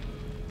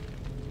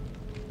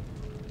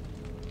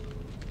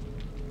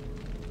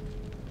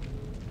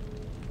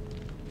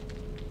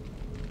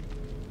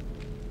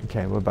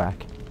 Okay, we're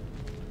back.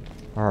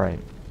 Alright.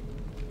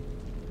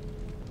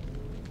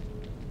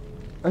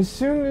 As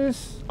soon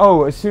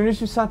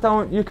as you sat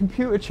down, your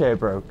computer chair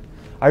broke.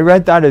 I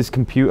read that as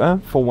computer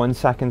for 1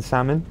 second,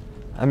 Salmon.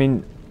 I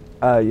mean,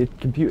 your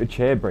computer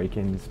chair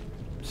breaking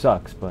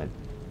sucks, but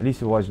at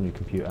least it wasn't your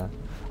computer.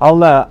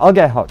 I'll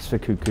get Hots for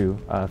Cuckoo,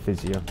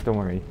 Physio. Don't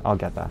worry, I'll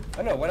get that.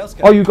 I know, what else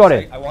can Oh, I you do? got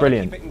it. I wanna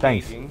Brilliant. keep it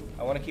Thanks. engaging.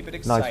 I want to keep it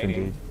exciting. Nice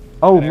indeed.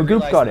 Oh, And I Magoop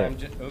realize got that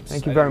it. I'm oops,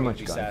 Thank you I very didn't mean much,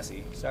 to be guys.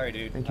 sassy. Sorry,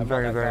 dude. Thank you I'm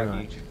very, not very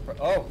cocky.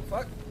 Oh,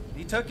 fuck.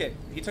 He took it.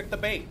 He took the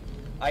bait.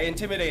 I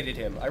intimidated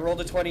him. I rolled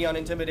a 20 on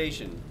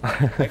intimidation.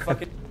 I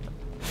fucking...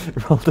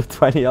 Rolled a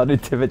 20 on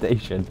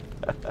intimidation.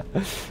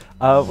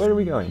 Where are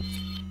we going?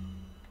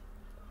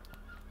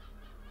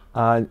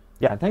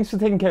 Yeah, thanks for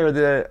taking care of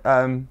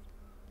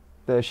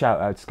the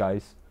shout outs,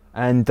 guys.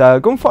 And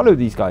go and follow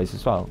these guys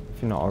as well,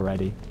 if you're not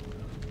already.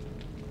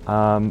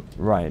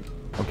 Right,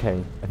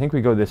 okay. I think we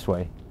go this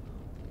way.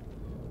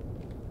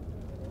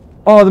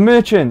 Oh, the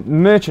merchant!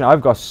 Merchant,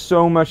 I've got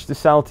so much to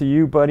sell to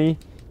you, buddy.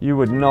 You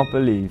would not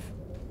believe.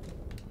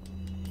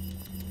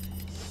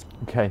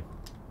 Okay.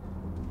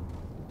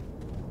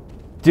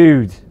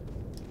 Dude,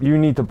 you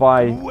need to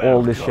buy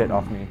all this shit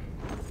off me.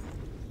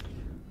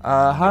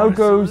 How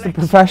goes the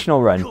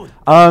professional run?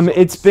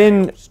 It's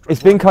been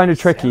kind of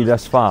tricky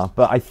thus far,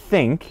 but I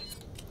think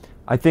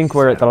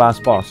we're at the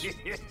last boss.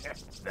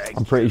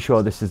 I'm pretty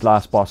sure this is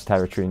last boss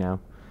territory now.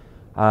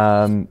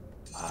 And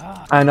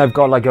I've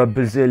got like a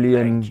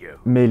bazillion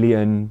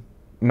million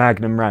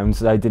Magnum rounds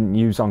that I didn't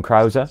use on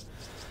Krauser.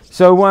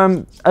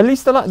 So at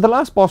least the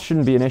last boss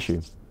shouldn't be an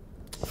issue,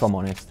 if I'm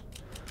honest.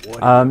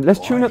 Let's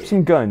tune up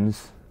some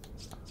guns.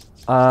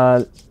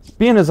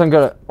 Being as I've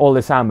got all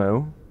this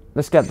ammo,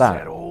 let's get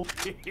that.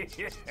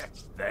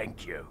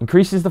 Thank you.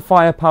 Increases the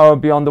firepower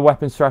beyond the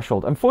weapon's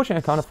threshold.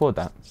 Unfortunately, I can't afford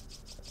that.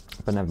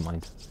 But never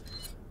mind.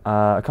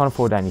 I can't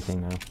afford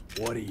anything now.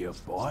 What are you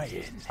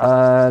buying?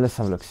 Let's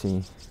have a look,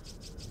 see.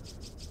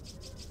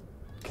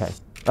 Okay,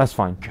 that's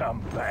fine.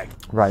 Come back.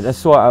 Right, let's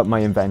sort out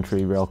my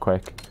inventory real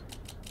quick.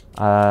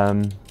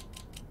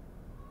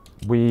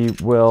 We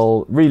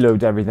will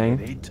reload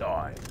everything.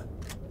 Anytime.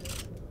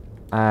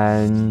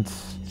 And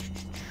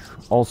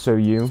also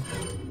you.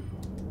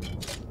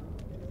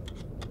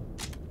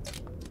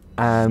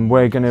 And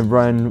we're going to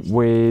run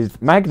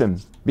with Magnum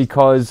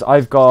because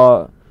I've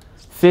got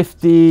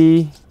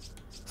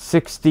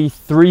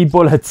 63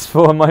 bullets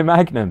for my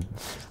Magnum.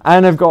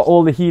 And I've got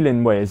all the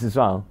healing ways as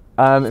well.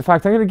 In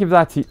fact, I'm going to give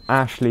that to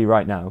Ashley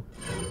right now.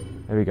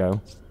 There we go.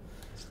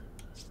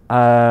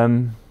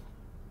 I've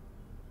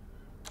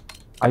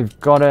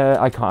got to...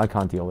 I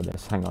can't deal with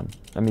this. Hang on.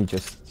 Let me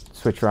just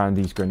switch around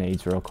these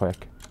grenades real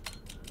quick.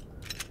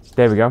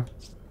 There we go.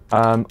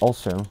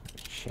 Also...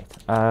 Shit.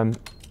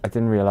 I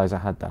didn't realise I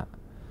had that.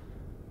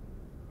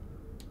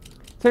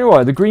 Tell you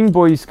what, the green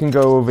boys can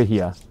go over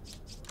here.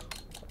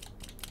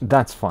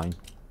 That's fine.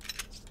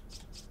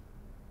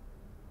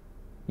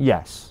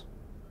 Yes.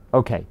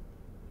 Okay.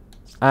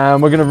 We're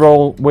going to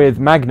roll with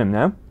Magnum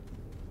now.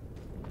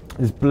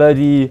 This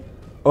bloody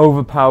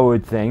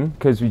overpowered thing,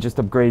 because we just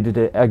upgraded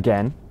it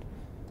again.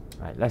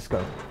 Right, let's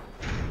go.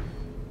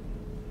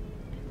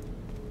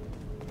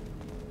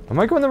 Am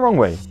I going the wrong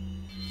way?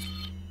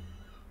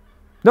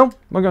 No,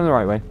 I'm going the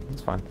right way.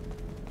 It's fine.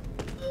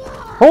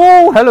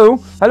 Oh, hello.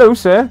 Hello,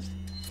 sir.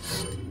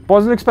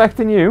 Wasn't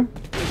expecting you.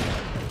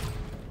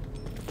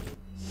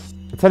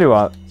 I tell you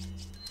what.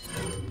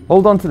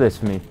 Hold on to this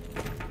for me.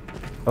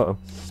 Uh-oh.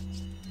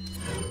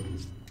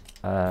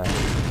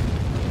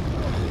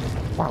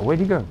 Wow, where'd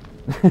he go?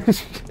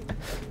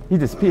 He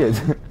disappeared.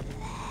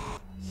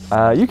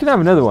 You can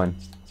have another one.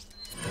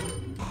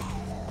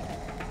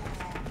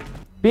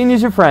 Being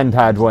as your friend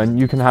had one,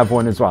 you can have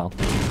one as well.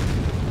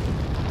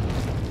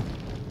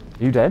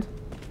 Are you dead?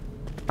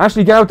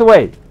 Ashley, get out the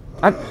way!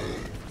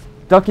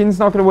 Ducking's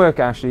not going to work,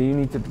 Ashley. You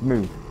need to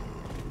move.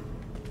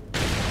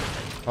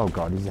 Oh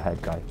god, he's a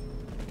head guy.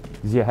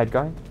 Is he a head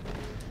guy?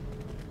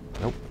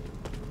 Nope.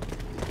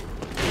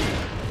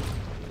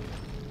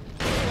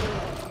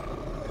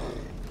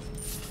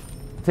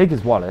 Take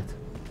his wallet.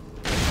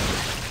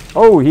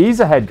 Oh, he's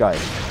a head guy.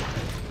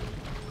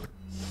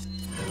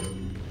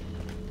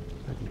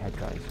 Bloody head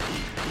guys.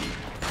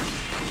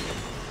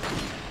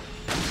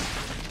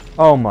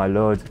 Oh my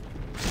lord.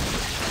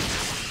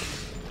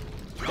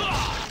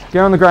 Get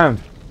on the ground.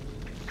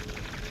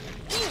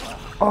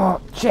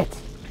 Oh, shit.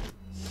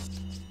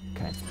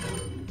 Okay.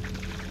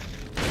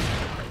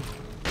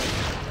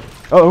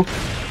 Uh-oh.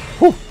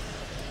 Whew.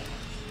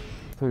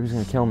 Thought he was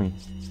going to kill me.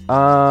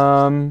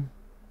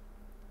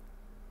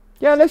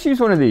 Yeah, let's use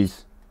one of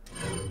these.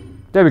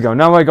 There we go.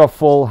 Now I got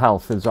full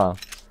health as well.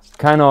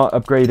 Cannot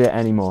upgrade it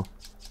anymore.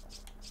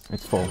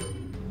 It's full.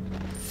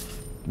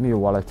 Give me your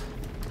wallet.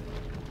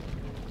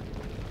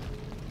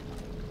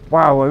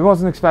 Wow, I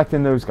wasn't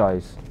expecting those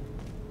guys.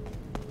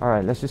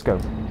 Alright, let's just go.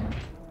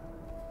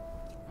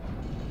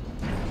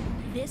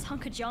 This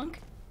hunk of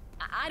junk?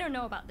 I don't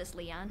know about this,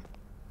 Leon.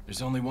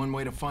 There's only one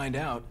way to find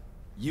out.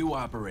 You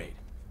operate.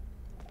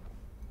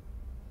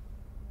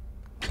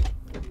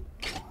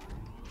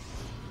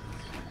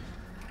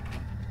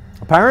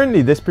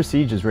 Apparently this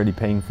procedure is really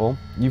painful.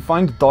 You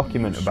find a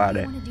document about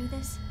it. Want to do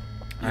this?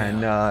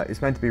 And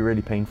it's meant to be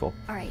really painful.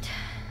 All right.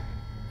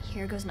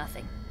 Here goes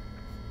nothing.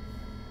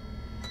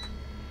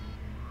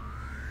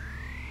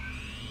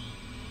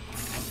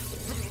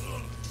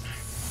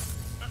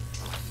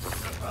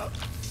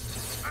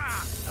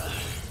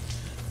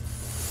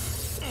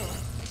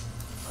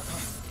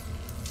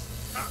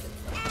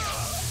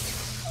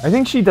 I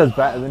think she does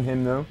better than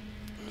him though.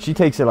 She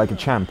takes it like a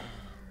champ.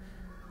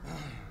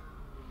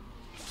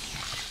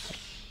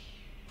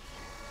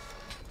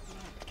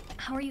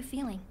 How are you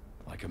feeling?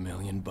 Like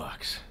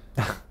 $1,000,000.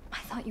 I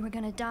thought you were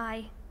gonna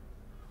die.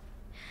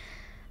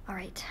 All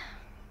right.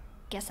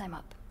 Guess I'm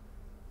up.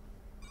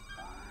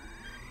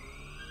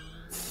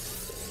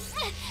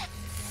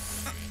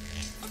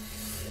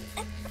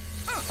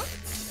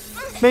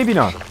 Maybe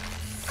not.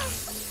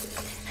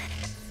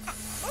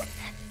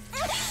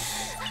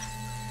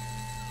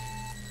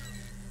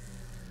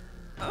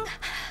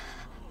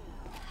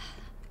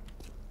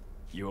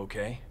 You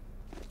okay?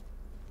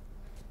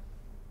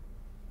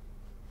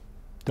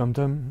 Dum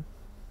dum.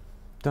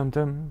 Dum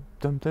dum.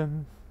 Dum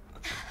dum.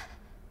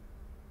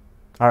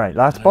 Alright,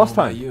 last boss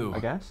time, you, I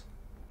guess.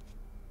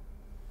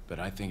 But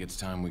I think it's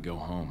time we go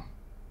home.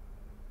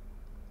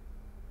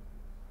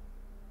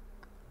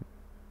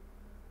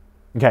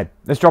 Okay,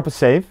 let's drop a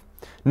save.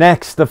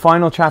 Next, the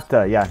final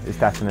chapter. Yeah, it's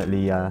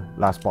definitely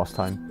last boss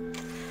time.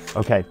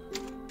 Okay.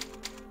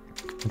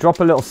 Drop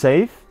a little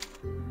save.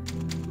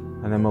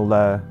 And then we'll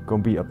go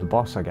and beat up the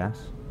boss, I guess.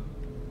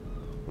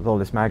 With all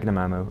this magnum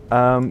ammo.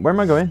 Where am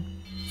I going?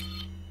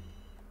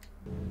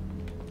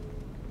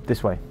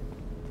 This way.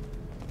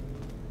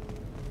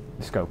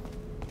 Let's go.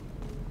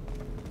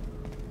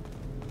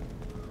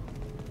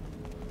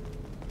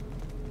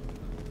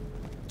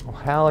 Oh,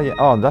 hell yeah.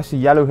 Oh, that's a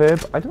yellow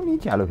herb. I don't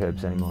need yellow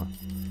herbs anymore.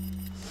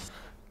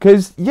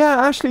 Because, yeah,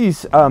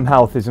 Ashley's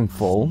health isn't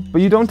full.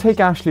 But you don't take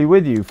Ashley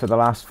with you for the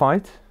last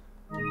fight.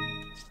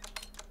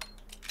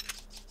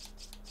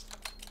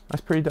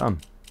 That's pretty dumb.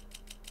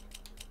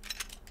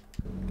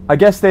 I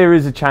guess there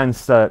is a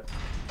chance that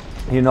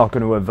you're not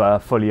going to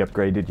have fully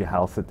upgraded your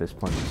health at this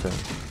point. So,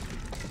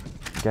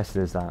 I guess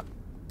there's that.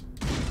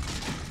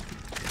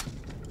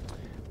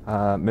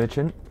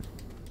 Merchant.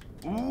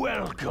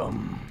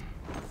 Welcome.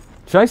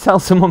 Should I sell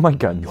some of my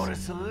guns? Got a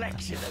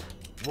selection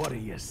of what are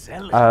you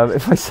selling?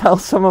 If I sell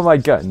some of my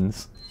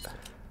guns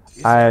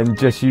and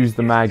just use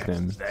the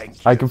Magnum,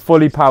 I can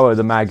fully power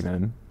the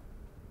Magnum.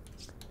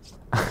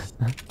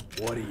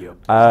 What are you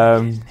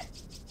buying?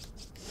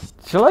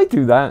 Shall I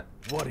do that?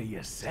 What are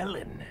you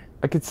selling?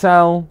 I could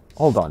sell...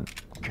 Hold on.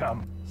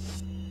 Come.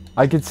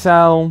 I could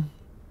sell...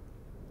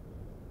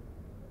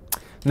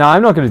 No,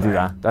 I'm not going to do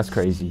that. That's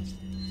crazy.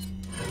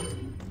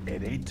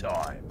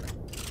 Anytime.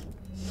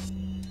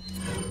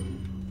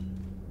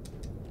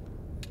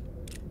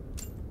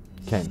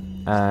 Okay.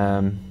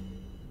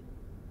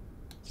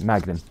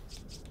 Magnum.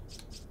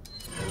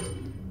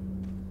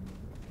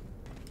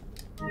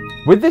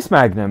 With this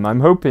Magnum, I'm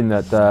hoping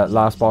that the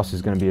last boss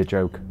is going to be a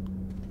joke.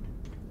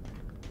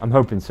 I'm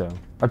hoping so.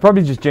 I'd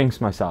probably just jinx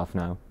myself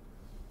now.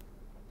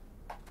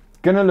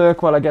 Gonna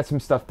lurk while I get some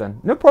stuff done.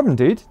 No problem,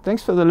 dude.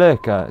 Thanks for the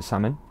lurk,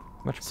 Salmon.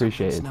 Much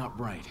appreciated. It's not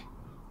right.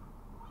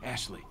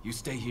 Ashley, you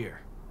stay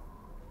here.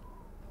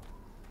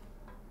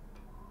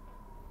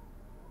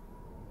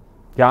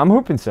 Yeah, I'm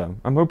hoping so.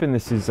 I'm hoping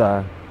this is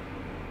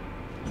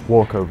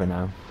walkover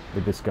now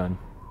with this gun.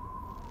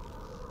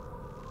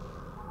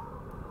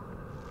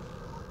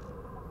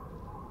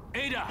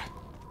 Ada!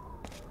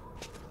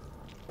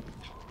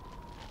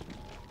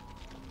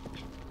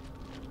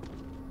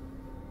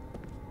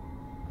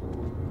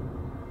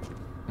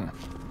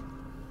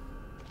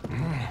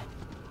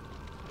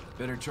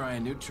 Better try a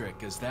new trick,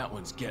 cause that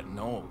one's getting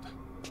old.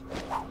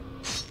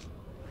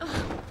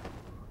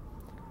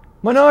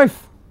 My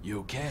knife!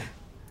 You okay?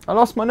 I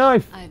lost my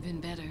knife! I've been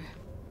better.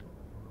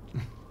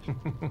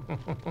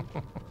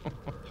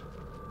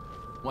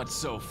 What's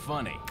so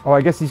funny? Oh,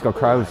 I guess he's got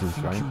Krauser's,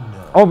 right?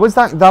 Oh, was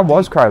that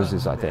was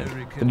Krauser's, I think,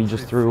 that he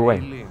just threw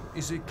away.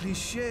 Is a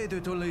cliche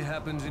that only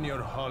happens in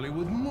your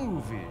Hollywood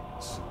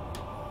movies.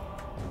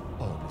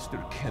 Oh,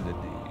 Mr. Kennedy,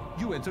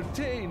 you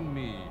entertain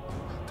me.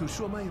 To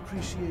show my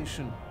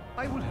appreciation,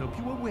 I will help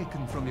you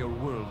awaken from your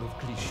world of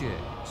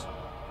cliches.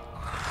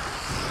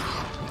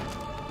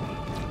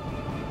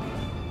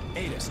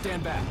 Ada,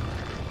 stand back.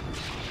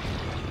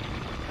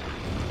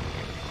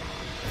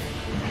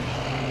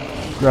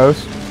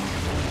 Gross.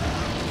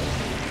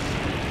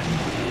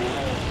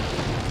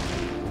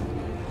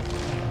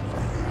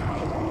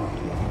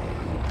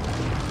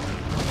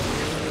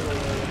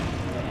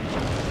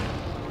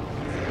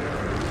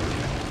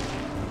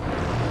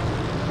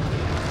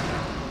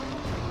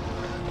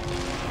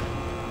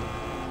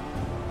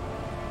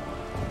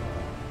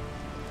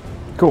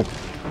 Cool.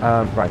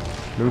 Right.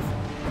 Move.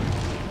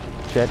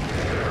 Check.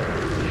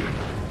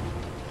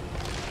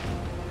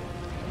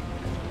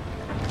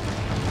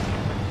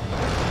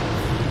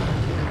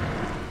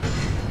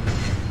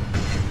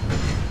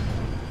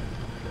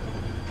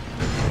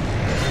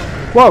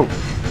 Whoa!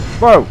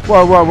 Whoa!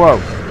 Whoa! Whoa! Whoa!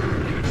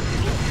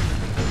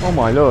 Oh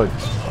my lord.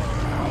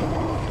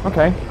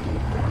 Okay.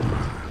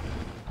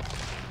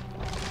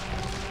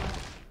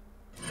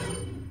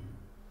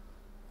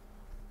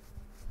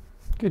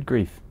 Good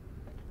grief.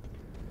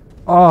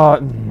 Oh.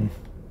 Do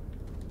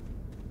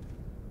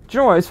you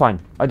know what? It's fine.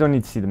 I don't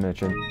need to see the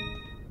merchant.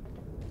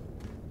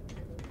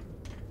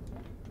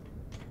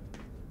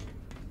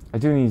 I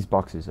do need these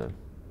boxes though.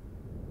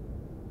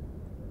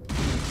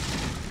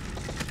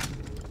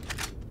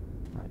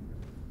 Right.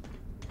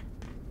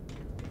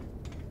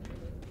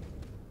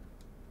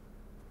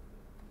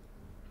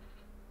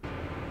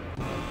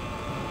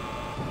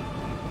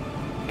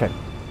 Okay.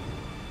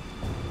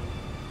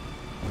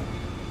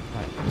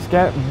 Right. Let's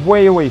get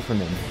way away from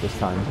him this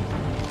time.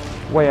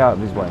 Way out of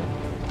his way.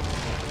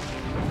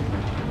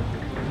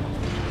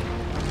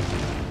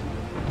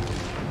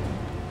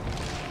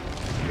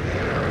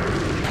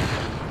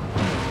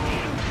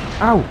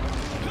 Ow!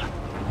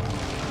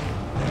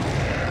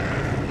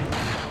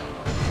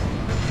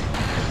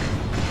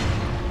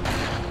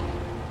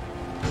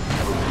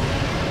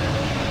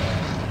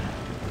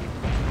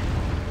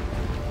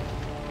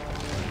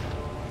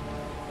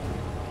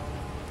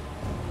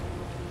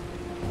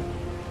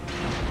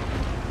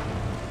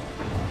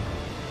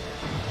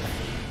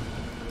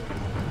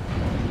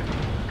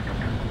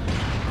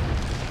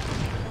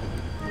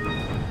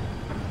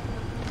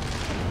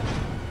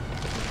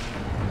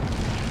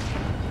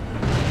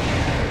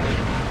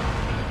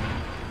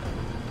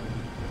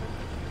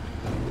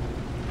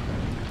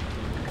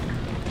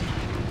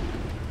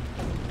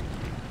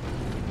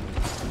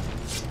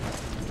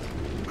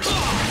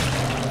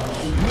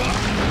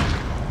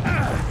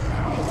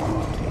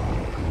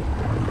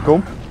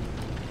 Cool.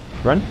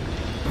 Run.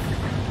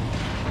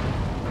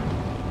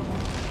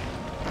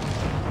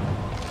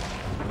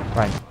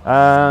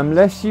 Right.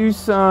 Let's use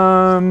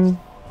some...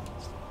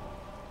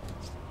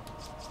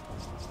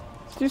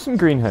 do some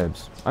green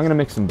herbs. I'm gonna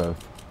mix them both.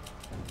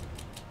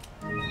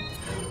 There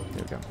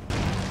we go.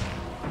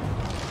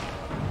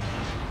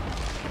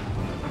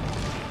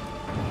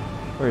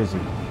 Where is he?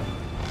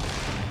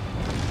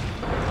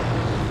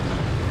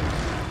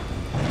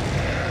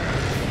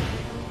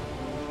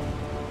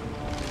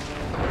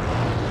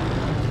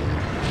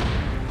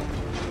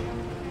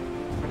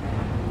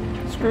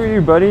 Screw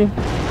you, buddy.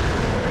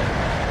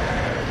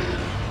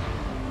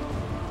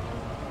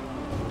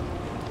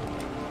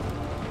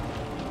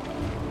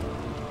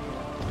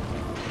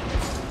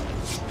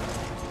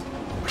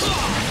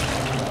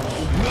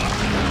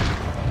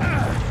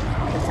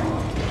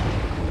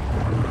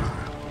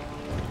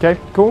 Okay,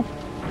 cool.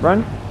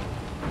 Run.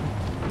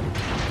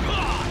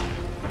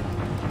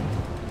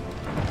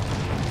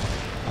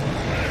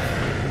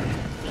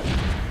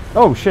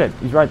 Oh shit,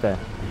 he's right there.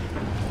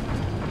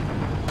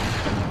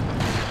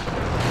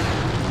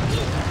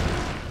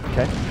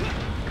 Okay.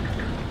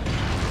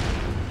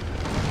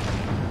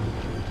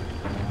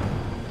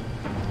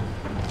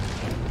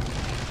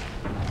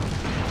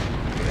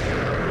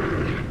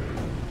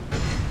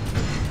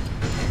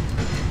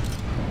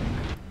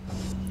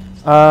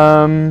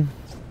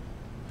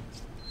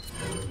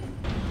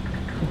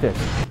 This.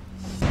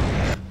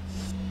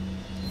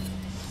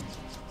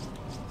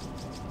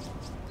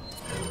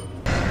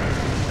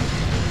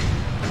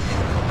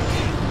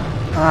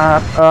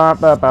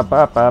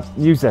 Up.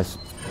 Use this.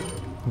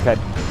 Okay.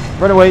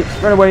 Run away.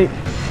 Run away.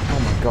 Oh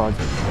my god.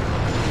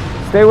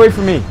 Stay away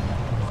from me.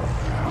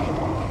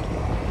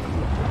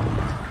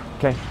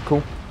 Okay,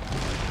 cool.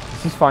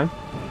 This is fine.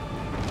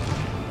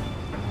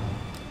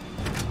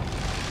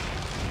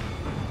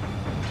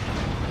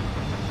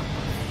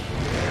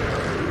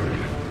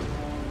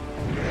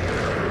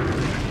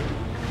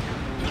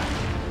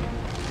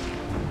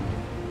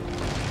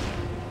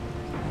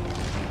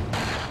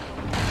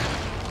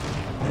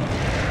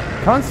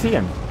 Can't see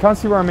him. Can't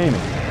see where I'm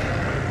aiming.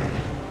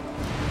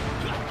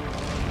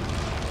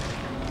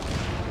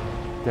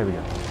 There we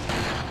go.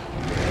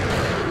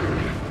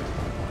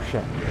 Oh,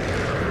 shit.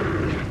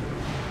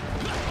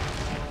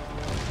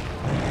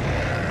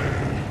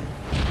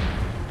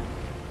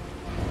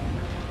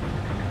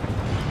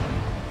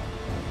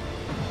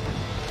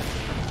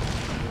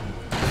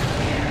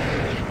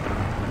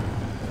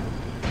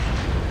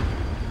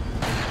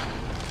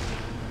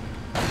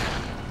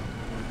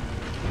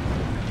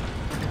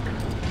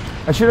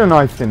 I should have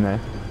knifed him there.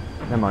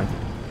 Never mind.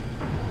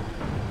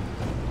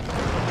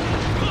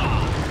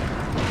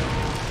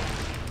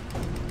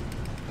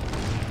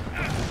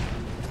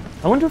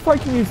 I wonder if I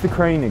can use the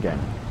crane again.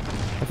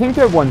 I think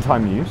they're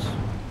one-time use.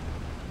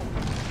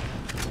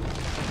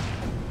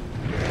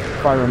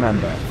 If I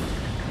remember.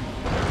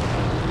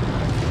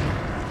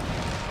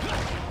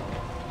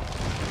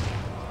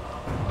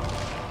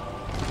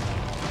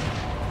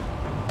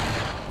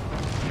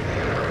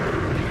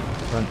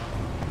 Run.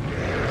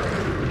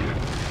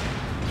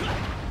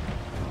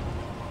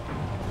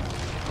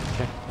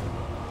 Okay.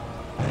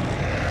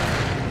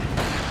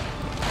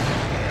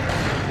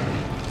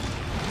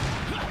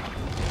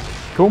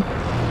 Cool.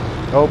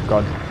 Oh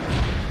god.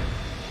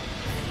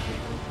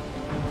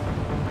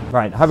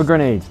 Right, have a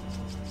grenade.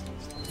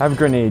 Have a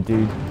grenade,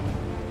 dude.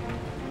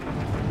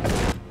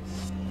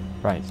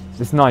 Right,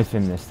 let's knife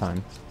him this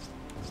time.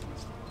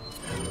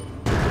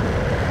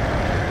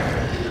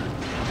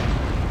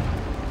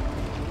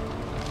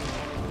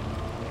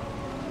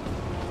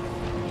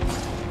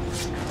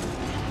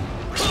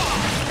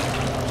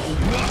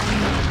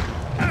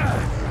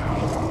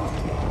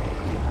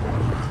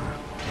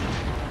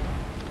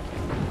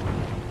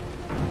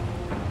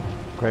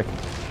 Quick,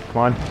 come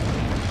on.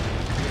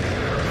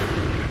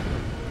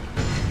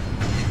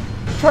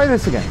 Let's try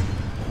this again.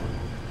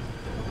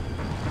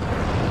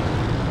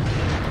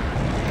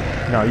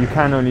 No, you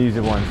can only use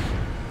it once.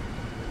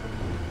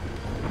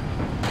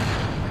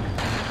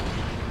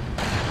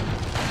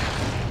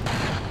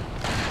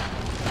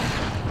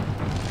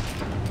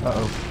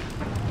 Uh-oh.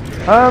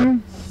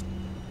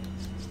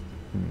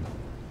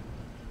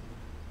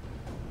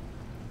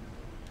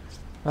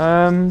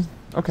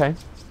 Okay.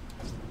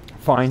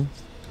 Fine.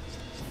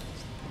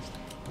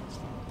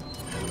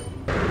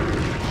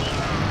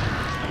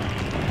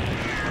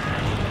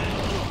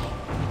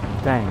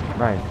 Dang,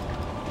 right.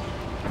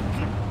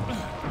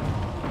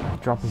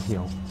 Drop a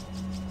heal.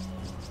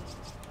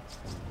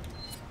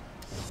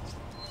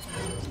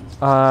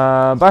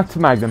 Back to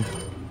Magnum.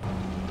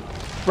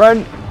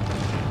 Run!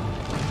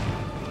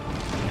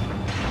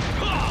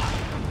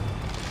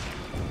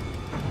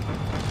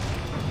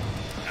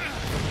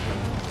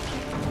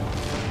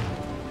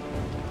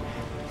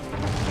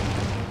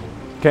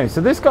 Okay,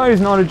 so this guy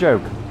is not a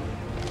joke.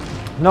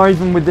 Not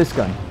even with this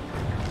gun.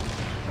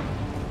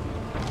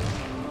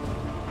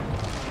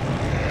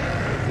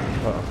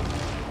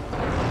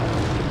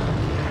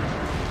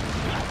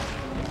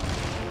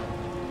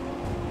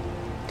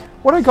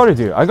 What I gotta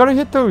do? I gotta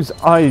hit those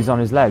eyes on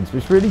his legs,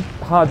 which is really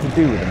hard to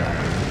do with him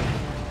now.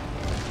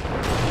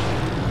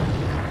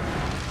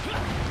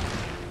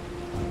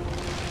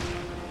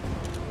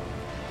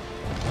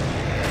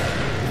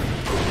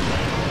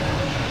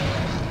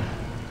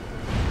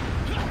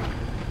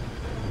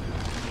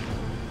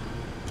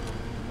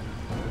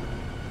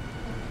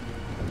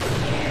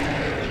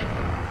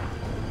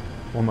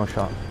 One more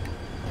shot.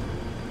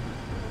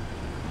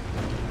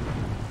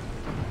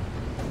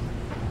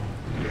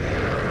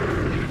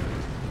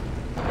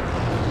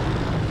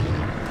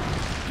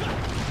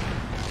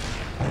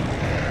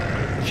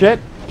 Shit.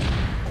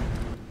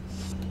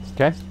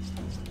 Okay.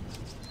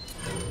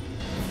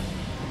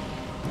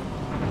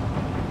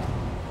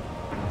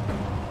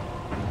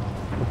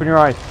 Open your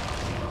eye.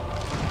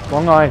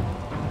 Wrong eye.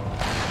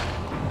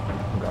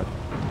 Oh god.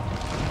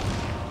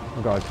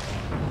 Oh god.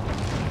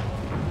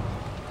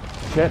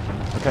 Shit.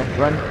 Okay,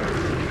 run.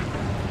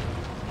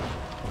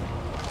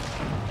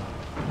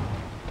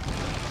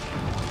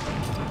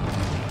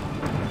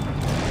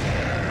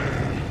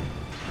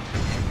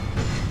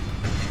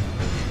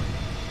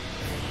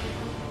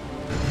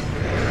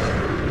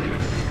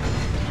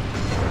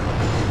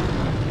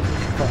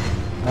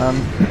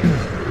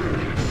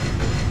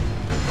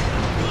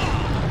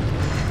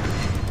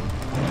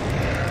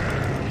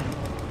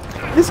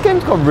 This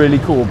game's got really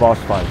cool boss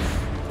fights.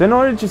 They're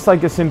not just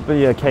like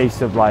simply a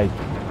case of like,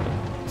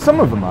 some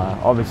of them are,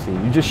 obviously.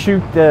 You just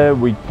shoot the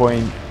weak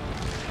point,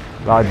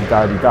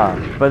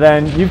 la-di-da-di-da. But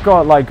then you've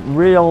got like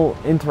real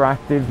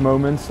interactive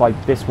moments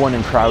like this one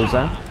in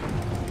Krauser,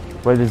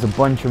 where there's a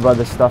bunch of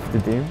other stuff to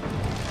do,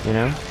 you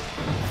know?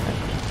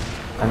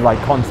 And like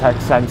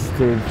context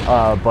sensitive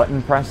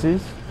button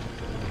presses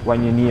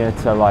when you're near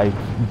to like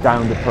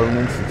downed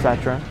opponents,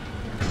 etc.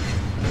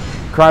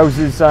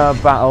 Krauser's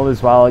battle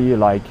as well, you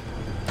like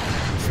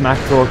smack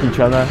talk each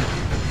other,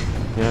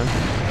 you know?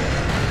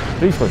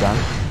 Please go down.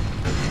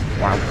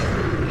 Wow.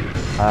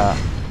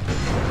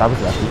 That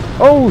was lucky.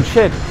 Oh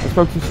shit! I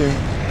spoke too soon.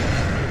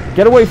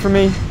 Get away from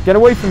me! Get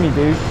away from me,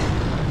 dude!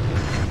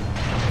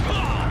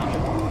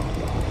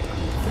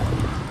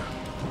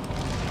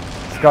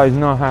 This guy's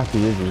not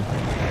happy, is he?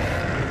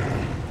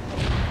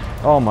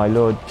 Oh my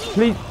lord.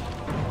 Please!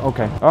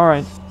 Okay.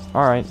 Alright.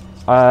 Alright.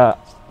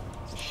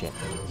 Shit.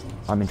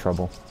 I'm in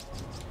trouble.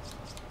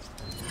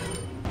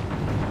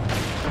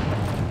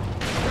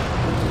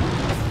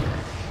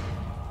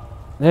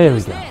 There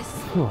we go.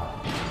 Whew.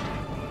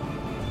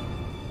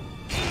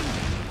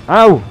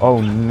 Ow!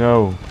 Oh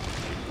no.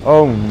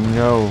 Oh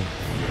no.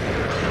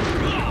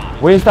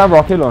 Where's that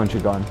rocket launcher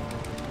gone?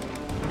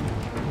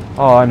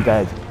 Oh, I'm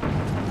dead.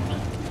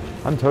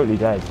 I'm totally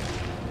dead.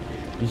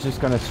 He's just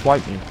gonna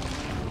swipe me.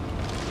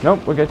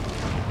 Nope, we're good.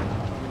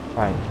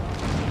 Alright.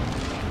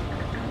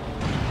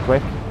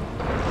 Quick.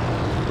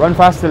 Run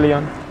faster,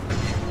 Leon.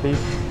 Please.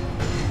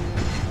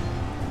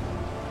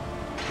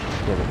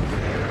 Get it.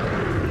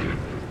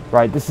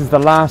 Right, this is the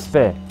last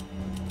bit.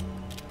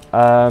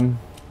 Hold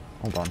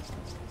on.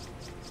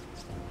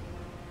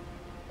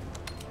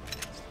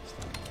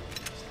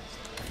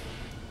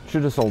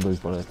 Should have sold those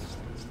bullets.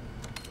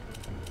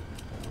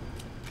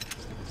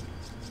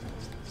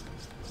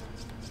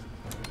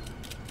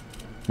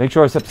 Make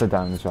sure it's upside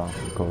down as well,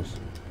 of course.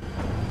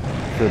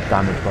 Good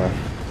damage buff.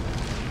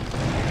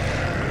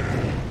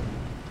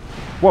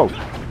 Whoa!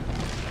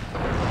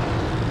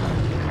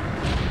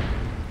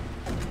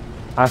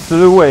 Hasta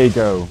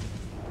luego.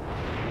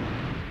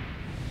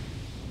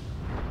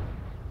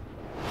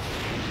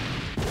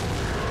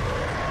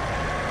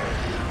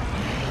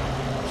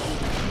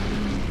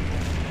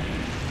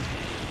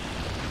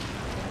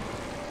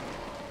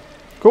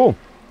 Cool.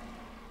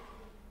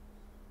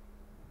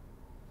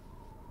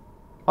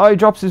 Oh, he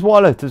drops his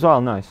wallet as well.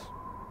 Nice.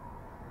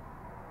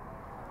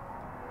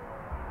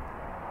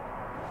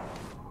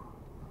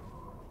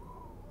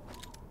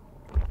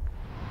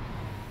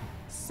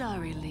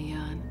 Sorry,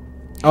 Leon.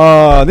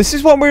 Oh, this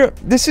is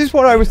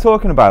what I was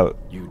talking about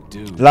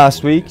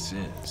last week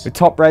with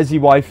top resi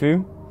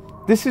waifu.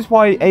 This is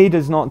why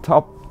Ada's not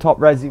top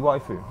resi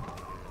waifu.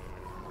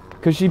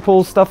 Because she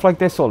pulls stuff like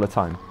this all the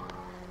time.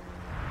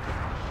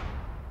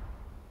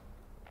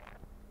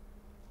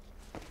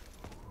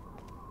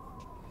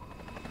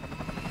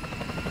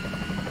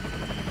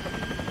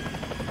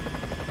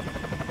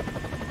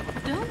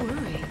 Don't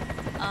worry.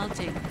 I'll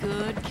take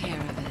good care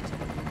of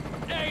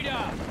it.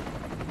 Ada!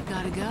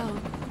 Gotta go.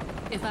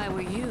 If I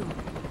were you,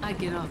 I'd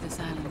get off this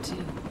island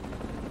too.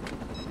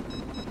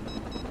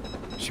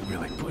 She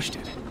really pushed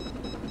it.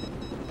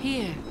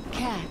 Here,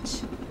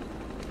 catch.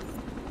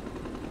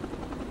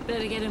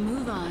 Better get a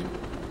move on.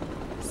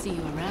 See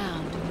you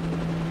around.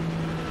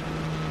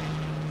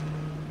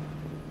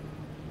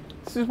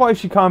 This is why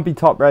she can't be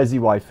top resi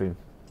waifu.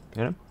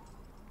 You know?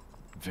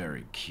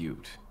 Very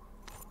cute.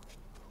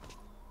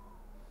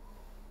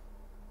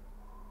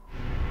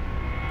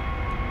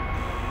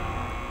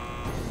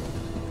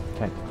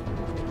 Okay.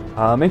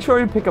 Make sure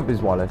you pick up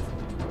his wallet.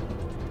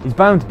 He's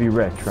bound to be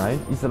rich, right?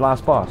 He's the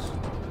last boss.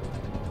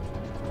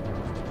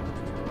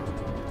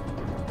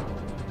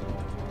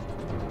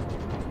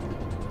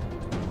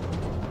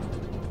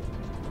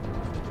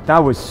 That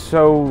was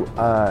so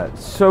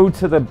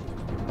to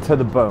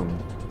the bone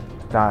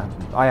that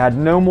I had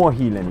no more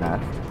healing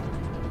left.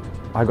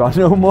 I got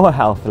no more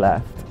health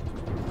left.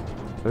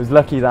 It was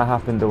lucky that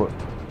happened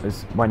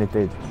when it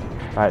did.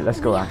 Right,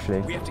 let's go, Ashley.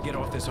 We have to get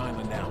off this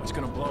island now. It's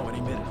gonna blow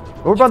any minute.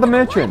 What about the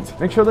merchant?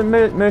 Make sure the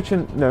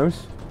merchant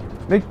knows.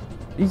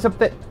 He's up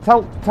there.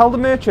 Tell the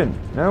merchant.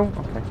 No?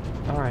 Okay.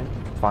 Alright.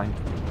 Fine.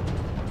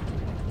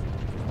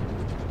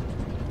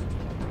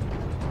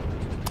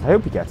 I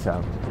hope he gets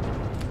out.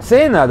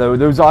 Saying that though,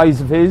 those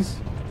eyes of his,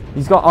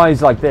 he's got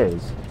eyes like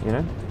this, you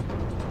know?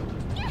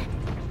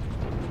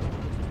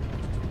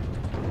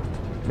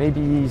 Maybe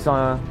he's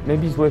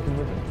working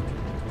with it.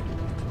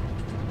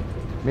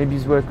 Maybe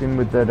he's working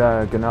with the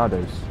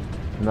Ganados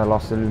and the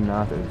Los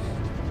Illuminados.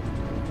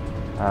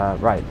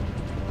 Right.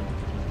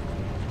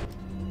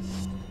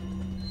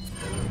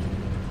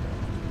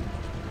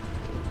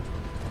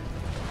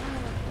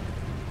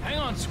 Hang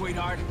on,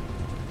 sweetheart.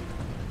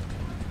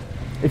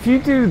 If you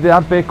do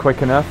that bit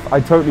quick enough, I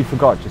totally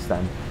forgot just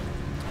then.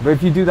 But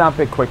if you do that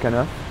bit quick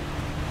enough,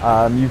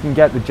 you can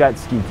get the jet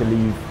ski to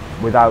leave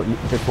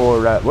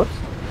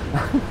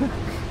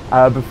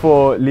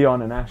before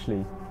Leon and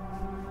Ashley.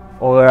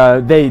 Or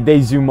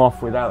they zoom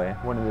off without it,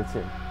 one of the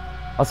two.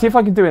 I'll see if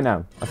I can do it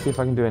now.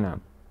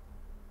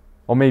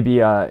 Or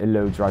maybe it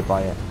loads right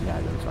by it. Yeah,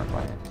 it loads right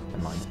by it.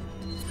 Never mind.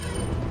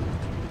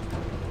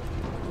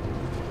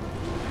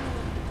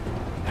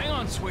 Hang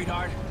on,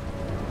 sweetheart.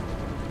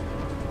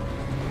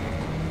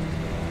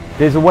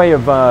 There's a way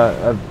of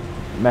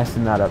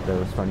messing that up though,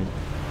 it's funny.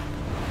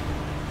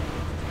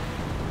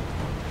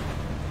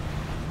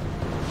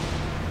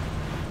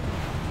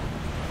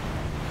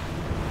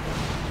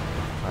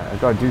 Right,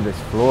 I've got to do this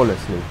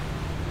flawlessly.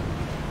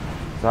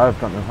 So I've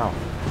got no help.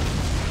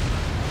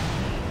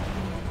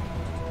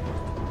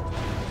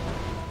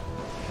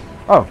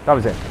 Oh, that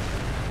was it.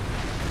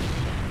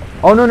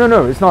 Oh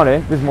no, it's not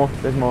it. There's more.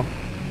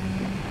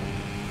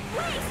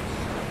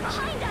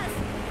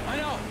 I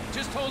know.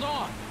 Just hold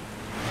on.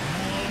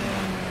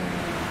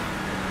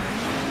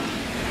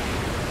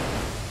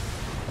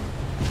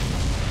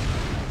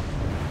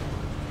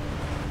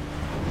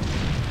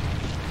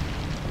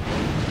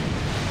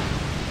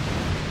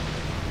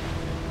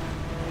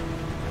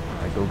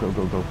 Alright, go.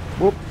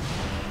 Whoop.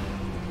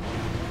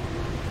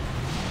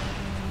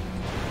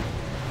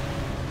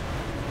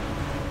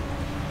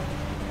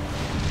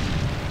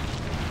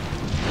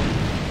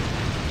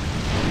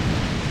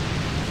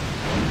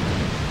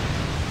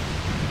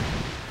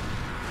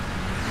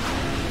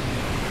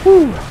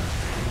 Whew.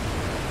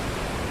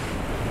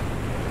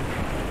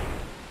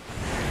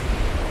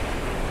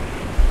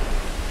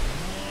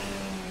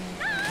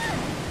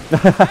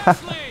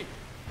 Ashley!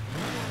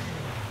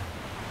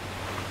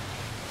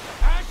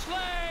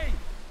 Ashley!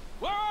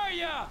 Where are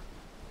ya?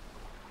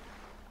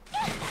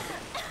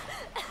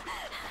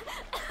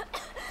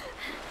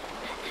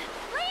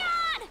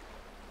 Leon!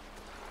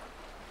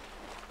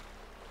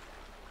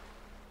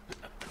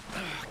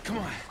 Come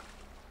on.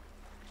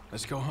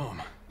 Let's go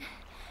home.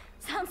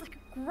 Sounds like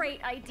a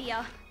great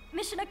idea.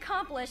 Mission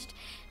accomplished.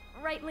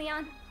 Right,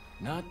 Leon?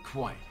 Not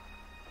quite.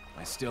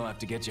 I still have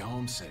to get you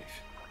home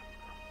safe.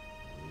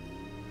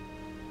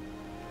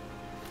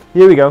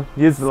 Here we go.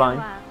 Here's the line.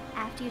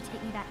 After you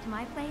take me back to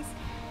my place,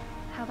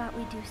 how about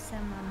we do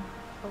some,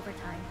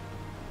 overtime?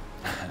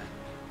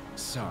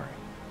 Sorry.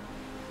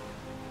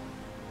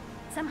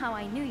 Somehow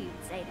I knew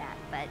you'd say that,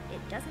 but it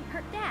doesn't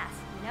hurt to ask,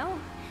 you know?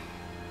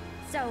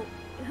 So,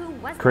 who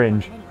was the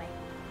Cringe. woman anyway?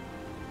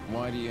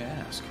 Why do you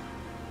ask?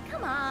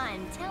 Come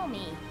on, tell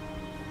me.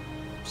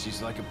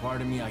 She's like a part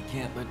of me I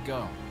can't let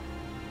go.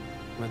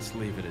 Let's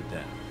leave it at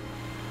that.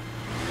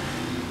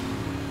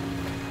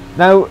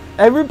 Now,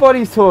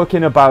 everybody's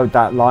talking about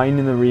that line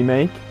in the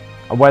remake,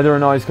 and whether or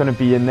not it's going to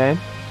be in there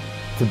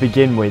to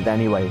begin with,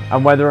 anyway,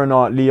 and whether or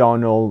not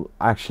Leon will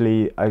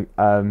actually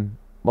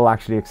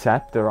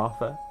accept their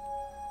offer.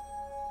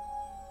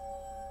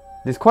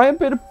 There's quite a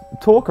bit of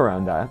talk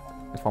around that,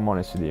 if I'm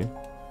honest with you.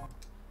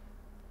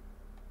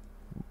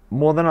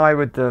 More than I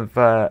would have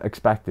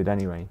expected,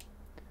 anyway.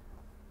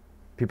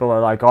 People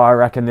are like, "Oh, I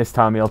reckon this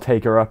time he'll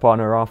take her up on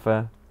her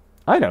offer."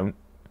 I don't.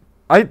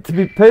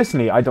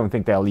 Personally, I don't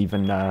think they'll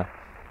even have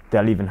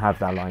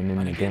that line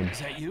in the game. Is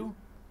that you?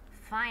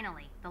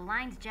 Finally, the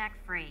line's jack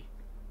free.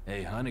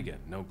 Hey, Hunnigan,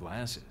 no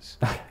glasses.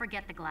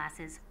 Forget the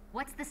glasses.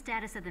 What's the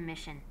status of the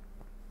mission?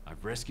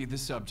 I've rescued the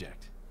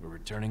subject. We're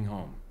returning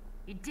home.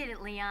 You did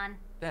it, Leon.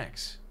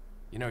 Thanks.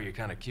 You know, you're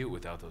kind of cute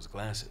without those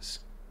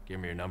glasses. Give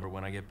me your number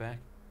when I get back.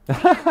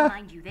 I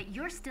remind you that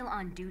you're still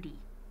on duty.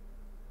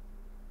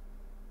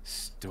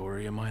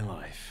 Story of my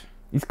life.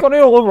 He's got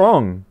it all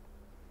wrong.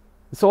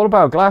 It's all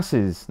about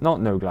glasses,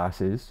 not no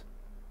glasses.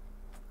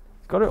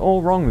 He's got it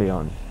all wrong,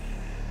 Leon.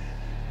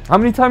 How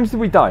many times did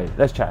we die?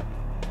 Let's check.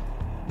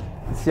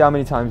 Let's see how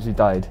many times we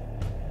died.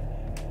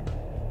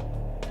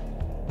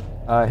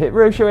 Hit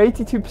ratio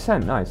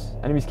 82%, nice.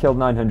 Enemies killed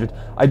 900.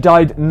 I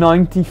died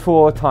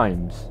 94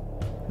 times.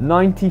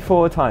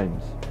 94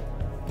 times.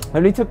 It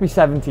only took me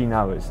 17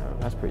 hours, though.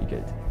 That's pretty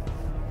good.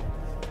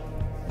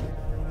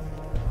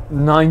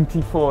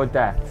 94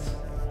 deaths.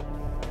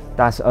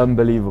 That's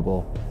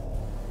unbelievable.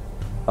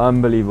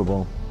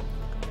 Unbelievable.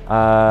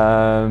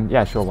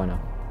 Yeah, sure, why not?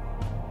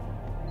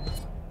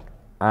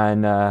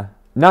 And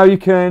now you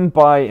can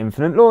buy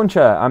Infinite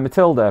Launcher and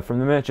Matilda from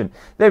the merchant.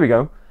 There we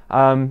go.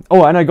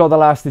 Oh, and I got the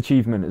last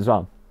achievement as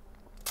well.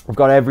 I've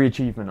got every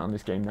achievement on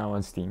this game now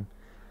on Steam.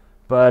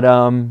 But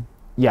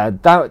yeah,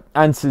 that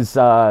answers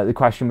the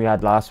question we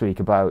had last week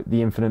about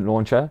the Infinite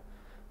Launcher.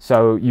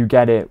 So you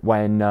get it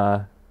when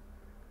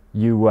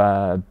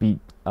you beat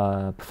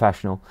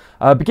Professional.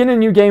 Begin a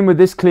new game with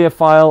this clear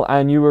file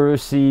and you will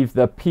receive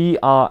the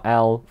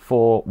PRL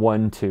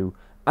 412.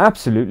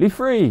 Absolutely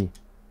free.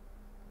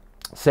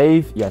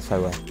 Save? Yes, I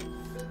will.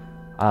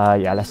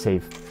 Yeah, let's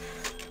save.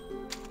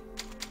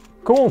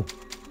 Cool.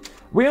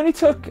 We only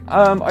took,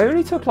 I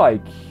only took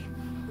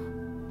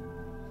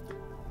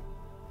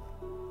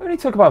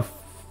about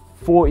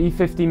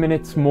 40-50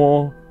 minutes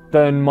more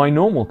than my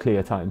normal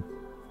clear time.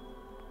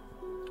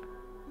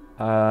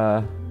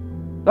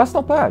 That's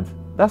not bad.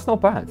 That's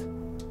not bad.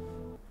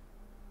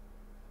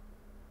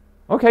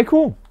 Okay,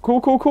 cool.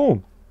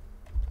 Cool.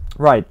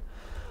 Right.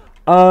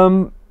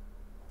 I'm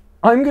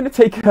going to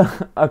take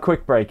a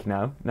quick break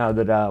now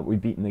that we've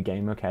beaten the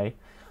game, okay?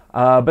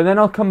 But then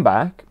I'll come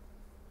back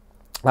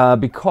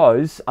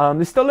because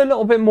there's still a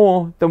little bit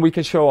more than we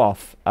can show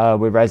off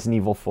with Resident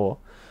Evil 4.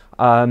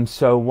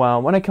 So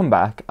when I come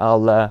back,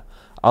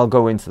 I'll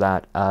go into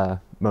that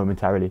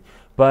momentarily.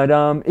 But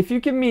if you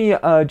give me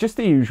just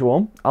the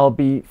usual, I'll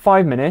be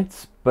 5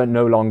 minutes, but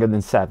no longer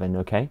than 7,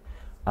 okay?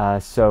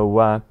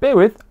 So bear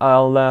with,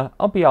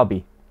 I'll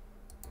be.